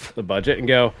half the budget, and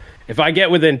go, if I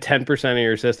get within 10% of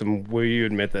your system, will you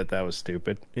admit that was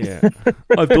stupid? Yeah.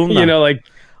 I've done that. You know, like,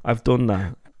 I've done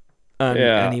that.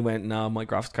 And he went, no, my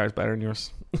graphics card's better than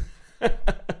yours.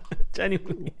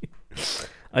 Genuinely.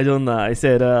 I done that. I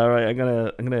said, right, I'm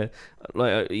gonna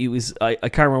like, I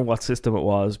can't remember what system it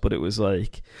was, but it was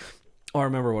like, I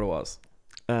remember what it was.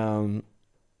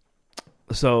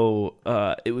 So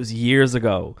it was years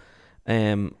ago.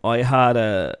 I had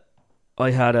an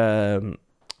i7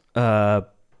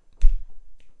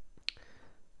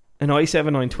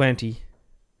 920.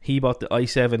 He bought the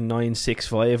i7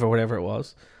 965 or whatever it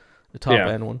was, the top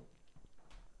end one.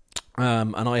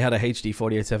 And I had a HD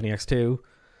 4870X2,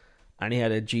 and he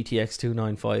had a GTX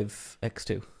 295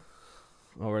 X2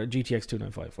 or a GTX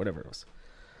 295, whatever it was.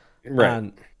 Right.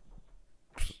 And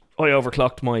I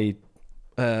overclocked my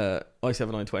i7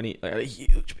 920. I had a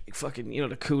huge big fucking, you know,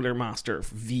 the Cooler Master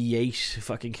V8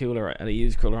 fucking cooler, and a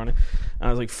used cooler on it, and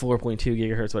I was like 4.2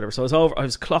 gigahertz, whatever. So I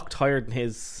was clocked higher than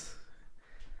his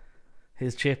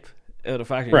chip out of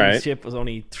factory. Right. His chip was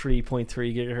only 3.3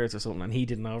 gigahertz or something, and he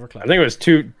didn't overclock. I think it was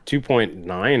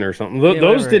 2.9 or something.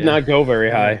 Those did not go very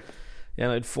high. Yeah,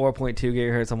 I had 4.2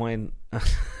 gigahertz on mine.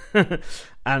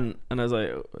 and I was like,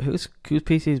 whose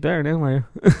PC is better now, Mario?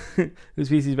 Whose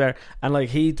PC is better? And like,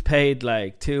 he'd paid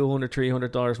like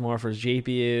 $200-$300 more for his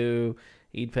GPU.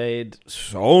 He'd paid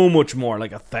so much more,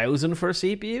 like $1,000 for a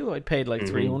CPU. I'd paid like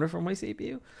 $300 for my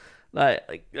CPU.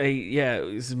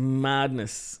 It was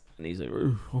madness. And he's like,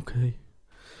 okay.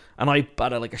 And I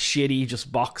bought like a shitty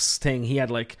just box thing. He had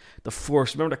like the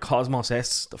first, remember the Cosmos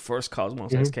S, the first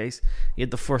Cosmos S case? He had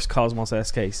the first Cosmos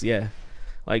S case, yeah.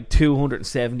 Like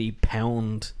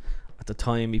 £270 at the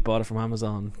time he bought it from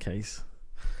Amazon case.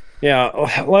 Yeah,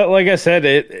 like I said,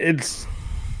 it's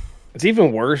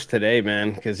even worse today,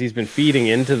 man, because he's been feeding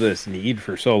into this need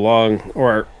for so long.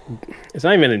 Or it's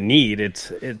not even a need,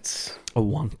 it's a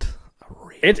want. A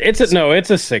real it's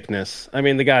a sickness. I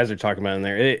mean, the guys are talking about in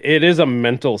there. It is a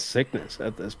mental sickness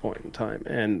at this point in time.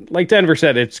 And like Denver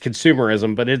said, it's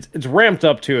consumerism, but it's ramped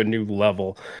up to a new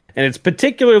level. And it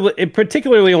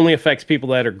particularly only affects people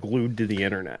that are glued to the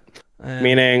internet.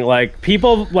 Meaning, like,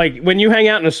 people, like, when you hang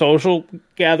out in a social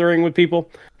gathering with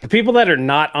people, the people that are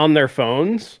not on their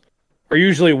phones are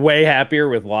usually way happier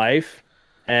with life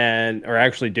and are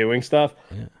actually doing stuff.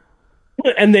 Yeah.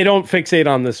 And they don't fixate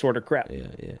on this sort of crap.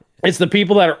 Yeah. It's the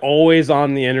people that are always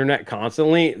on the internet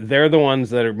constantly. They're the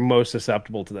ones that are most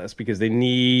susceptible to this because they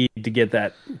need to get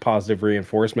that positive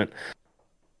reinforcement.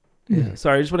 Yeah.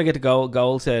 Sorry, I just want to get to Goal.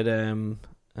 Goal said,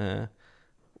 I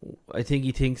think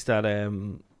he thinks that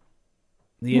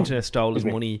the internet stole his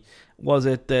money. Was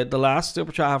it the last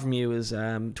super chat I have from you is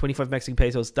 25 Mexican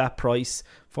pesos? That price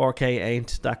 4K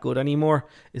ain't that good anymore.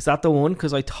 Is that the one?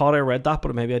 Because I thought I read that,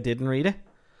 but maybe I didn't read it.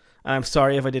 And I'm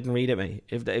sorry if I didn't read it, mate.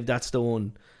 If that's the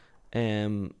one.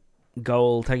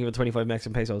 Goal, thank you for 25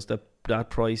 Mexican pesos. That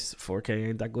price 4K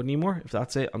ain't that good anymore. If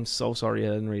that's it, I'm so sorry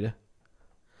I didn't read it.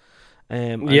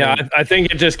 I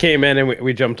think it just came in and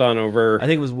we jumped on over. I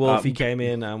think it was Wolf. He came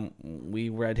in and we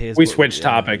read his. We switched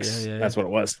topics. Yeah. That's what it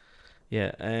was.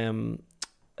 Yeah.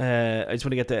 I just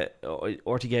want to get to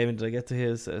Orty Gaming. Did I get to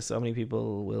his? So many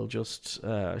people will just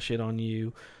shit on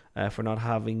you for not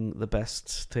having the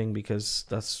best thing because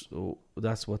that's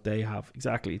what they have.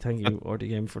 Exactly. Thank you, Orty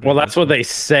Gaming, for. Well, that's what they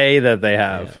say that they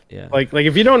have. Yeah. Like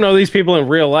if you don't know these people in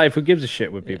real life, who gives a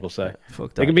shit what people say? Fuck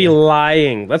that. They could be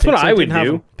lying. That's Pixar what I would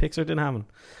do. Pixar didn't have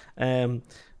them.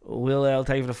 Will L,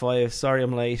 thank you for the 5. Sorry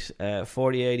I'm late.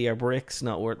 4080 are bricks,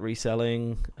 not worth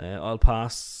reselling. I'll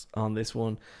pass on this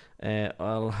one.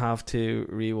 I'll have to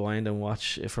rewind and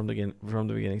watch it from the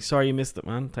beginning. Sorry you missed it,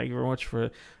 man. Thank you very much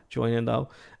for joining, though.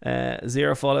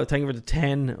 Zero Fallout, thank you for the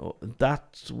 10.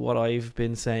 That's what I've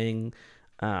been saying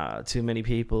to many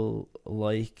people,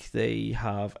 like they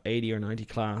have 80 or 90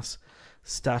 class.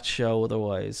 Stats show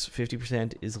otherwise.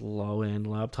 50% is low end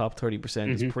laptop, 30%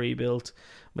 is pre-built.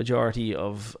 Majority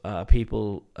of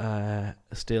people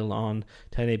still on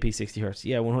 1080p 60 hertz.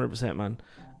 Yeah, 100%, man.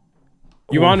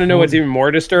 You want to know what's even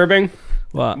more disturbing?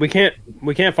 What? We can't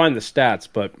find the stats,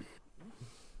 but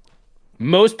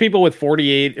most people with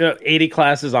 80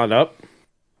 classes on up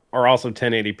are also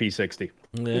 1080p 60.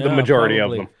 Yeah, the majority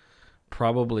of them.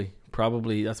 Probably.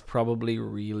 That's probably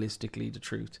realistically the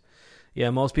truth. Yeah,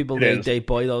 most people, they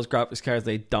buy those graphics cards,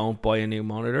 they don't buy a new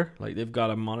monitor. Like, they've got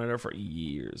a monitor for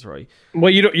years, right? Well,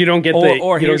 you don't get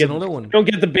another one. You don't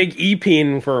get the big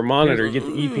E-pin for a monitor. You get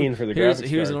the E-pin for the graphics card.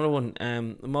 Here's another one.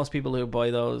 Most people who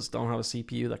buy those don't have a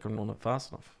CPU that can run it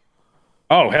fast enough.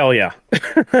 Oh, hell yeah.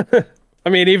 I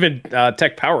mean, even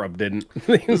Tech Power Up didn't.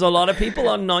 There's a lot of people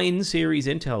on 9 series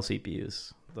Intel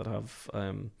CPUs that have,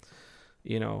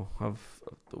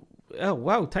 Oh,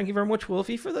 wow. Thank you very much,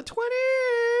 Wolfie, for the 20.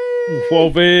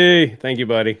 Wolfie, thank you,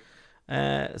 buddy.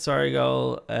 Sorry,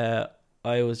 Goal.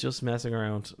 I was just messing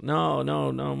around. No,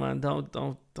 man.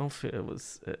 Don't feel it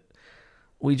was.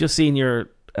 We just seen your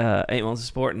 8 months of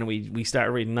sport, and we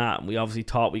started reading that, and we obviously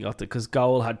thought we got because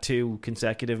Goal had 2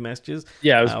 consecutive messages.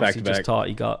 Yeah, it was back to back. Just thought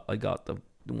I got the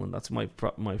one that's my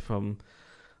from.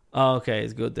 Oh, okay,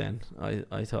 it's good then.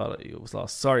 I thought it was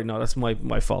lost. Sorry, no, that's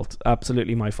my fault.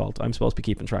 Absolutely my fault. I'm supposed to be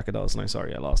keeping track of those, and I'm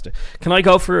sorry I lost it. Can I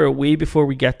go for a wee before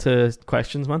we get to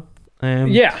questions, man?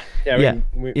 Yeah.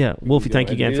 Wolfie, thank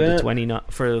you again for the 20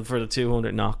 for the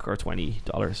 200 knock or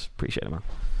 $20. Appreciate it, man.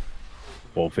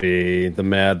 Wolfie, the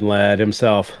mad lad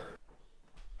himself.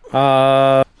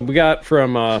 We got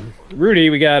from Rudy.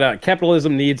 We got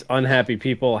capitalism needs unhappy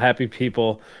people. Happy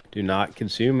people do not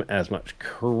consume as much.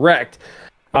 Correct.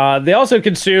 They also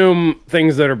consume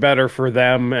things that are better for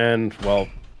them and, well,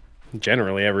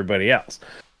 generally everybody else.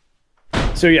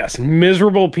 So yes,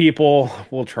 miserable people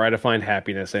will try to find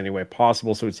happiness any way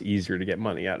possible so it's easier to get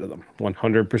money out of them.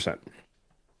 100%.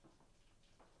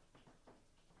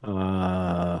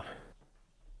 Why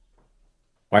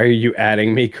are you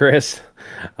adding me, Chris?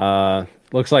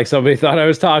 Looks like somebody thought I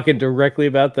was talking directly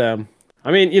about them.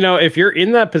 I mean, if you're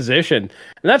in that position,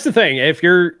 and that's the thing, if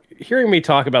you're hearing me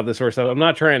talk about this sort of stuff, I'm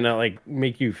not trying to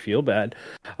make you feel bad,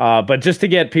 but just to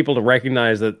get people to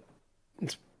recognize that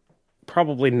it's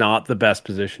probably not the best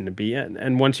position to be in.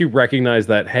 And once you recognize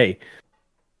that, hey,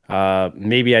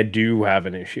 maybe I do have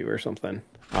an issue or something,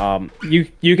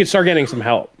 you can start getting some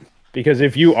help. Because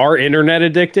if you are internet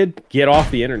addicted, get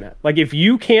off the internet. Like if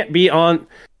you can't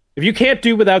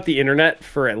do without the internet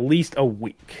for at least a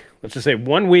week, let's just say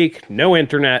 1 week, no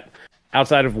internet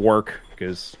outside of work,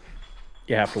 because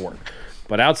you have to work.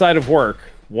 But outside of work,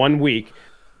 1 week,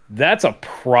 that's a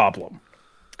problem.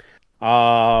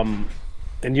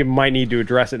 and you might need to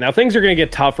address it. Now, things are going to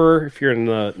get tougher if you're in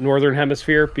the northern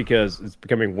hemisphere because it's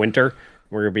becoming winter.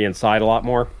 We're going to be inside a lot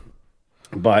more.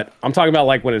 But I'm talking about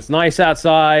like when it's nice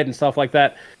outside and stuff like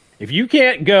that. If you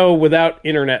can't go without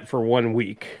internet for 1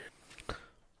 week,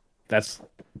 that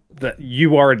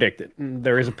you are addicted.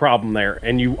 There is a problem there,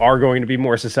 and you are going to be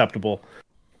more susceptible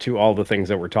to all the things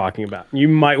that we're talking about. You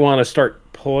might want to start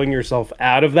pulling yourself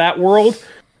out of that world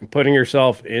and putting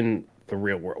yourself in the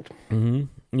real world.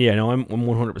 Mm-hmm. Yeah, no, I'm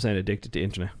 100% addicted to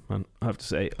internet. And I have to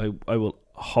say, I will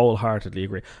wholeheartedly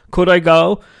agree. Could I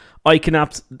go? I can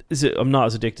I'm not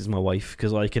as addicted as my wife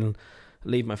because I can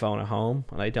leave my phone at home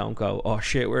and I don't go, oh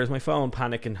shit, where's my phone?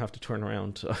 Panic and have to turn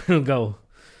around. I'll go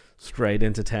straight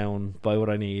into town, buy what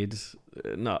I need.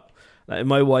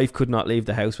 My wife could not leave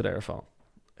the house without her phone.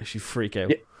 She'd freak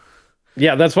out.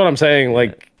 Yeah, that's what I'm saying.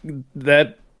 Like,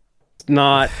 that's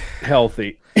not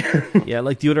healthy. Yeah,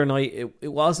 like the other night, it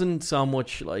wasn't so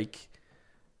much like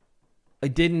I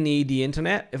didn't need the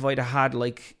internet. If I'd had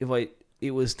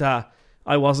it was that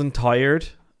I wasn't tired,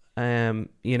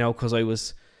 because I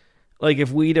was like,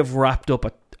 if we'd have wrapped up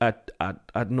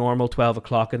at normal 12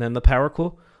 o'clock and then the power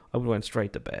cut, I would have went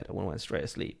straight to bed. I would have went straight to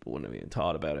sleep. I wouldn't have even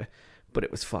thought about it. But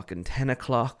it was fucking 10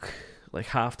 o'clock, like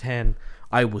 10:30.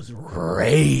 I was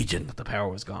raging that the power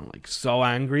was gone, like so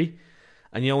angry.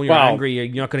 And when you're angry,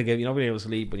 you're not going to be able to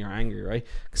sleep when you're angry, right?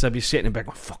 Because I'd be sitting in bed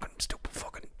going, fucking stupid,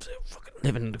 fucking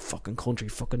living in the fucking country,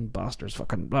 fucking bastards,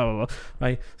 fucking blah, blah, blah,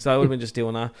 right? So I would have been just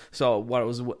doing that. So what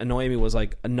was annoying me was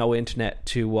like no internet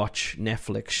to watch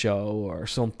Netflix show or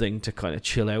something to kind of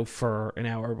chill out for an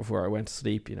hour before I went to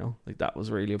sleep, Like that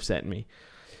was really upsetting me.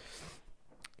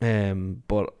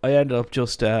 But I ended up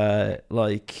just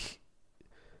like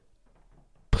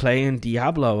playing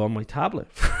Diablo on my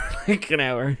tablet for like an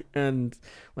hour and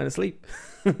went to sleep.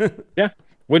 Yeah,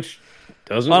 which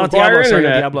doesn't require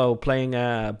internet. Diablo, playing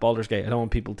Baldur's Gate. I don't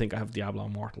want people to think I have Diablo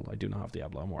Immortal. I do not have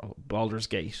Diablo Immortal. Baldur's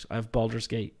Gate. I have Baldur's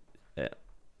Gate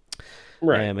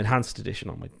enhanced edition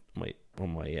on my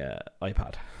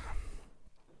iPad.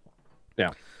 Yeah.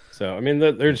 So I mean,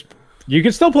 there's you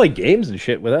can still play games and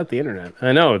shit without the internet.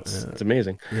 I know it's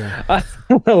amazing. Yeah.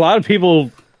 A lot of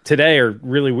people today are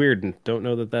really weird and don't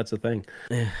know that that's a thing.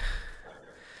 Yeah.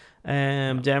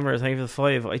 Denver, thank you for the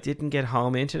 5. I didn't get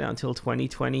home internet until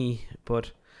 2020,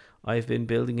 but I've been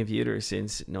building a computer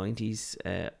since 90s.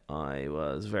 I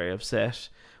was very upset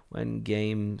when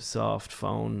GameSoft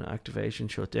phone activation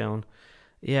shut down.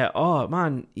 Yeah, oh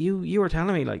man, you were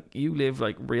telling me like you live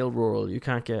like real rural. You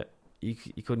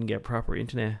couldn't get proper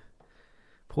internet.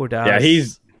 Poor Daz. Yeah,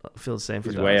 I feel the same for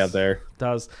he's Daz. way out there.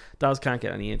 Daz can't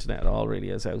get any internet at all really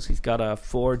at his house. He's got a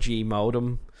 4G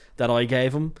modem that I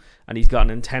gave him, and he's got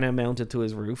an antenna mounted to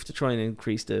his roof to try and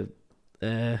increase the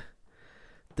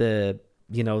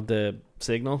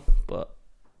signal, but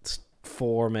it's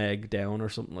 4 meg down or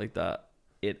something like that.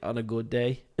 On a good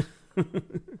day.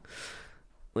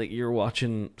 Like you're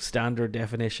watching standard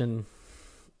definition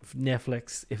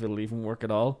Netflix, if it'll even work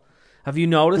at all. Have you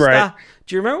noticed that?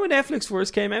 Do you remember when Netflix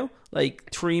first came out? Like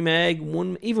 3 meg,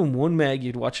 1 meg,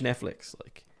 you'd watch Netflix.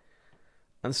 Like,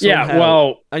 and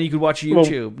somehow, and you could watch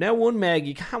YouTube. Now 1 meg,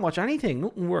 you can't watch anything.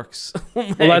 Nothing works.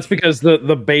 Well, that's because the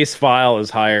base file is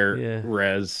higher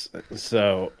res.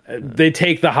 So they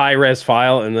take the high res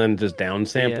file and then just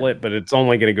downsample it, but it's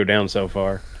only going to go down so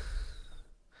far.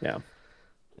 Yeah.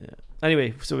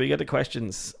 Anyway, so we got the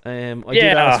questions. I did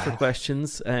ask for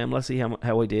questions. Let's see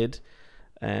how I did.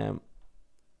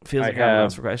 Feels like I haven't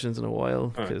asked for questions in a while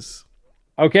because.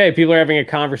 Okay, people are having a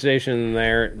conversation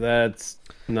there. That's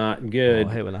not good.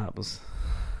 I hate when that happens.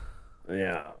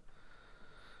 Yeah.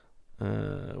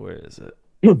 Where is it?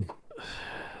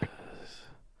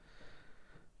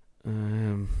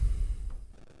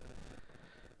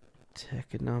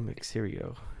 Techonomics. Here we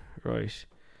go. Right.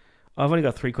 I've only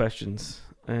got 3 questions.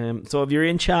 So if you're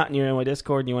in chat and you're in my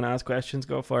Discord and you want to ask questions,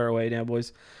 go fire away now,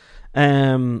 boys.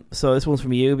 So this one's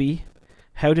from Yubi.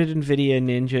 How did NVIDIA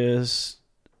ninjas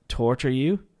torture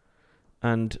you?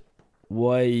 And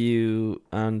why you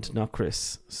and not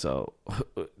Chris? So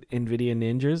NVIDIA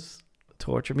ninjas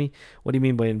torture me? What do you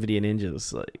mean by NVIDIA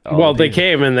ninjas? Like, they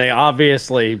came and they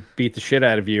obviously beat the shit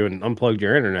out of you and unplugged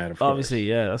your internet. Obviously,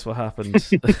 yeah, that's what happened.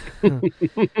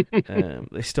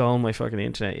 They stole my fucking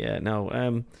internet. Yeah,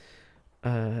 no.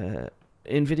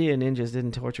 NVIDIA ninjas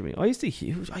didn't torture me. I used to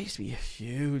be a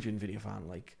huge NVIDIA fan,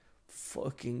 like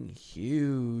fucking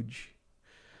huge.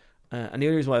 And the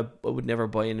other reason why I would never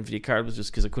buy an NVIDIA card was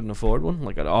just because I couldn't afford one.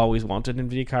 Like I'd always wanted an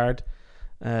NVIDIA card.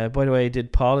 By the way,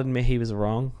 did Paul admit he was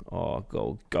wrong? Oh,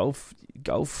 go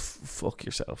fuck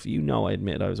yourself. I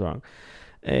admit I was wrong.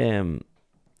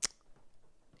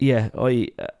 Yeah,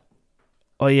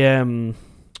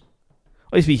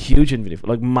 I used to be huge in video,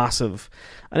 like massive,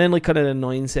 and then like kind of the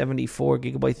 974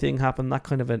 gigabyte thing happened. That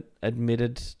kind of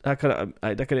that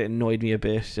kind of annoyed me a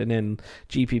bit, and then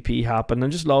GPP happened,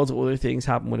 and just loads of other things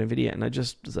happened with NVIDIA, and I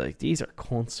just was like, these are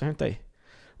cunts, aren't they?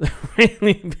 They're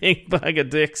really big bag of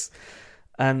dicks.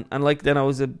 And like then I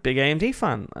was a big AMD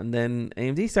fan, and then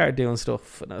AMD started doing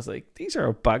stuff, and I was like, these are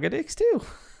a bag of dicks too.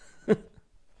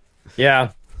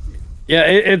 Yeah.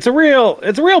 It's a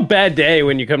real bad day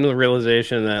when you come to the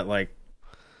realization that like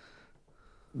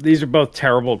these are both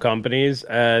terrible companies,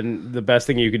 and the best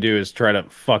thing you could do is try to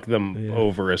fuck them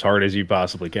over as hard as you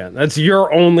possibly can. That's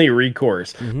your only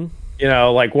recourse. Mm-hmm. You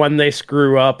know, like when they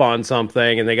screw up on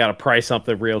something and they got to price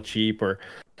something real cheap, or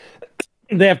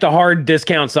they have to hard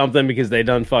discount something because they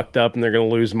done fucked up and they're going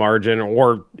to lose margin,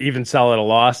 or even sell at a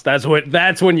loss. That's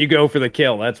when you go for the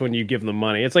kill. That's when you give them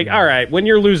money. It's like, all right, when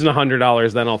you're losing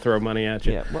 $100, then I'll throw money at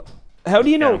you. Yeah. Well, how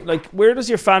do you know? Like, where does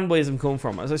your fanboyism come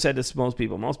from? As I said, this to most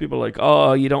people. Most people are like,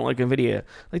 oh, you don't like NVIDIA.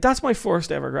 Like, that's my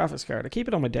first ever graphics card. I keep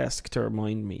it on my desk to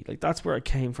remind me. Like, that's where it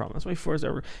came from. That's my first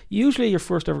ever. Usually, your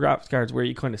first ever graphics card is where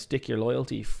you kind of stick your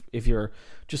loyalty if you're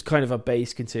just kind of a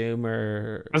base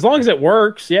consumer. As long as it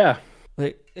works, yeah.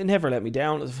 Like, it never let me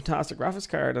down. It was a fantastic graphics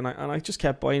card, and I just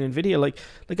kept buying NVIDIA. Like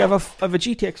I have a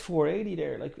GTX 480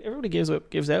 there. Like, everybody gives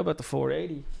out about the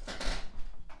 480.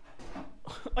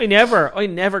 I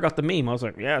never got the meme. I was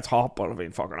like, yeah, it's hot, but I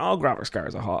mean, fucking all graphics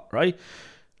cards are hot, right?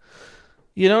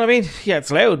 You know what I mean? Yeah,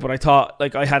 it's loud, but I thought,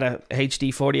 like, I had a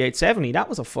HD 4870. That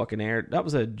was a fucking that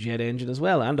was a jet engine as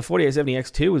well, and the 4870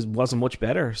 X2 wasn't much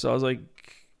better. So I was like,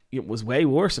 it was way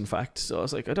worse, in fact. So I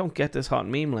was like, I don't get this hot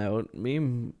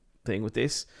meme thing with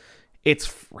this.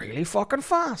 It's really fucking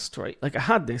fast, right? Like, I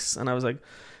had this, and I was like,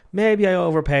 maybe I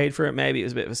overpaid for it. Maybe it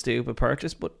was a bit of a stupid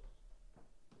purchase, but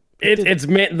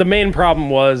the main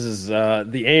problem was the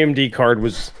AMD card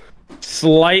was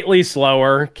slightly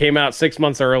slower, came out 6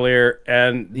 months earlier,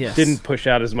 and didn't push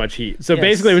out as much heat. So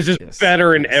basically, it was just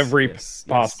better in every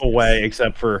possible way,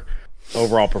 except for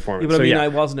overall performance. Yeah, but I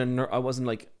mean, I wasn't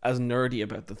like as nerdy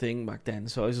about the thing back then,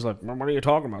 so I was just like, what are you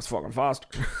talking about? It's fucking faster.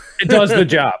 It does the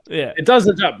job. Yeah, it does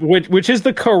the job, which is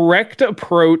the correct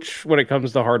approach when it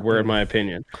comes to hardware, in my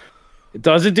opinion.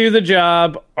 Does it do the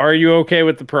job? Are you okay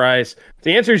with the price? If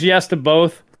the answer is yes to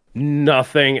both,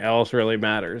 nothing else really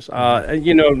matters.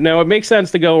 Now it makes sense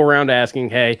to go around asking,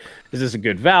 hey, is this a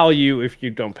good value, if you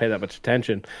don't pay that much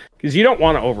attention, because you don't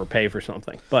want to overpay for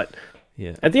something. But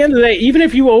at the end of the day, even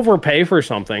if you overpay for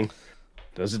something,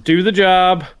 does it do the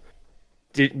job?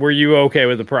 Were you okay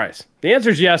with the price? The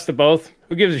answer is yes to both.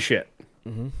 Who gives a shit?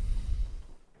 Mm-hmm.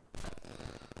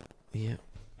 Yeah.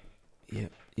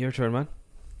 Your turn, man.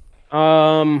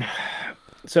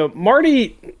 So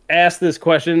Marty asked this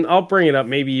question. I'll bring it up.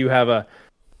 Maybe you have a.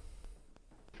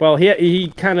 Well,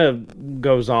 he kind of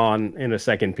goes on in a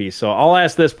second piece, so I'll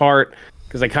ask this part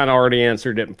because I kind of already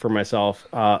answered it for myself,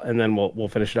 and then we'll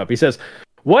finish it up. He says,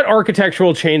 "What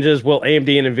architectural changes will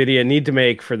AMD and NVIDIA need to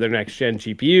make for their next gen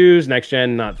GPUs? Next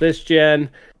gen, not this gen."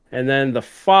 And then the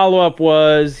follow up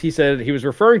was, he said he was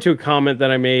referring to a comment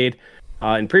that I made.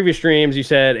 In previous streams, you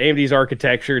said AMD's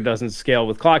architecture doesn't scale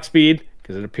with clock speed,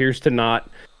 because it appears to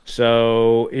not.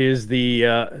 So is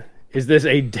this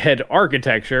a dead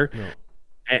architecture?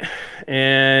 No.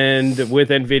 And with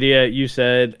NVIDIA, you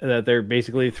said that they're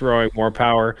basically throwing more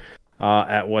power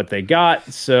at what they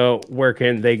got. So where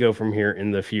can they go from here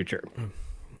in the future?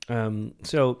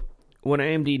 So what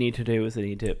AMD need to do is they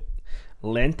need to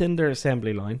lengthen their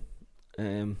assembly line.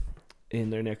 In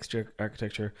their next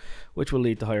architecture, which will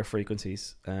lead to higher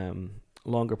frequencies.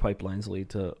 Longer pipelines lead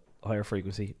to higher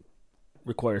frequency.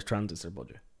 Requires transistor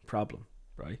budget. Problem,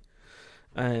 right?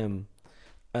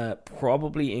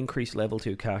 Probably increase level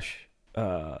 2 cache,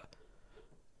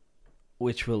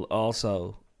 which will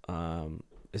also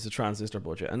is a transistor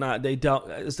budget. And they don't,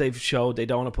 as they've showed, they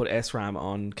don't want to put SRAM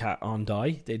on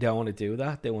die. They don't want to do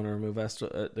that. They want to remove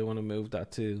they want to move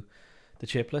that to the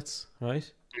chiplets, right?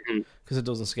 Because it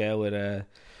doesn't scale with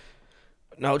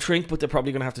no shrink, but they're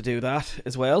probably going to have to do that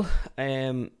as well.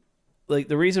 Like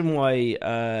the reason why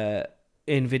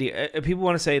NVIDIA, people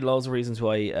want to say loads of reasons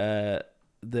why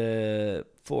the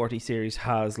 40 series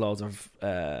has loads of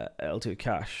L2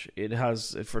 cache. It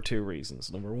has it for two reasons.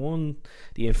 Number one,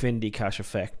 the infinity cache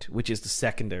effect, which is the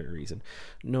secondary reason.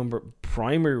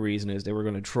 Primary reason is they were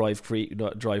going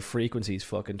to drive frequencies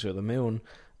fucking to the moon.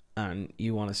 And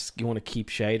you want to keep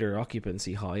shader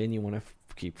occupancy high, and you want to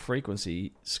keep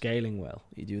frequency scaling well.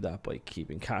 You do that by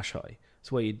keeping cache high.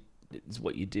 It's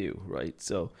what you do, right?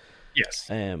 So yes,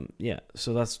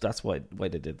 So that's why they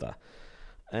did that.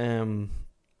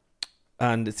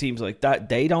 And it seems like that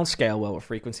they don't scale well with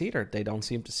frequency either. They don't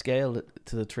seem to scale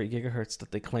to the 3 gigahertz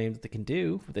that they claim that they can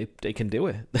do. They can do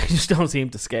it. They just don't seem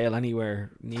to scale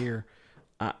anywhere near,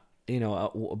 above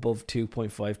 2.5,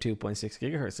 2.6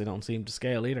 gigahertz. They don't seem to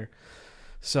scale either.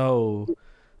 So,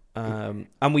 and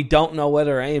we don't know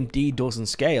whether AMD doesn't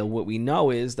scale. What we know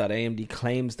is that AMD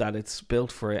claims that it's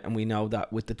built for it, and we know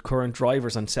that with the current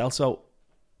drivers, and Celso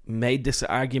made this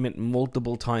argument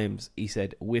multiple times. He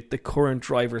said, with the current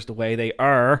drivers the way they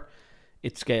are,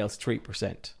 it scales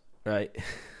 3%, right?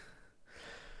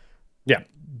 Yeah.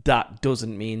 That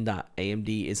doesn't mean that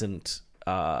AMD isn't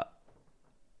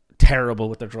terrible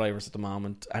with their drivers at the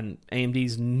moment, and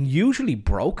AMD's usually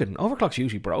broken. Overclock's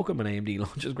usually broken when AMD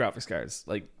launches graphics cards.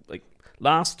 Like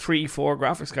last 3-4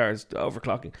 graphics cards,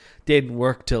 overclocking didn't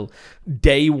work till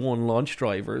day one launch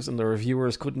drivers, and the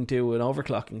reviewers couldn't do an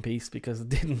overclocking piece because it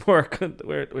didn't work with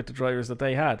the drivers that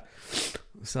they had.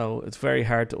 So it's very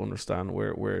hard to understand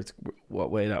what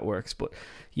way that works. But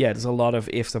yeah, there's a lot of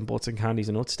ifs and buts and candies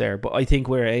and nuts there. But I think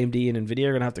where AMD and NVIDIA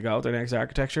are going to have to go with their next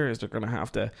architecture is they're going to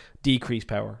have to decrease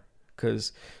power,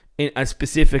 because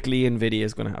specifically NVIDIA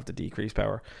is going to have to decrease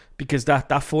power, because that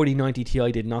 4090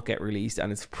 Ti did not get released,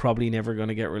 and it's probably never going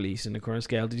to get released in the current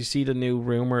scale. Did you see the new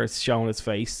rumor? It's showing its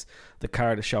face. The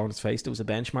card is showing its face. There was a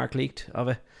benchmark leaked of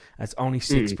it. It's only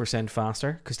 6%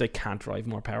 faster because they can't drive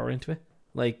more power into it.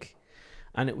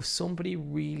 And it was somebody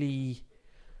really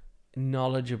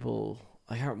knowledgeable.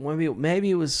 Maybe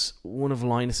it was one of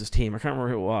Linus's team. I can't remember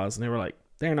who it was, and they were like,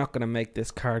 they're not going to make this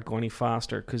card go any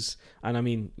faster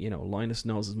Linus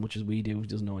knows as much as we do. He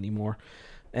doesn't know anymore.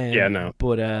 No.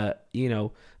 But,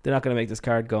 they're not going to make this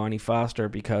card go any faster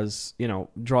because,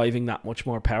 driving that much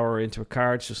more power into a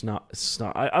card, it's not.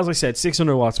 As I said,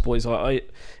 600 watts, boys.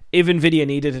 If NVIDIA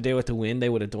needed to do it to win, they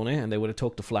would have done it, and they would have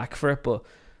took the flak for it, but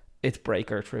it's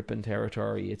breaker tripping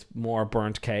territory. It's more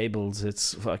burnt cables.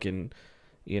 It's fucking...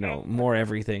 more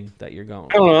everything that you're going.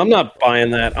 I don't know. I'm not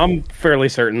buying that. I'm fairly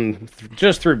certain,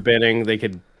 just through bidding, they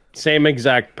could same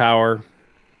exact power,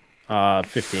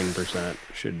 15%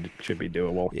 should be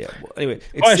doable. Yeah. Well, anyway,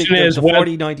 the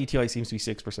 4090 Ti seems to be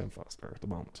 6% faster at the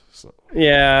moment. So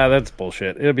yeah, that's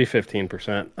bullshit. It'll be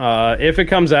 15%. If it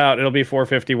comes out, it'll be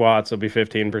 450 watts. It'll be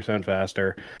 15%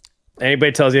 faster.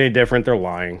 Anybody tells you any different, they're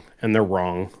lying and they're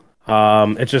wrong.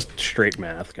 It's just straight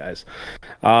math, guys.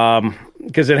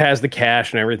 Because it has the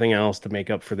cache and everything else to make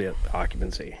up for the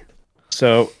occupancy.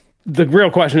 So the real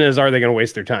question is, are they going to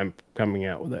waste their time coming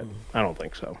out with it? I don't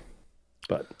think so.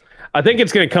 But I think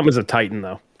it's going to come as a Titan,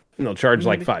 though. And they'll charge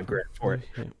like $5,000 for it.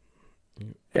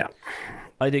 Yeah.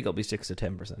 I think it'll be 6 to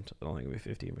 10%. I don't think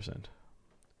it'll be 15%.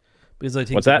 Because I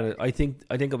think what's that? I think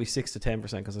it'll be 6 to 10%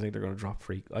 because I think they're going to drop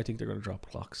I think they're going to drop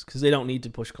clocks because they don't need to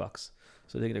push clocks.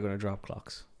 So I think they're going to drop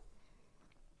clocks.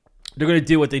 They're going to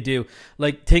do what they do.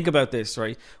 Like, think about this,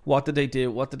 right? What did they do?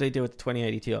 What did they do with the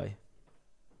 2080 Ti?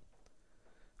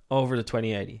 Over the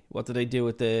 2080. What did they do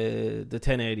with the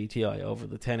 1080 Ti over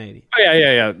the 1080? Oh,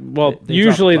 yeah. Well,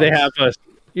 usually they have a...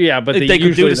 Yeah, but they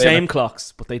could do the same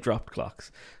clocks, but they dropped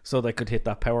clocks. So they could hit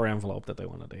that power envelope that they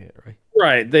wanted to hit, right?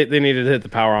 Right. They needed to hit the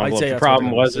power envelope. The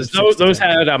problem was those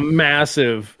had a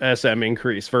massive SM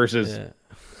increase versus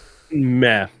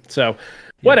meh. So...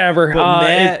 Whatever.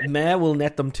 Meh will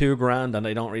net them $2,000 and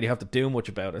they don't really have to do much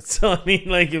about it. So, I mean,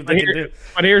 like, if they can do...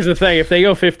 But here's the thing. If they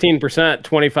go 15%,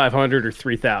 $2,500 or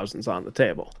 $3,000's on the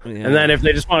table. Yeah. And then if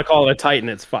they just want to call it a Titan,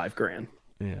 it's $5,000.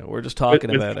 Yeah, we're just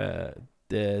talking about...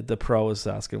 The pro is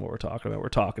asking what we're talking about. We're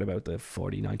talking about the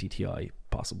 4090 Ti,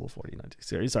 possible 4090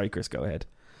 series. Sorry, Chris, go ahead.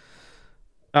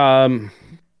 I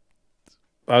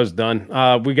was done.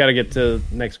 We got to get to the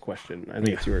next question. I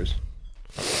think it's yours.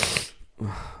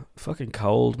 Fucking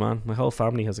cold, man. My whole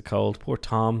family has a cold. Poor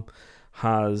Tom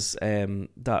has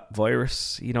that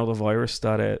virus. You know, the virus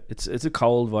that it's a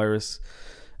cold virus,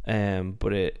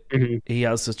 but he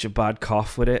has such a bad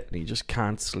cough with it, and he just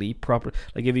can't sleep properly.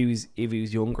 Like if he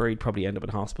was younger, he'd probably end up in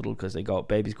hospital because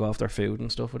babies go off their food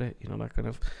and stuff with it. You know, that kind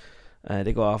of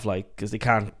they go off because they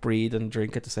can't breathe and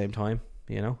drink at the same time.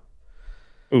 You know.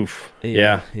 Oof.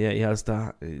 Yeah. He has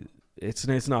that.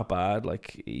 It's not bad.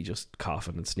 Like he just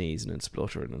coughing and sneezing and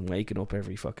spluttering and waking up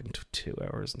every fucking 2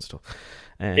 hours and stuff.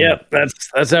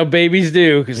 That's how babies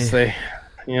do because they,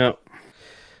 Yeah.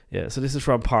 So this is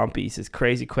from Pompey. He says,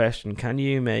 crazy question: can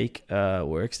you make a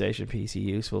workstation PC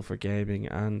useful for gaming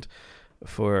and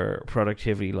for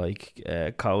productivity like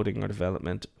coding or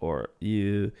development, or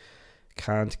you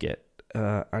can't get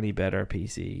any better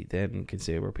PC than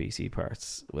consumer PC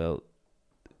parts? Well,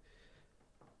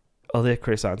 I'll let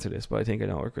Chris answer this, but I think I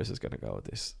know where Chris is going to go with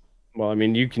this. Well, I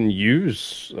mean, you can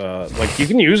use a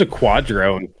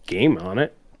Quadro and game on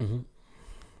it. Mm-hmm.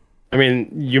 I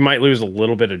mean, you might lose a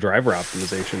little bit of driver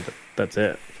optimization, but that's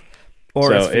it. Or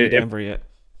so SV Denver, yeah.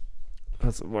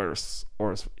 That's worse.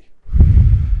 Or SV.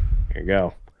 There you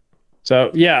go.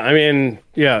 So yeah, I mean,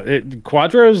 yeah,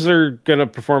 Quadros are gonna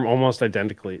perform almost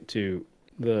identically to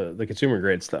the consumer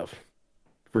grade stuff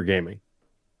for gaming.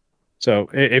 So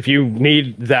if you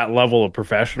need that level of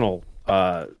professional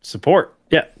support,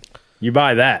 yeah, you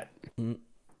buy that.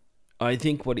 I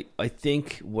think what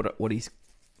he's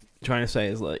trying to say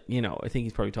is like, you know, I think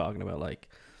he's probably talking about like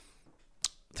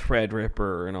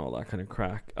Threadripper and all that kind of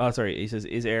crack. Oh, sorry, he says,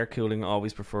 is air cooling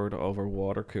always preferred over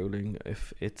water cooling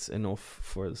if it's enough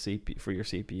for your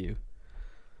CPU? I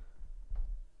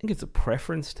think it's a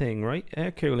preference thing, right?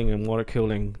 Air cooling and water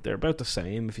cooling, they're about the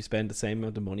same. If you spend the same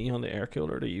amount of money on the air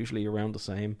cooler, they're usually around the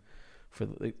same.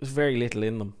 There's very little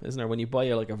in them, isn't there? When you buy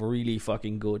a really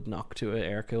fucking good knock to an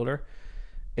air cooler,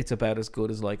 it's about as good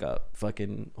as like a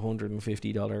fucking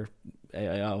 $150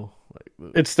 AIO.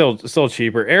 It's still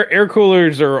cheaper. Air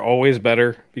coolers are always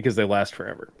better because they last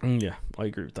forever. Yeah, I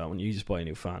agree with that one. You just buy a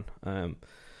new fan.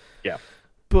 Yeah.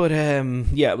 But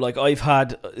yeah, like I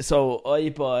buy,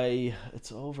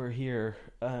 it's over here.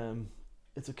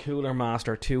 It's a Cooler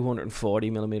Master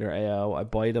 240mm AO. I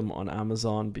buy them on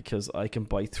Amazon because I can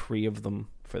buy 3 of them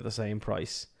for the same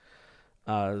price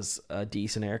as a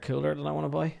decent air cooler that I want to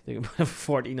buy. They can buy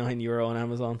 €49 on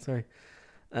Amazon. Sorry.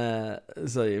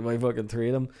 So you buy fucking 3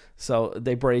 of them. So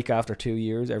they break after 2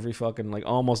 years. Every fucking like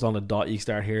almost on the dot, you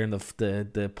start hearing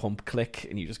the pump click,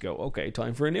 and you just go, okay,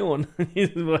 time for a new one. You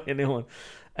just buy a new one.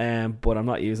 But I'm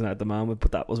not using it at the moment.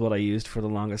 But that was what I used for the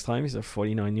longest time. It's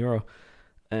 €49.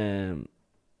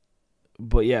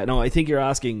 But yeah, no, I think you're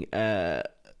asking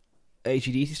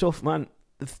HEDT stuff, man.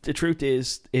 The truth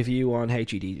is, if you want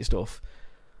HEDT stuff,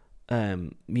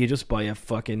 you just buy a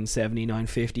fucking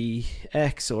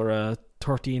 7950X or a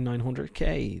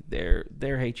 13900K. They're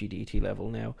HEDT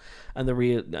level now, and the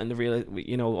real,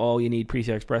 you know, all you need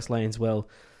PCI Express lanes. Well,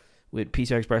 with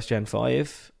PCI Express Gen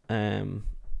 5, on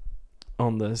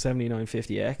the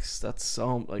 7950X, that's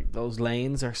so like those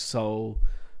lanes are so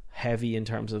heavy in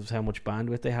terms of how much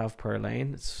bandwidth they have per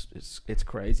lane. It's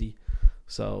crazy.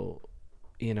 So,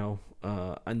 you know,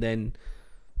 and then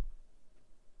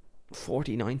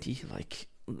 4090, like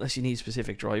unless you need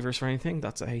specific drivers for anything,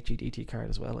 that's a HEDT card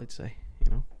as well, I'd say,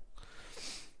 you know.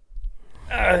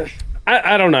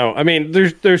 I don't know. I mean,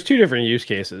 there's 2 different use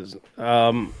cases.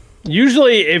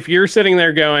 Usually if you're sitting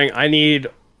there going, I need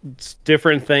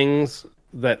different things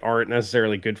that aren't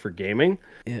necessarily good for gaming,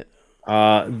 yeah,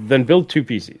 then build 2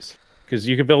 PCs. Because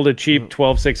you could build a cheap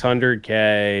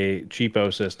 12600K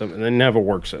cheapo system and then have a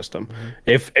work system.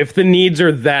 Mm-hmm. If the needs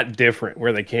are that different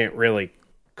where they can't really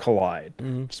collide,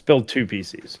 just build 2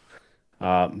 PCs.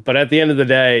 But at the end of the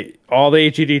day, all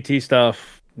the HEDT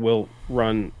stuff will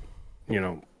run, you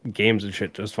know, games and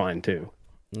shit just fine too.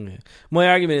 Yeah. My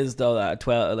argument is though that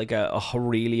a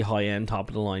really high end top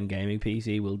of the line gaming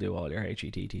PC will do all your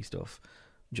HEDT stuff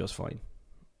just fine.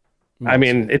 I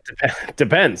mean, it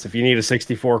depends. If you need a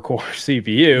 64-core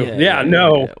CPU,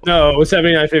 no,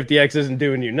 7950X isn't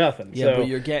doing you nothing. Yeah, so. But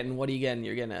you're getting, what are you getting?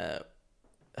 You're getting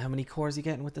how many cores are you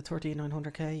getting with the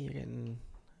 13900K? You're getting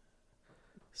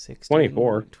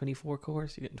 24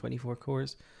 cores. You're getting 24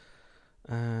 cores.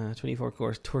 24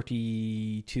 cores,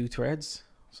 32 threads.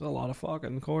 So a lot of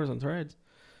fucking cores and threads.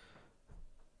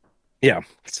 Yeah.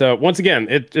 So once again,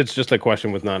 it's just a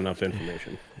question with not enough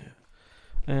information.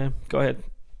 Go ahead.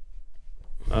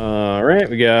 All right,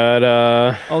 we got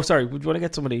oh, sorry, would you want to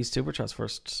get some of these super chats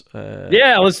first?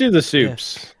 Yeah, let's do the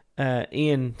soups. Yeah.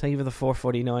 Ian, thank you for the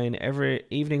 449 every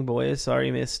evening, boys. Sorry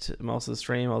missed most of the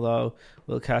stream, although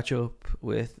we'll catch up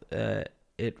with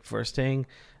it first thing.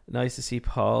 Nice to see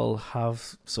Paul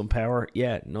have some power.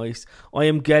 Yeah, nice.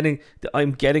 I'm getting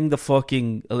the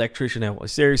fucking electrician out.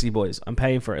 Seriously, boys, I'm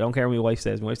paying for it. I don't care what my wife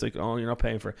says. My wife's like, "Oh, you're not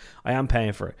paying for it." I am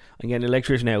paying for it. I'm getting an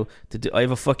electrician out. I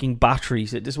have a fucking battery.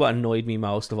 So this is what annoyed me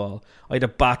most of all. I had a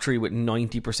battery with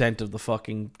 90% of the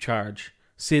fucking charge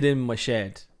sitting in my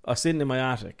shed. Sitting in my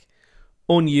attic.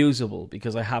 Unusable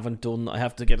because I have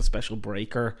to get a special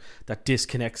breaker that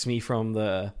disconnects me from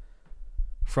the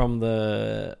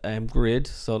grid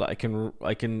so that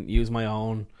I can use my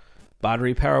own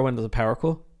battery power when there's a power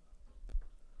cut.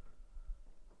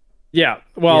 Yeah,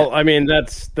 well, yeah. I mean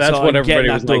that's so what everybody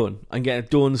was doing. Like. I'm getting it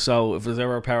done. So if there's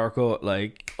ever a power cut,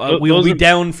 like we'll be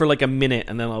down for like a minute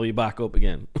and then I'll be back up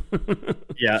again.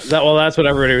 Yeah, that's what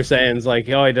everybody was saying. It's like,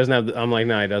 oh, he doesn't have. I'm like,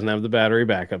 no, he doesn't have the battery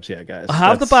backups yet, guys. I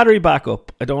have the battery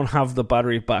backup. I don't have the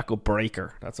battery backup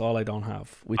breaker. That's all I don't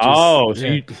have. I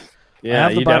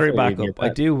have the battery backup. I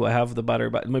do. I have the battery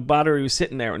back. My battery was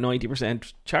sitting there at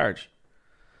 90% charge.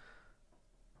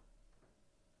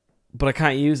 but I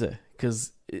can't use it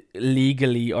because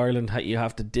legally Ireland you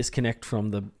have to disconnect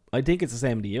from the. I think it's the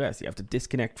same in the US. You have to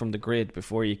disconnect from the grid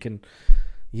before you can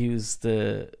use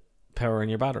the power in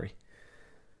your battery.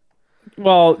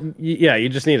 Well, yeah, you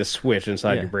just need a switch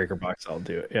inside your breaker box. I'll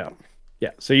do it.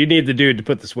 Yeah. So you need the dude to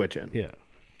put the switch in. Yeah.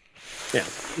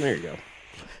 There you go.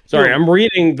 Sorry, I'm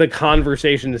reading the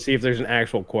conversation to see if there's an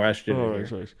actual question.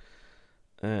 Right.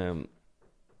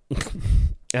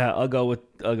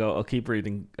 I'll keep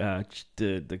reading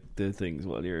the things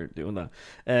while you're doing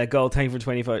that. Gold, thank you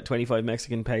for 25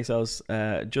 Mexican pesos.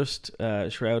 Just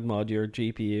Shroud mod your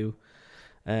GPU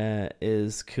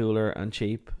is cooler and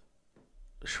cheap.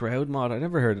 Shroud mod, I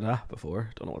never heard of that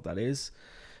before. Don't know what that is.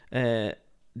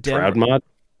 Shroud mod?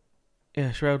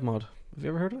 Yeah, Shroud mod. Have you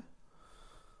ever heard of it?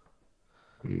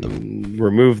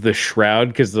 Remove the shroud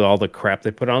because of all the crap they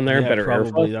put on there. Yeah, better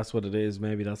probably airflow. that's what it is.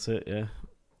 Maybe that's it. Yeah.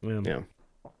 Yeah.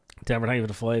 Denver, thank you for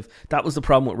the 5. That was the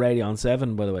problem with Radeon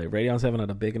 7, by the way. Radeon 7 had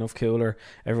a big enough cooler.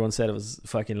 Everyone said it was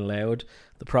fucking loud.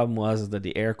 The problem was that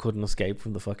the air couldn't escape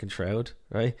from the fucking shroud,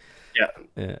 right?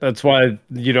 Yeah. That's why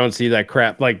you don't see that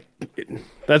crap. Like,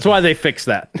 that's why they fixed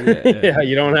that. Yeah,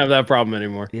 you don't have that problem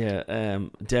anymore. Yeah.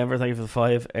 Denver, thank you for the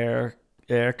 5.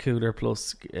 Air cooler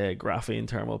plus graphene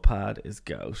thermal pad is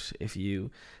gout. If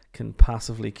you can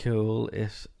passively cool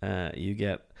it, you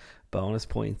get bonus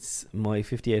points. My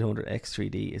 5800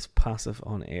 X3D is passive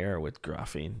on air with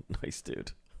graphene. Nice,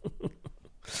 dude.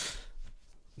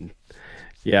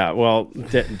 Yeah, well,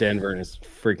 Denver and his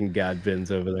freaking god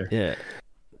bins over there. Yeah.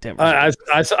 I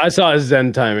saw his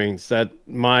Zen timings. That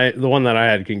the one that I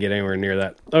had can get anywhere near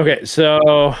that. Okay,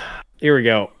 so here we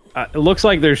go. It looks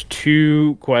like there's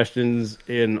 2 questions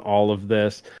in all of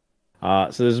this. So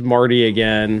this is Marty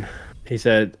again. He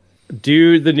said,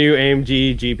 do the new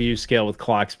AMD GPU scale with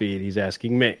clock speed? He's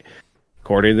asking me.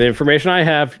 According to the information I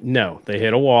have, no. They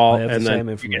hit a wall. I have and the then same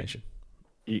information.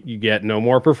 You get no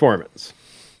more performance.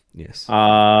 Yes.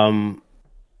 But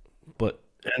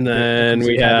and then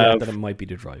we have that it might be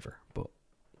the driver, but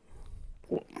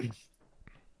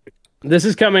this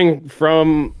is coming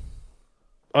from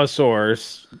a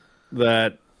source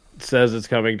that says it's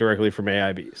coming directly from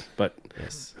AIBs, but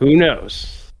who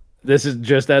knows? This is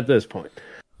just at this point.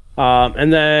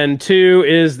 And then 2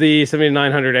 is the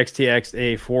 7900 XTX,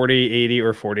 a 4080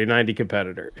 or 4090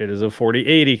 competitor. It is a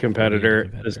 4080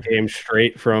 competitor. This came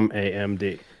straight from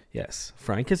AMD. Yes,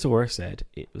 Frank Azor said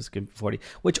it was good for 40,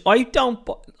 which I don't.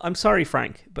 I'm sorry,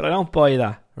 Frank, but I don't buy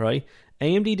that. Right?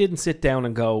 AMD didn't sit down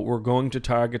and go, "We're going to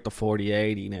target the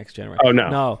 4080 next generation." Oh no,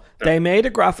 no. They made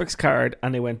a graphics card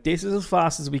and they went, "This is as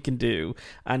fast as we can do,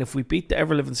 and if we beat the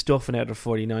ever living stuffing out of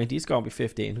 4090, it's going to be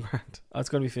 15 grand. It's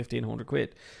going to be 1,500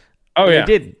 quid." Oh but yeah,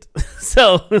 they didn't.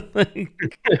 So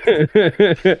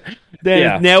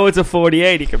now it's a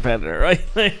 4080 competitor, right?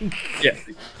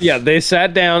 Yeah. They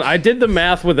sat down. I did the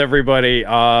math with everybody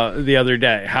the other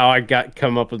day. How I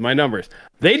come up with my numbers.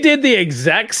 They did the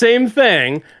exact same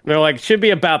thing. They're like, should be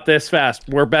about this fast.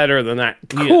 We're better than that.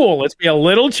 Cool. Let's be a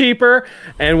little cheaper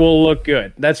and we'll look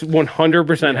good. That's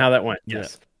 100% how that went.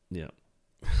 Yes.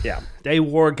 Yeah. They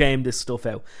war game this stuff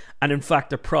out. And in fact,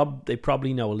 they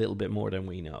probably know a little bit more than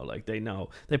we know. Like they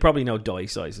probably know die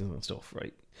sizes and stuff,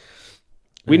 right?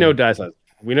 We know die sizes.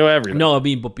 We know everything. No, I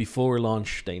mean, but before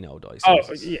launch, they know die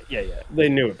sizes. Oh, yeah. They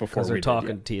knew it before. Because they're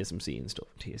talking TSMC and stuff.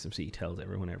 TSMC tells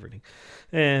everyone everything.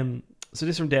 So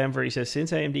this from Denver. He says,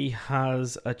 since AMD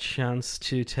has a chance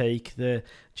to take the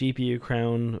GPU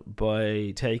crown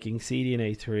by taking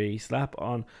CDNA 3, slap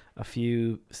on a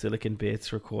few silicon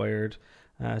bits required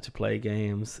to play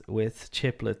games with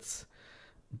chiplets,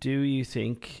 do you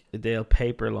think they'll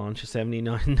paper launch a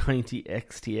 7990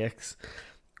 XTX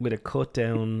with a cut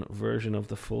down version of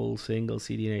the full single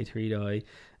CDNA 3 die,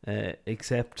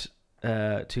 except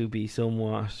to be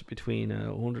somewhat between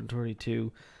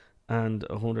 132 and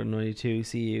 192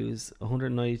 CUs?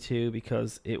 192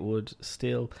 because it would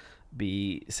still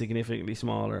be significantly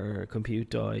smaller compute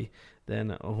die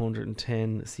than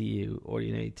 110 CU or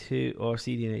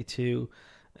CDNA 2,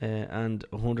 and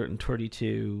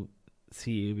 132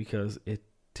 CU because it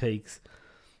takes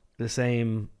the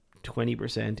same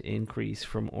 20% increase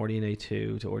from RDNA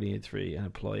 2 to RDNA 3 and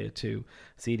apply it to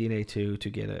CDNA 2 to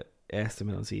get an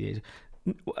estimate on CDNA 2.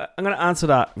 I'm going to answer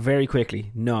that very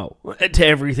quickly. No, to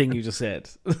everything you just said.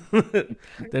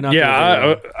 They're not.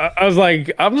 Yeah, I was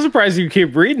like, I'm surprised you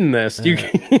keep reading this.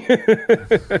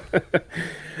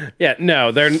 Yeah,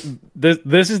 no,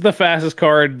 this is the fastest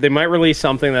card. They might release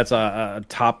something that's a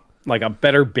top, like a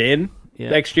better bin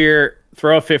next year.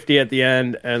 Throw a 50 at the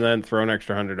end, and then throw an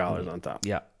extra $100 on top.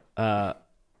 Yeah.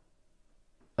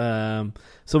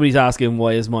 Somebody's asking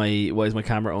why is my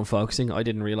camera unfocusing? I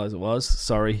didn't realize it was.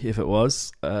 Sorry if it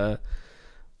was.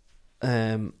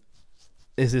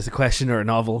 Is this a question or a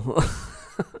novel?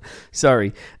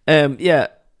 Sorry. Yeah.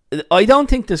 I don't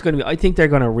think there's going to be. I think they're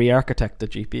going to re-architect the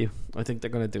GPU. I think they're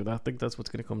going to do that. I think that's what's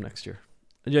going to come next year.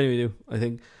 I genuinely do. I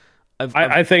think.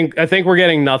 I think we're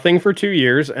getting nothing for 2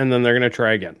 years, and then they're going to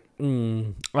try again.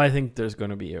 I think there's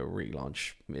going to be a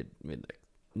relaunch mid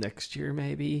next year,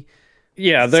 maybe.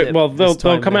 Yeah. They'll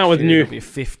come out with new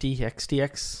 50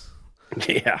 XTX.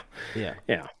 Yeah.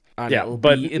 And yeah,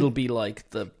 it'll be like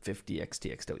the 50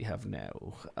 XTX that we have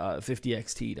now, 50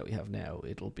 XT that we have now.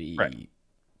 It'll be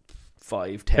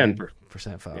 5-10%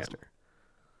 faster.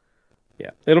 Yeah,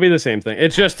 it'll be the same thing.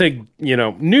 It's just a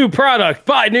new product,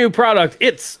 buy new product.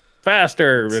 It's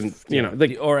faster, and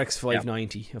the RX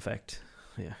 590 effect.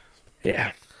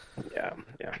 Yeah,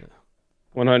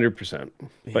 100%.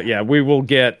 But we will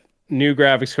get new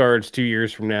graphics cards 2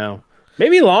 years from now,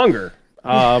 maybe longer.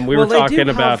 We were talking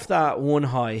about that one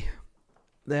high.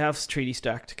 They have 3D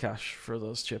stacked cache for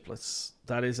those chiplets.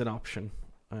 That is an option.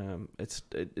 It's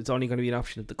only going to be an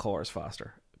option if the core is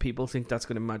faster. People think that's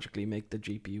going to magically make the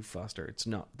GPU faster. It's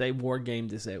not. They war gamed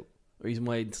this out. The reason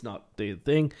why it's not the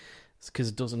thing is because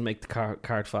it doesn't make the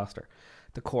card faster.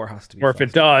 The core has to be. Or faster. If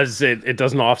it does, it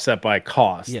doesn't offset by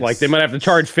cost. Yes. Like they might have to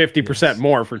charge 50%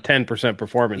 more for 10%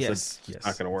 performance. That's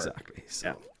not going to work. Exactly.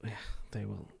 So they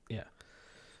will. Yeah.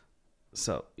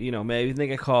 So maybe they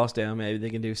get cost down. Maybe they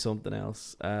can do something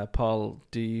else. Paul,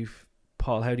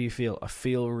 how do you feel? I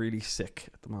feel really sick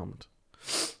at the moment.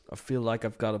 I feel like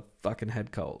I've got a fucking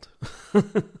head cold. Well,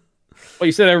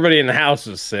 you said everybody in the house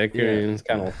was sick. Yeah. I mean, it's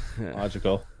kind of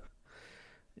logical.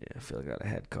 Yeah, I feel like I got a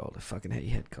head cold. I fucking hate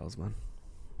head colds, man.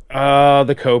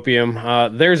 The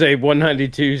copium. There's a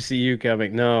 192 CU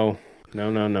coming. No.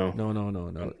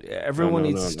 Everyone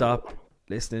needs to stop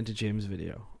listening to Jim's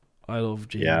video. I love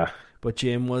Jim. Yeah. But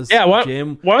Jim was...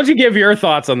 Jim. Why don't you give your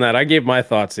thoughts on that? I gave my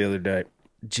thoughts the other day.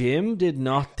 Jim did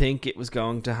not think it was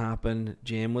going to happen.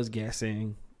 Jim was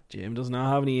guessing. Jim does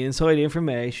not have any inside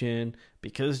information.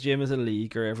 Because Jim is a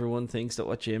leaker, everyone thinks that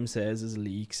what Jim says is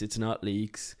leaks. It's not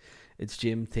leaks. It's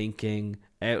Jim thinking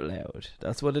out loud.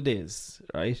 That's what it is,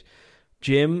 right?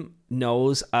 Jim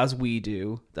knows, as we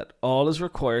do, that all is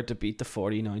required to beat the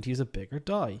 4090 is a bigger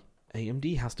die.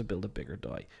 AMD has to build a bigger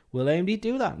die. Will AMD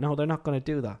do that? No, they're not going to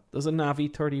do that. There's a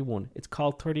Navi 31. It's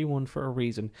called 31 for a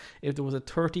reason. If there was a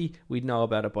 30, we'd know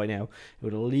about it by now. It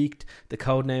would have leaked. The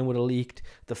code name would have leaked.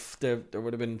 There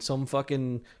would have been some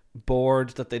fucking board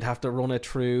that they'd have to run it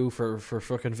through for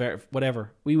fucking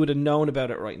whatever. We would have known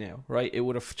about it right now, right? It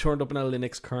would have turned up in a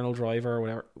Linux kernel driver or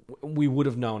whatever. We would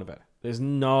have known about it. There's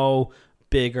no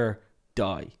bigger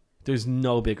die. There's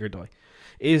no bigger die.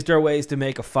 Is there ways to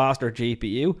make a faster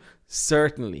GPU?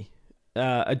 Certainly.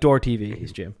 Adore TV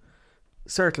is Jim.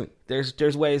 Certainly.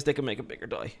 There's ways they can make a bigger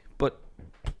die. But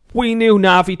we knew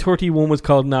Navi 31 was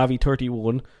called Navi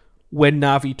 31 when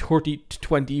Navi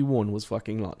 3021 was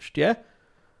fucking launched, yeah?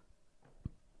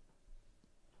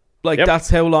 That's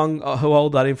how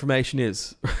old that information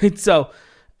is. Right? So,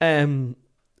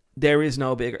 there is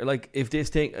no bigger... Like, if this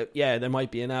thing... there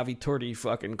might be a Navi 30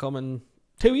 fucking coming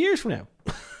 2 years from now.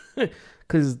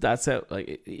 Because that's how,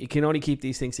 you can only keep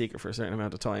these things secret for a certain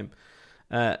amount of time.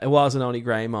 It wasn't only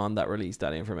Greymon that released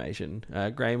that information.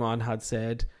 Greymon had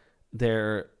said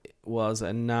there was a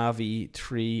Navi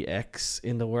 3X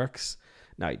in the works.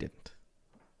 No, he didn't.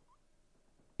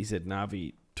 He said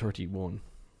Navi 31.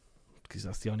 Because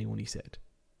that's the only one he said.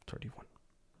 31.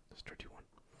 It's 31.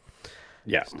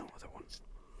 Yeah. There's no other one.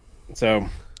 So,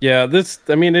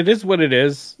 it is what it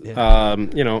is. Yeah.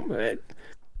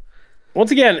 Once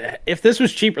again, if this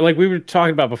was cheaper, like we were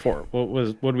talking about before,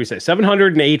 what did we say?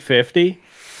 700 and 850.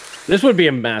 This would be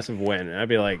a massive win. I'd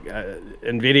be like,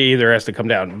 NVIDIA either has to come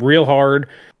down real hard,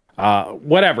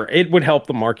 whatever. It would help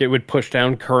the market. It would push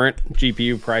down current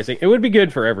GPU pricing. It would be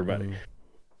good for everybody.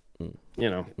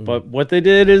 But what they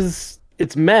did is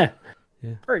it's meh.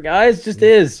 Yeah. All right, guys, just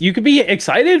is. You could be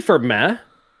excited for meh.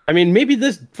 I mean, maybe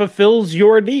this fulfills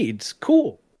your needs.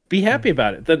 Cool. Be happy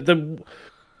about it.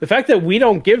 The fact that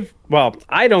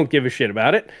I don't give a shit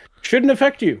about it, shouldn't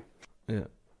affect you.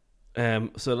 Yeah.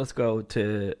 So let's go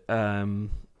to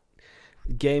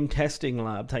Game Testing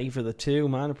Lab. Thank you for the 2,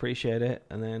 man. Appreciate it.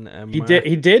 And then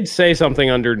he did say something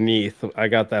underneath. I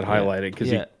got that highlighted because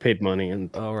he paid money.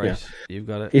 And all right, you've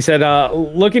got it. He said,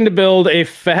 looking to build a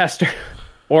faster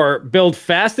or build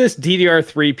fastest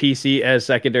DDR3 PC as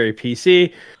secondary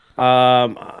PC.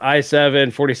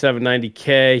 i7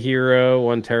 4790K Hero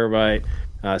 1 terabyte.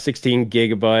 16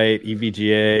 gigabyte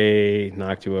EVGA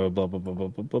Noctua blah blah blah blah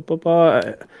blah blah blah blah.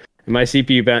 My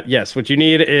CPU bound. Yes, what you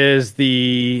need is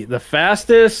the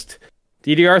fastest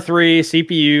DDR3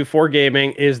 CPU for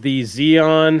gaming is the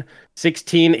Xeon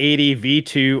 1680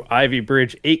 V2 Ivy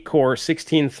Bridge 8-core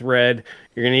 16-thread.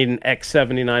 You're going to need an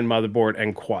X79 motherboard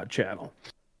and quad channel.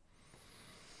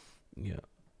 Yeah.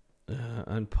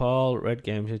 And Paul Red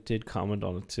Game did comment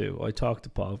on it too. I talk to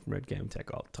Paul from Red Game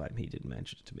Tech all the time. He didn't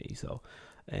mention it to me, so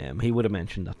he would have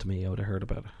mentioned that to me. I would have heard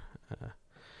about it.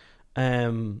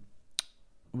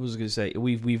 What was I going to say?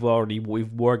 We've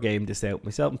war gamed this out.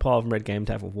 Myself and Paul from Red Game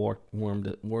Tech have war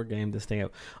gamed this thing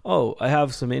out. Oh, I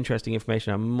have some interesting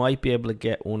information. I might be able to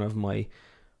get one of my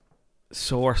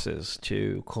sources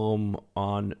to come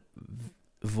on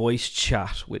voice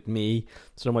chat with me.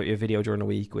 So there might be a video during the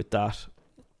week with that.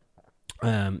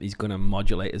 He's going to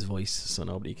modulate his voice so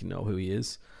nobody can know who he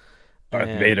is.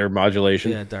 Darth Vader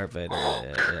modulation. Yeah, Darth Vader.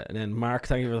 Yeah. And then Mark,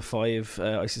 thank you for the 5.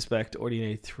 I suspect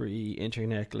RDNA 3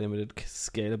 internet limited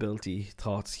scalability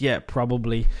thoughts. Yeah,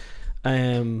 probably.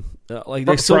 Like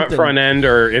there's something front end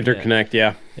or interconnect.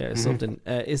 Yeah. Something.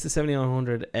 Is the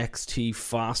 7900 XT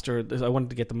faster? I wanted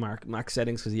to get the max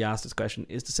settings because he asked this question.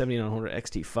 Is the 7900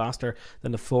 XT faster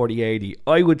than the 4080?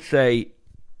 I would say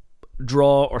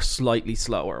draw or slightly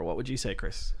slower. What would you say,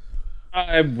 Chris?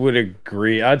 I would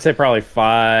agree. I'd say probably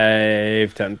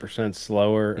 5-10%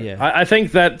 slower. Yeah. I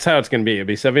think that's how it's going to be. It'll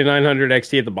be 7900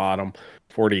 XT at the bottom,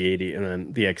 4080, and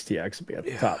then the XTX will be at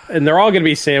the top. And they're all going to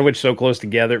be sandwiched so close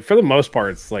together. For the most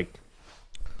part, it's like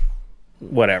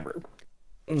whatever.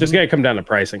 Just going to come down to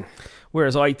pricing.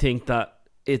 Whereas I think that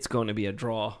it's going to be a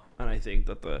draw, and I think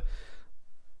that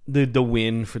the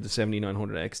win for the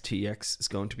 7900 XTX is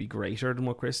going to be greater than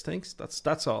what Chris thinks.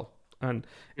 That's all. And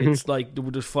it's like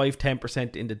there's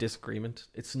 5-10% in the disagreement.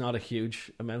 It's not a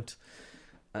huge amount,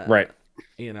 right?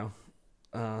 You know,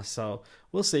 so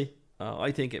we'll see. I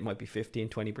think it might be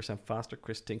 15-20% faster.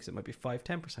 Chris thinks it might be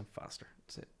 5-10% faster.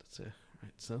 That's it.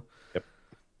 Right. So yep.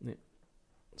 Yeah.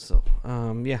 So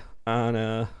yeah,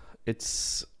 and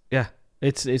it's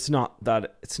not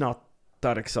that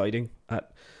exciting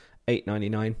at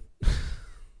 $899.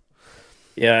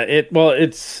 Yeah,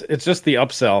 it's just the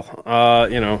upsell.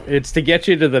 You know, it's to get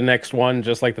you to the next one,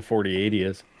 just like the 4080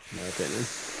 is, in my opinion.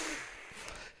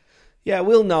 Yeah,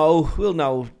 we'll know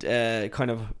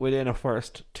kind of within a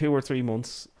first 2 or 3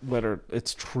 months whether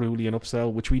it's truly an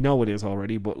upsell, which we know it is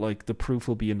already, but like the proof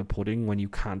will be in the pudding when you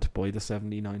can't buy the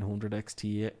 7900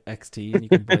 XT and you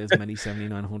can buy as many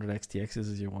 7900 XTXs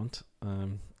as you want.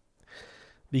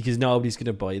 Because nobody's going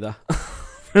to buy that.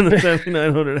 For the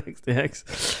 7900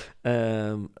 XTX.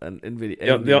 And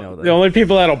NVIDIA. The only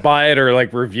people that'll buy it are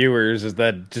like reviewers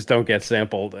that just don't get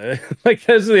sampled. Like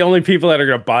those are the only people that are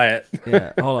gonna buy it.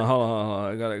 Yeah, hold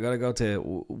on. I gotta go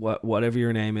to whatever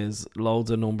your name is.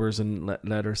 Loads of numbers and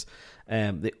letters.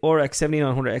 The RX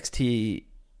 7900 XT.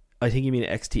 I think you mean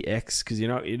XTX because you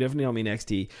definitely don't mean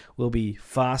XT. Will be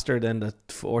faster than the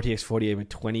RTX 4080 with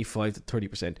 25 to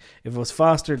 30%. If it was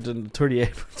faster than the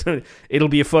 38, it'll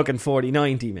be a fucking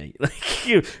 4090, mate. Like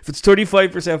if it's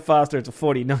 35% faster, it's a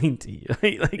 4090.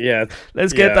 Right? Like, yeah,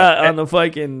 let's get that on the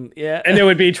fucking and it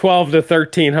would be $1,200 to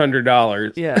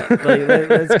 $1,300. Yeah, like,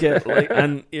 let's get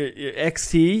and your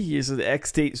XT. You said the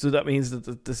XT, so that means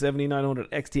that the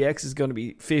 7900 XTX is going to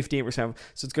be 15%.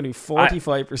 So it's going to be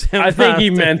 45%. I think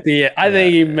he meant the XTX.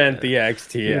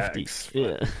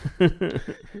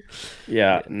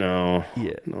 No.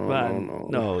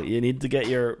 You need to get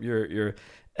your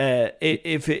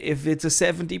if it's a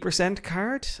 70%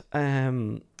 card,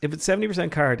 if it's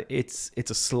 70% card, it's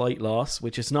a slight loss,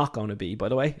 which it's not going to be. By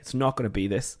the way, it's not going to be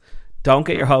this. Don't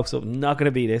get your hopes up. Not going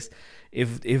to be this.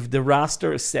 If the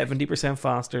raster is 70%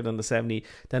 faster than the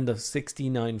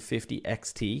 6950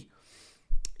 XT.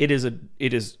 It is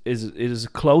as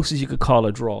close as you could call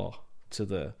a draw to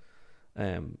the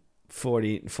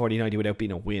 4090 without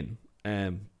being a win.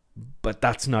 But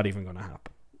that's not even going to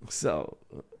happen. So,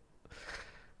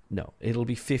 no, it'll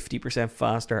be 50%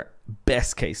 faster,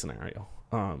 best case scenario.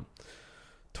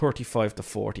 35 to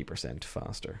 40%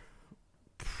 faster.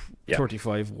 Yeah.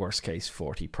 35 worst case,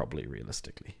 40 probably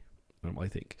realistically, I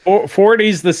think.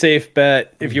 40's the safe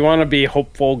bet. If you want to be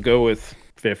hopeful, go with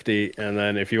 50, and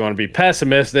then if you want to be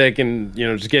pessimistic and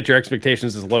just get your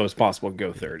expectations as low as possible,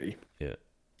 go 30. Yeah.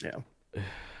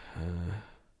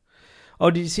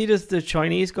 Did you see this? The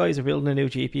Chinese guys are building a new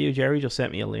GPU. Jerry just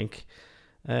sent me a link.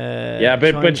 But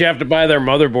you have to buy their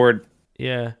motherboard.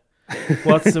 Yeah.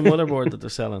 What's the motherboard that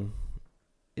they're selling?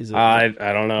 Is it? I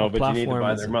don't know, but you need to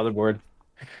buy their motherboard.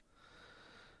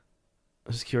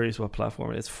 I'm just curious what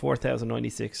platform it is.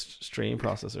 4096 stream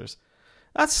processors.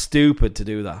 That's stupid to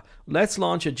do that. Let's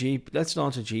launch a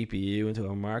GPU into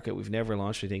a market we've never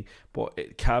launched anything.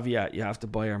 But caveat, you have to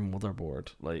buy our motherboard.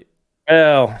 Like,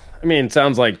 well, I mean, it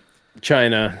sounds like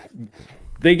China.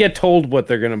 They get told what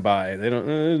they're gonna buy. They don't.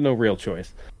 There's no real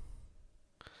choice.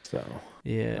 So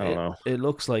yeah, I don't know. It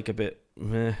looks like a bit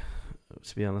meh,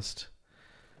 to be honest.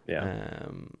 Yeah.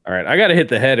 All right, I got to hit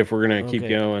the head if we're gonna keep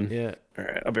going. Yeah. All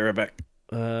right, I'll be right back.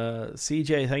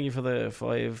 CJ, thank you for the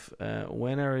 5.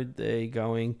 When are they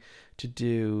going to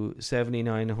do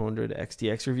 7900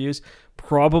 XTX reviews?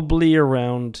 Probably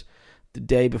around the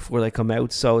day before they come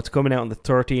out. So it's coming out on the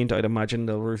 13th. I'd imagine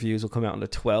the reviews will come out on the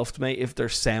 12th, mate. If they're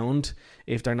sound.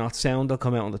 If they're not sound, they'll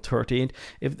come out on the 13th.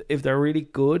 If they're really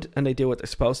good and they do what they're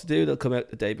supposed to do, they'll come out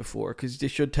the day before, because they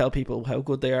should tell people how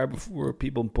good they are before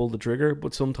people pull the trigger.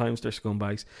 But sometimes they're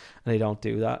scumbags and they don't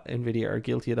do that. NVIDIA are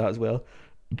guilty of that as well.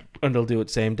 And they'll do it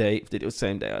same day. If they do it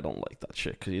same day, I don't like that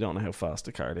shit, because you don't know how fast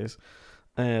the card is.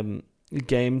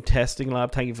 Game testing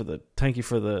lab, thank you for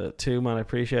the 2, man. I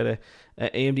appreciate it.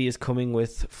 AMD is coming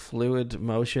with fluid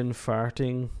motion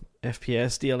farting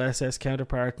FPS DLSS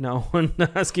counterpart. No one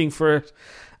asking for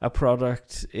a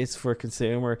product. It's for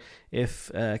consumer. If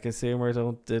consumer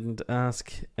didn't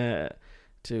ask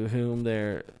to whom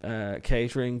they're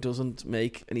catering, doesn't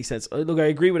make any sense. Look, I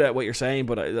agree with what you're saying,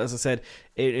 but as I said,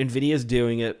 NVIDIA's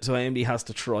doing it, so AMD has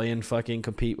to try and fucking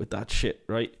compete with that shit,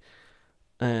 right?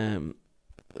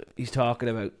 He's talking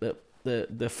about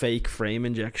the fake frame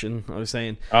injection. I was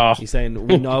saying, he's saying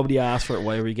nobody asked for it.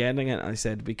 Why are we getting it? I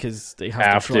said because they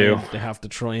have to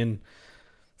try and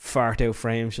fart out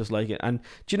frames just like it. And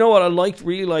do you know what I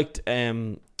really liked?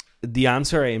 The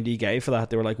answer AMD gave for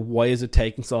that. They were like, "Why is it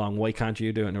taking so long? Why can't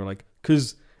you do it?" And they were like,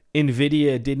 "Because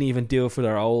NVIDIA didn't even do it for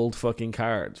their old fucking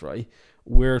cards, right?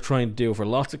 We're trying to do it for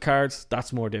lots of cards.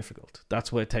 That's more difficult.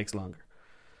 That's why it takes longer."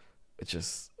 Which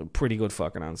is a pretty good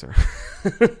fucking answer.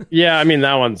 Yeah, I mean,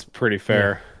 that one's pretty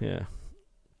fair. Yeah.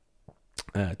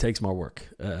 It takes more work.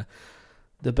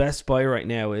 The best buy right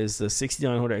now is the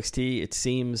 6900 XT. It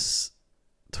seems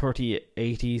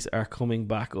 3080s are coming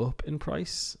back up in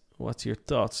price. What's your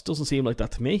thoughts? Doesn't seem like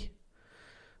that to me.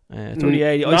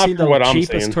 3080. I've seen the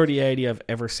cheapest 3080 I've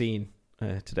ever seen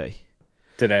today.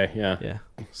 Yeah. Yeah.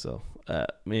 So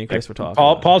me and Chris were talking.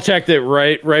 Paul checked it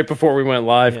right before we went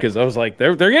live, because I was like,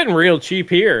 they're getting real cheap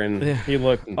here, and he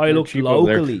looked. I looked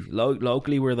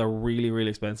locally where they're really, really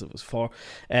expensive. It was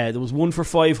there was one for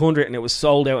 500 and it was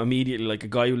sold out immediately. Like a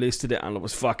guy who listed it, and it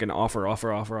was fucking offer,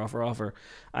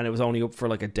 and it was only up for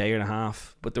like a day and a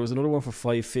half. But there was another one for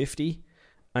 550,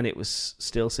 and it was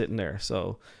still sitting there.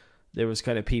 So there was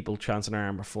kind of people chancing their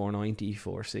arm for 490,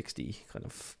 460 kind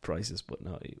of prices, but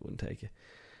no, you wouldn't take it.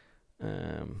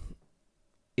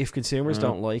 If consumers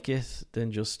don't like it,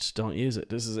 then just don't use it.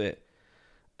 This is it.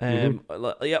 Yeah,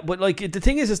 but like the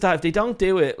thing is that if they don't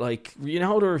do it, like, you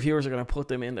know, the reviewers are going to put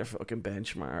them in their fucking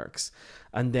benchmarks,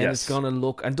 and then it's going to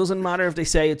look, and doesn't matter if they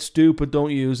say it's stupid,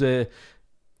 don't use it,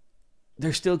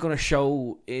 they're still going to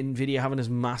show NVIDIA having this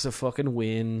massive fucking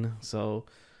win. So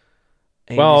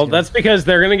well, that's because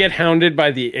they're going to get hounded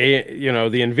by the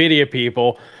NVIDIA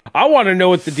people. I want to know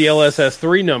what the DLSS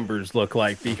 3 numbers look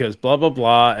like, because blah, blah,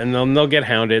 blah. And then they'll get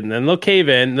hounded, and then they'll cave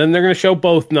in. And then they're going to show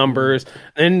both numbers.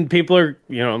 And people are,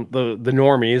 the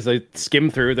normies, they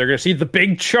skim through. They're going to see the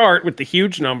big chart with the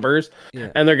huge numbers.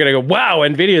 Yeah. And they're going to go, wow,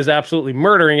 NVIDIA is absolutely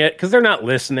murdering it, because they're not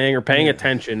listening or paying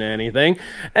attention to anything.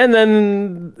 And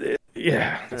then,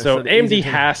 so AMD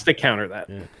has to counter that.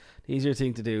 Yeah. The easier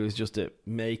thing to do is just to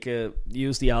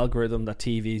use the algorithm that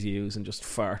TVs use and just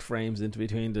fart frames into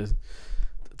between the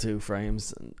two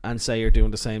frames and say you're doing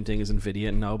the same thing as NVIDIA,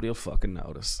 and nobody will fucking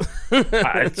notice.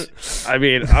 I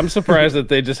mean, I'm surprised that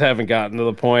they just haven't gotten to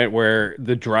the point where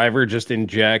the driver just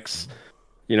injects,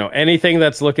 anything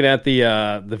that's looking at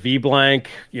the V blank.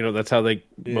 That's how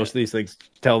most of these things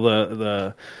tell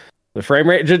the frame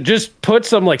rate. Just put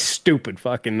some like stupid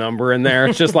fucking number in there.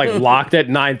 It's just like locked at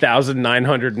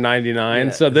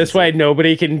 9,999. So this way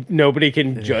nobody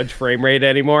can judge frame rate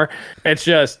anymore. It's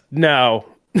just no.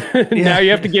 Now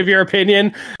you have to give your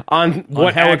opinion on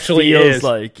what how actually it feels is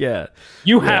like.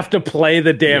 You have to play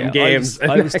the damn games.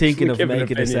 I was thinking of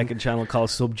making a second channel called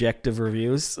Subjective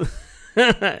Reviews.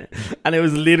 And it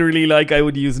was literally like I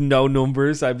would use no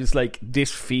numbers. I'm just like,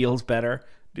 this feels better.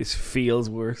 This feels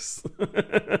worse.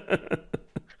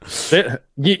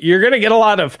 You're going to get a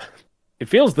lot of, it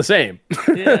feels the same.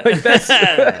 Yeah.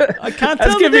 I can't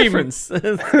tell the difference.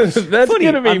 That's funny.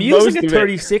 I'm using a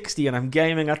 3060 and I'm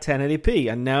gaming at 1080p,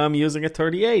 and now I'm using a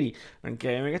 3080 and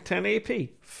gaming at 1080p.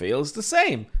 Feels the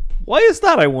same. Why is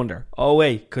that, I wonder? Oh,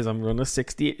 wait, because I'm running a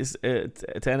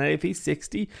 1080p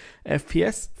 60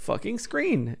 FPS fucking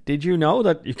screen. Did you know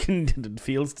that you can? It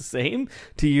feels the same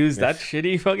to use that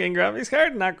shitty fucking graphics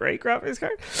card and that great graphics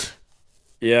card?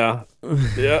 Yeah.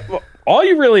 Well, all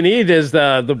you really need is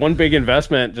the one big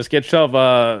investment. Just get yourself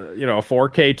a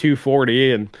 4K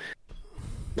 240, and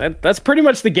that's pretty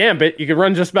much the gambit. You can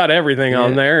run just about everything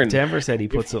on there. And Denver said he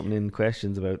put something in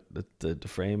questions about the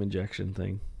frame injection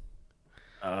thing.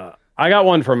 I got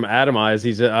one from Atomize.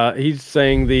 He's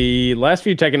saying the last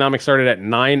few Techonomics started at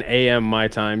 9 a.m. my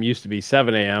time. Used to be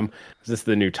 7 a.m. Is this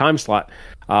the new time slot?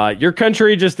 Your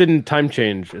country just didn't time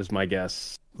change, is my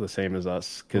guess. The same as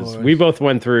us, because we both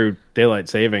went through daylight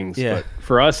savings. But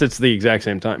for us, it's the exact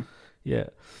same time. Yeah.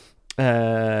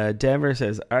 Denver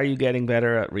says, "Are you getting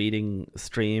better at reading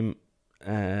stream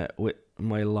with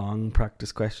my long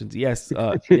practice questions?" Yes,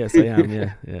 yes, I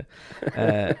am.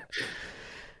 Yeah.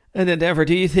 And then, Denver,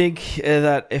 do you think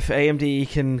that if AMD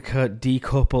can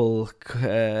decouple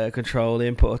control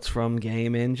inputs from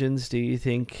game engines, do you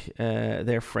think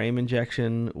their frame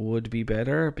injection would be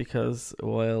better? Because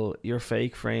while your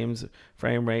fake frame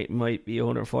rate might be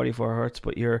 144 hertz,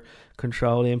 but your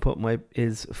control input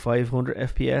is 500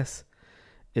 FPS,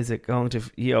 is it going to?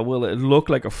 Yeah, will it look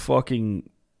like a fucking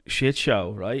shit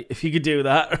show, right? If you could do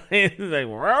that, right? Like,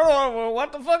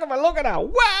 what the fuck am I looking at?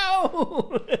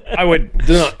 Wow! I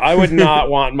would not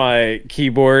want my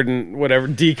keyboard and whatever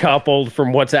decoupled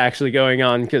from what's actually going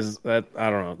on, because I don't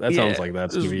know. That sounds like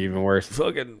that's gonna be even worse.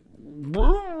 Fucking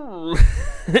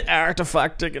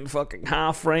artifacting and fucking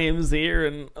half frames here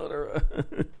and other.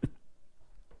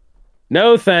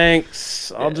 No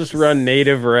thanks. I'll just run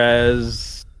native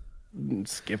res.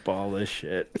 Skip all this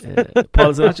shit. Paul,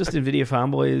 it's not just NVIDIA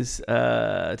fanboys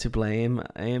to blame.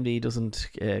 AMD doesn't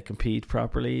compete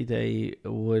properly. They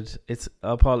would.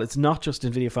 Paul, it's not just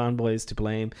NVIDIA fanboys to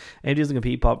blame. AMD doesn't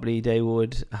compete properly. They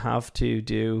would have to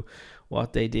do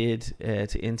what they did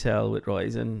to Intel with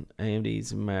Ryzen.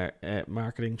 AMD's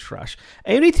marketing trash.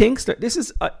 AMD thinks that this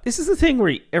is the thing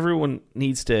where everyone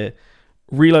needs to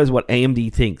realize what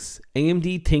AMD thinks.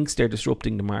 AMD thinks they're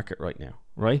disrupting the market right now,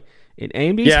 right? In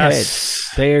AMD's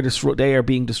head, they are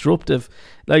being disruptive.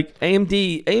 Like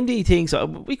AMD thinks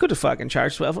we could have fucking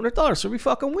charged $1,200, so we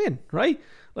fucking win, right?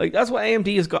 Like that's what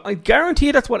AMD has got. I guarantee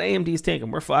you that's what AMD is thinking.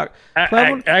 We're fucking.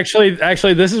 Actually,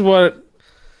 this is what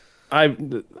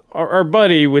our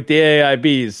buddy with the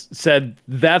AIBs said.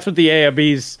 That's what the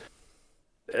AIBs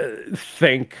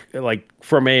think, like,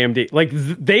 from AMD. Like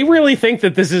they really think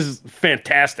that this is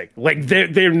fantastic. Like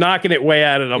they're knocking it way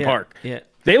out of the park. Yeah.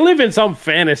 They live in some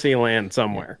fantasy land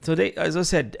somewhere. So they, as I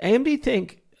said, AMD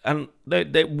think, and they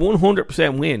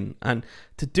 100% win. And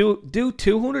to do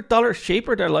 $200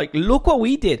 cheaper, they're like, look what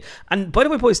we did. And by the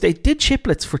way, boys, they did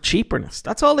chiplets for cheaperness.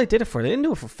 That's all they did it for. They didn't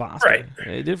do it for faster. Right.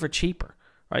 They did it for cheaper.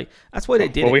 Right, that's why they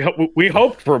did it. We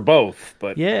hoped for both,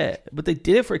 but but they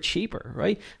did it for cheaper,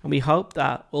 right? And we hope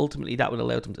that ultimately that would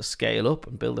allow them to scale up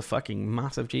and build a fucking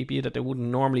massive GPU that they wouldn't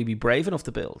normally be brave enough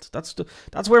to build. That's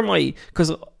where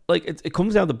because like it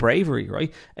comes down to bravery,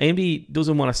 right? AMD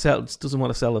doesn't want to sell a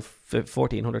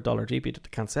 $1,400 GPU that they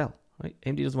can't sell, right?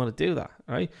 AMD doesn't want to do that,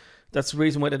 right? That's the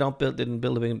reason why they didn't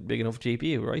build a big enough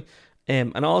GPU, right?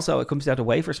 And also it comes down to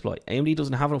wafer supply. AMD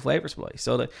doesn't have enough wafer supply,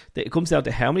 so that it comes down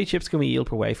to how many chips can we yield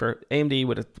per wafer. AMD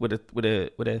with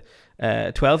a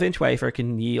 12-inch wafer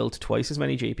can yield twice as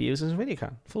many GPUs as NVIDIA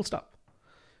can. Full stop.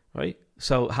 Right.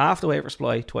 So half the wafer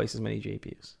supply, twice as many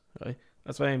GPUs. Right.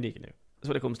 That's what AMD can do. That's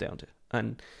what it comes down to.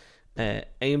 And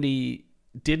AMD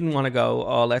didn't want to go,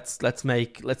 oh, let's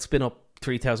spin up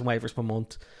 3,000 wafers per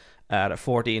month at a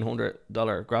 $1,400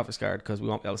 graphics card because we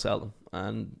won't be able to sell them,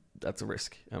 and that's a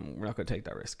risk, and we're not going to take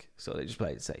that risk. So they just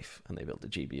played it safe, and they built a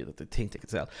GPU that they think they could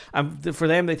sell. And for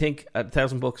them, they think at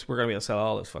 $1,000 we're going to be able to sell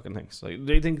all those fucking things. So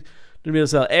they think they'll be able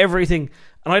to sell everything.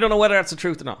 And I don't know whether that's the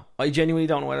truth or not. I genuinely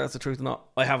don't know whether that's the truth or not.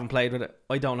 I haven't played with it.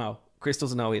 I don't know. Chris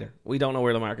doesn't know either. We don't know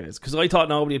where the market is, because I thought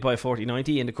nobody would buy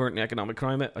 4090 in the current economic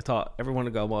climate. I thought everyone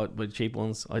would go buy cheap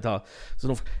ones. I thought there's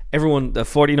enough. Everyone, the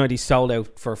 4090 sold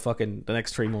out for fucking the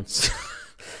next 3 months,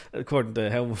 according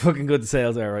to how fucking good the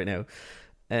sales are right now.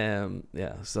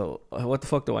 So what the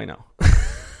fuck do I know?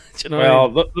 You know, well,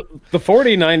 I mean? the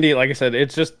 4090, like I said,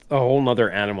 it's just a whole nother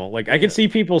animal. Like I can see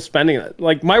people spending it.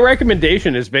 Like my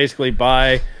recommendation is basically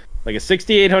buy like a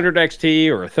 6800 XT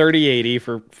or a 3080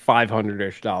 for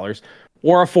 $500-ish,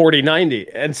 or a 4090,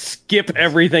 and skip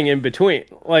everything in between.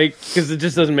 Like, because it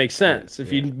just doesn't make sense.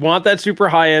 If you want that super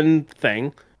high end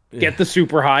thing, get the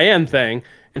super high end thing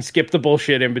and skip the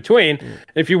bullshit in between.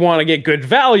 If you want to get good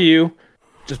value,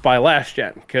 just buy last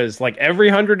gen, because like every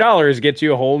 $100 gets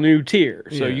you a whole new tier.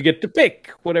 So you get to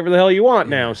pick whatever the hell you want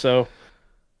now. So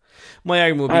my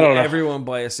argument would be everyone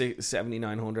buy a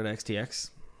 7900 XTX.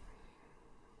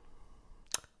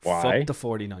 Why? Fuck the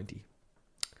 4090.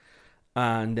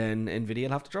 And then NVIDIA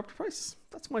will have to drop the prices.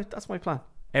 That's my plan.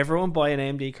 Everyone buy an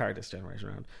AMD card this generation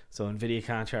around, so NVIDIA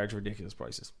can't charge ridiculous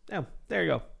prices. Yeah, there you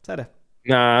go. Said it.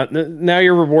 Nah, now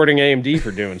you're rewarding AMD for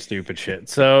doing stupid shit.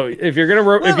 So if you're gonna,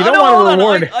 if you don't want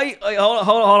to reward, hold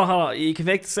on. You can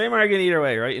make the same argument either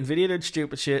way, right? NVIDIA did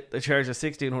stupid shit. They charged us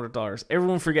 $1,600.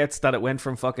 Everyone forgets that it went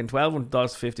from fucking $1,200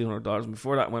 to $1,500, and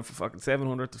before that it went from fucking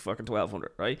 $700 to fucking $1,200,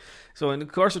 right? So in the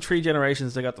course of 3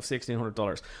 generations, they got the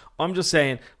 $1,600. I'm just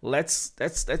saying, let's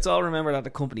all remember that the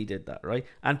company did that, right?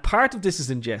 And part of this is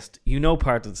in jest.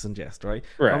 Part of this is in jest, right?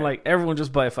 I'm like, everyone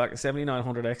just buy a fucking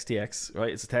 7900 XTX,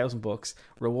 right? It's $1,000.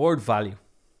 Reward value.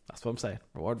 That's what I'm saying.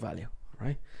 Reward value,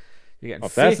 right? You're getting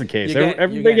if that's the case,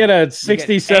 everybody get a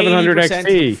 6700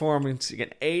 XT. Performance. You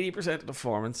get 80% of the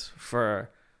performance for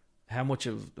how much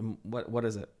of what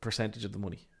is it? Percentage of the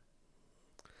money?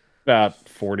 About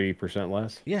 40%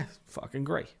 less. Yeah, fucking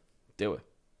great. Do it.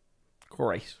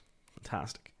 Great,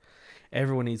 fantastic.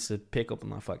 Everyone needs to pick up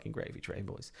on that fucking gravy train,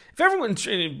 boys. If everyone,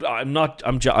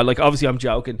 obviously I'm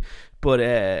joking, but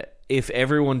if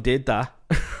everyone did that,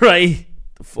 right?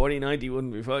 The 4090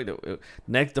 wouldn't be fucking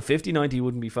the 5090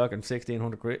 wouldn't be fucking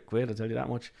 1,600 quid. I'll tell you that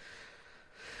much.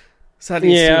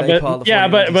 Sadly, but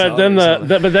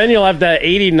then you'll have that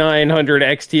 8900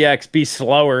 XTX be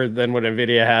slower than what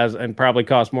NVIDIA has and probably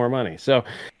cost more money. So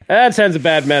that sends a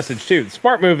bad message too. The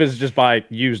smart move is just buy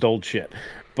used old shit.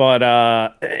 But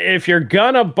if you're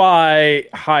gonna buy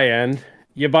high end,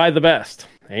 you buy the best.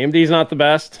 AMD's not the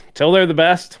best. Till they're the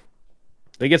best,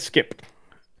 they get skipped.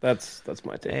 That's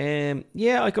my take.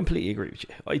 Yeah, I completely agree with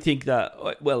you. I think that,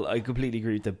 I completely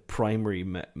agree with the primary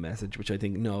message, which I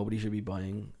think nobody should be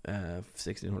buying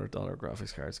 $1,600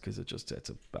 graphics cards, because it just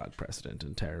sets a bad precedent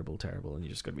and terrible, and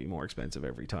you're just going to be more expensive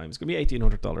every time. It's going to be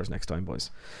 $1,800 next time, boys.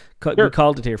 We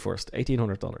called it here first,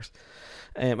 $1,800.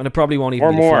 And it probably won't even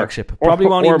be the flagship. Probably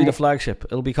won't even be the flagship.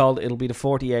 It'll be the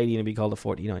 4080 and it'll be called the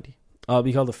 4090. It'll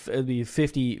be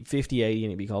 5080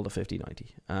 and it'll be called the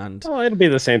 5090. And it'll be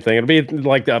the same thing. It'll be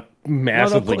like a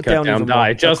massively cut down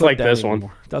die, just like this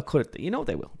one. They'll cut it. You know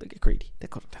they will. They get greedy. They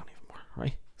cut it down even more,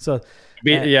 right? So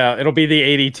it'll be the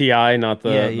 80 Ti, not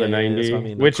the 90, I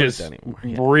mean. Which is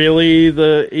really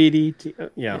the 80 Ti.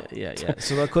 Yeah.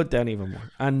 So they'll cut down even more,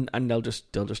 and they'll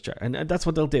just charge, and that's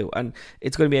what they'll do, and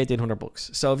it's going to be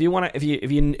 $1,800. So if you want to,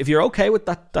 if you're okay with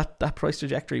that price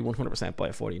trajectory, 100% buy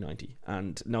a 4090,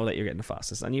 and know that you're getting the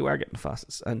fastest, and you are getting the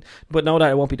fastest, but know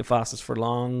that it won't be the fastest for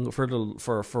long, for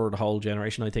the whole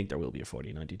generation. I think there will be a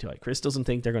 4090 Ti. Chris doesn't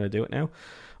think they're going to do it now.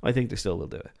 I think they still will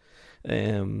do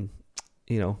it.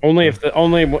 Only if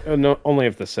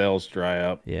the sales dry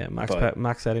up. Yeah,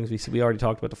 max settings. We already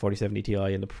talked about the 4070 Ti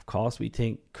and the cost.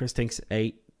 Chris thinks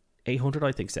 800.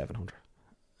 I think 700.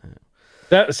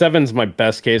 That 7's my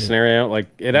best case scenario. Like,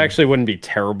 it actually wouldn't be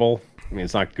terrible. I mean,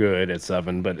 it's not good at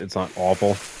 7, but it's not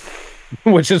awful.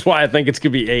 Which is why I think it's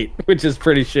gonna be 8, which is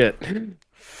pretty shit.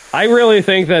 I really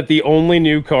think that the only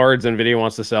new cards NVIDIA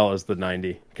wants to sell is the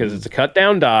 90, because it's a cut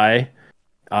down die.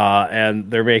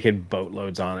 And they're making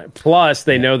boatloads on it. Plus,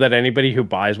 they know that anybody who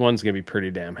buys one's gonna be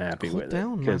pretty damn happy with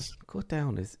it. Cut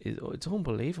down is it's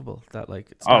unbelievable that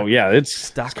it's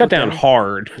cut down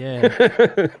hard.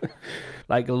 Yeah,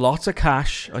 like lots of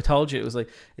cache. I told you it was like,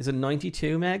 is it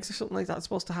 92 megs or something like that it's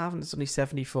supposed to have, and it's only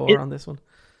 74 on this one.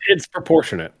 It's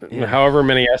proportionate. Yeah. However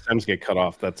many SMs get cut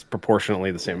off, that's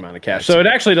proportionately the same amount of cache. So it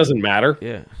actually doesn't matter.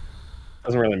 Yeah, it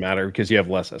doesn't really matter because you have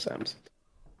less SMs.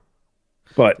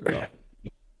 But.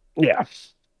 Yeah.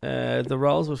 The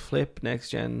roles would flip next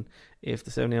gen if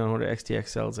the 7900 XTX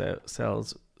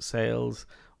sales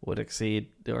would exceed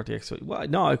the RTX. Well,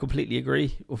 no, I completely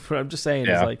agree. What I'm just saying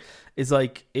is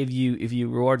like if you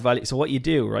reward value. So what you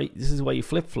do, right? This is why you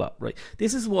flip flop, right?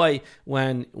 This is why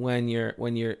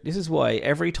this is why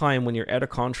every time when you're out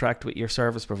of contract with your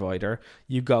service provider,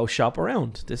 you go shop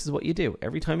around. This is what you do.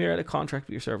 Every time you're out of contract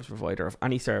with your service provider of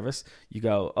any service, you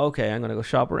go, okay, I'm going to go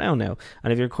shop around now.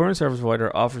 And if your current service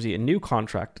provider offers you a new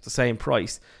contract at the same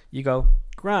price, you go,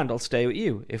 grand, I'll stay with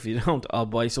you. If you don't, I'll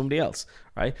buy somebody else,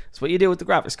 right? So what you do with the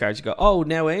graphics cards, you go, oh,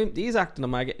 now AMD's acting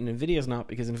on my and NVIDIA's not,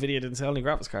 because NVIDIA didn't sell any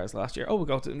graphics cards last year. Oh, we'll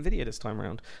go to NVIDIA this time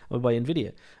around. We'll buy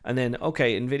NVIDIA. And then,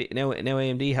 okay, NVIDIA now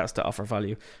AMD has to offer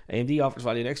value. AMD offers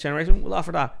value next generation, we'll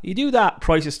offer that. You do that,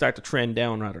 prices start to trend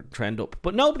down rather than trend up.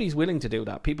 But nobody's willing to do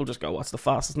that. People just go, what's the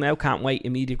fastest now? Can't wait.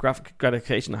 Immediate graphic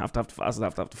gratification. I have to have the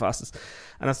fastest,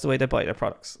 And that's the way they buy their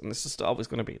products. And it's just always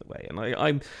going to be the way.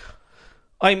 And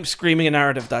I'm screaming a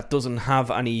narrative that doesn't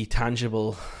have any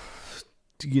tangible,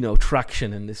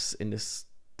 traction in this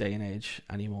day and age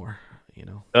anymore.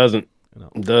 Doesn't.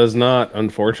 Does not,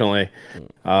 unfortunately.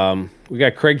 We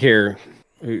got Craig here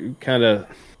who kind of...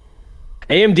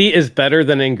 AMD is better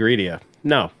than NVIDIA.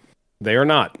 No, they are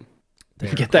not.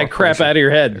 Get that crap out of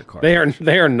your head. They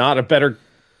are not a better...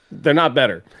 They're not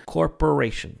better.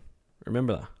 Corporation.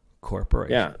 Remember that.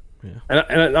 Corporation. Yeah.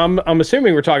 And I'm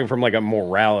assuming we're talking from like a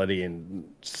morality and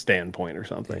standpoint or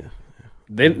something.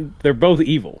 They're both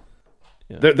evil.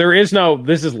 There is no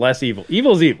this is less evil.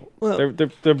 Evil's evil. Well,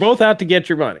 they're both out to get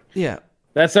your money. Yeah.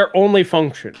 That's their only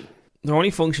function. Their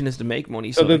only function is to make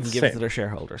money so they can give it to their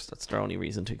shareholders. That's their only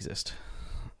reason to exist.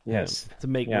 Yes. To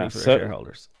make money for their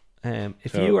shareholders.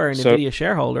 If you are an NVIDIA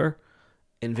shareholder,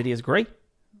 NVIDIA's great.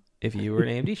 If you were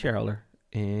an AMD shareholder,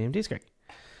 AMD's great.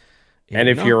 And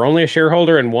if you're only a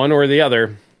shareholder in one or the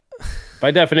other,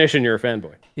 by definition, you're a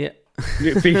fanboy. Yeah.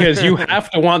 Because you have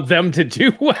to want them to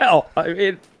do well.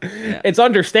 It's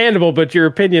understandable, but your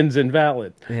opinion's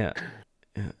invalid. Yeah,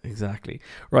 exactly.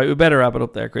 Right, we better wrap it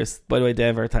up there, Chris. By the way,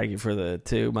 Denver, thank you for the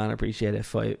 2, man. I appreciate it.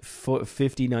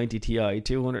 5090 Ti,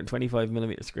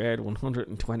 225mm squared,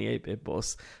 128-bit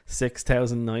bus,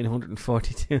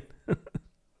 6,942.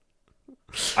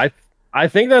 I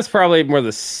think that's probably more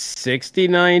the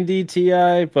 6090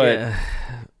 Ti, but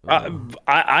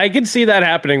I can see that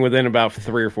happening within about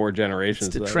 3 or 4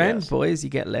 generations. It's the trend, boys. You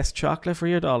get less chocolate for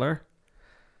your dollar.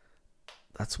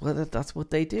 That's what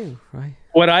they do, right?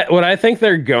 What I think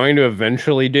they're going to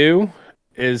eventually do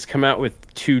is come out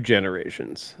with 2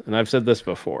 generations, and I've said this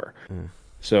before.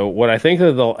 So what I think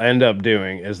that they'll end up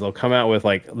doing is they'll come out with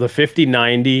like the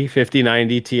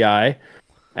 5090 Ti,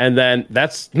 and then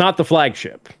that's not the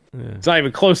flagship. It's not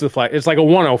even close to the flag. It's like a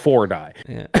 104 die.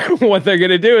 What they're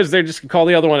going to do is they're just going to call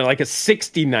the other one like a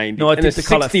 6090. No, I think they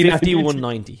call it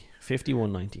 5190.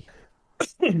 5190.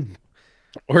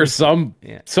 Or some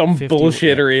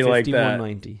bullshittery like that.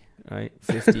 5190, right?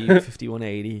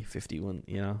 5180, 51,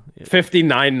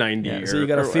 5990. Yeah, so you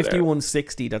got a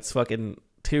 5160 that's fucking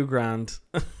 $2,000.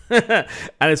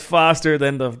 And it's faster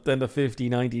than the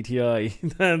 5090 Ti.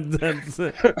 That's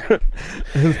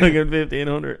it's like a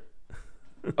 1500.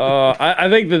 I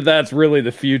think that's really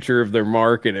the future of their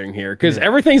marketing here, because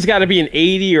everything's got to be an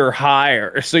 80 or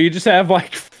higher. So you just have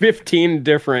like 15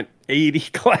 different 80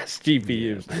 class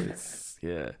GPUs.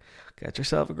 Yeah. Get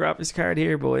yourself a graphics card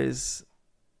here, boys.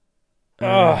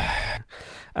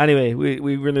 Anyway,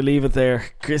 we're going to leave it there.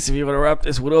 Chris, if you want to wrap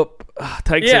this one up,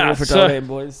 thanks everyone for talking,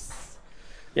 boys.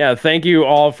 Yeah, thank you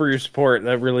all for your support.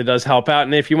 That really does help out.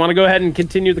 And if you want to go ahead and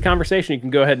continue the conversation, you can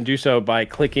go ahead and do so by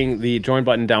clicking the join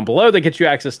button down below. That gets you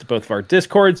access to both of our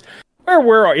Discords, where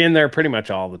we're in there pretty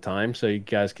much all the time. So you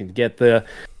guys can get the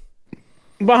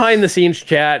behind the scenes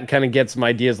chat and kind of get some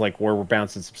ideas like where we're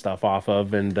bouncing some stuff off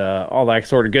of and all that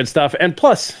sort of good stuff. And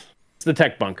plus, it's the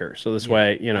tech bunker. So this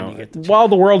way, while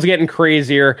the world's getting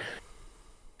crazier,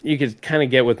 you could kind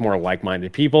of get with more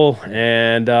like-minded people.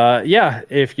 And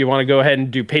if you want to go ahead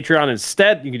and do Patreon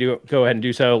instead, you can go ahead and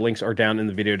do so. Links are down in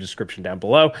the video description down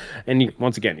below. And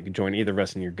once again, you can join either of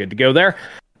us and you're good to go there.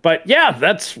 But yeah,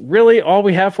 that's really all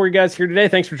we have for you guys here today.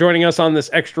 Thanks for joining us on this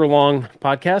extra long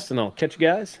podcast, and I'll catch you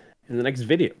guys in the next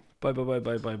video. Bye. You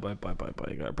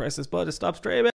gotta press this button to stop streaming.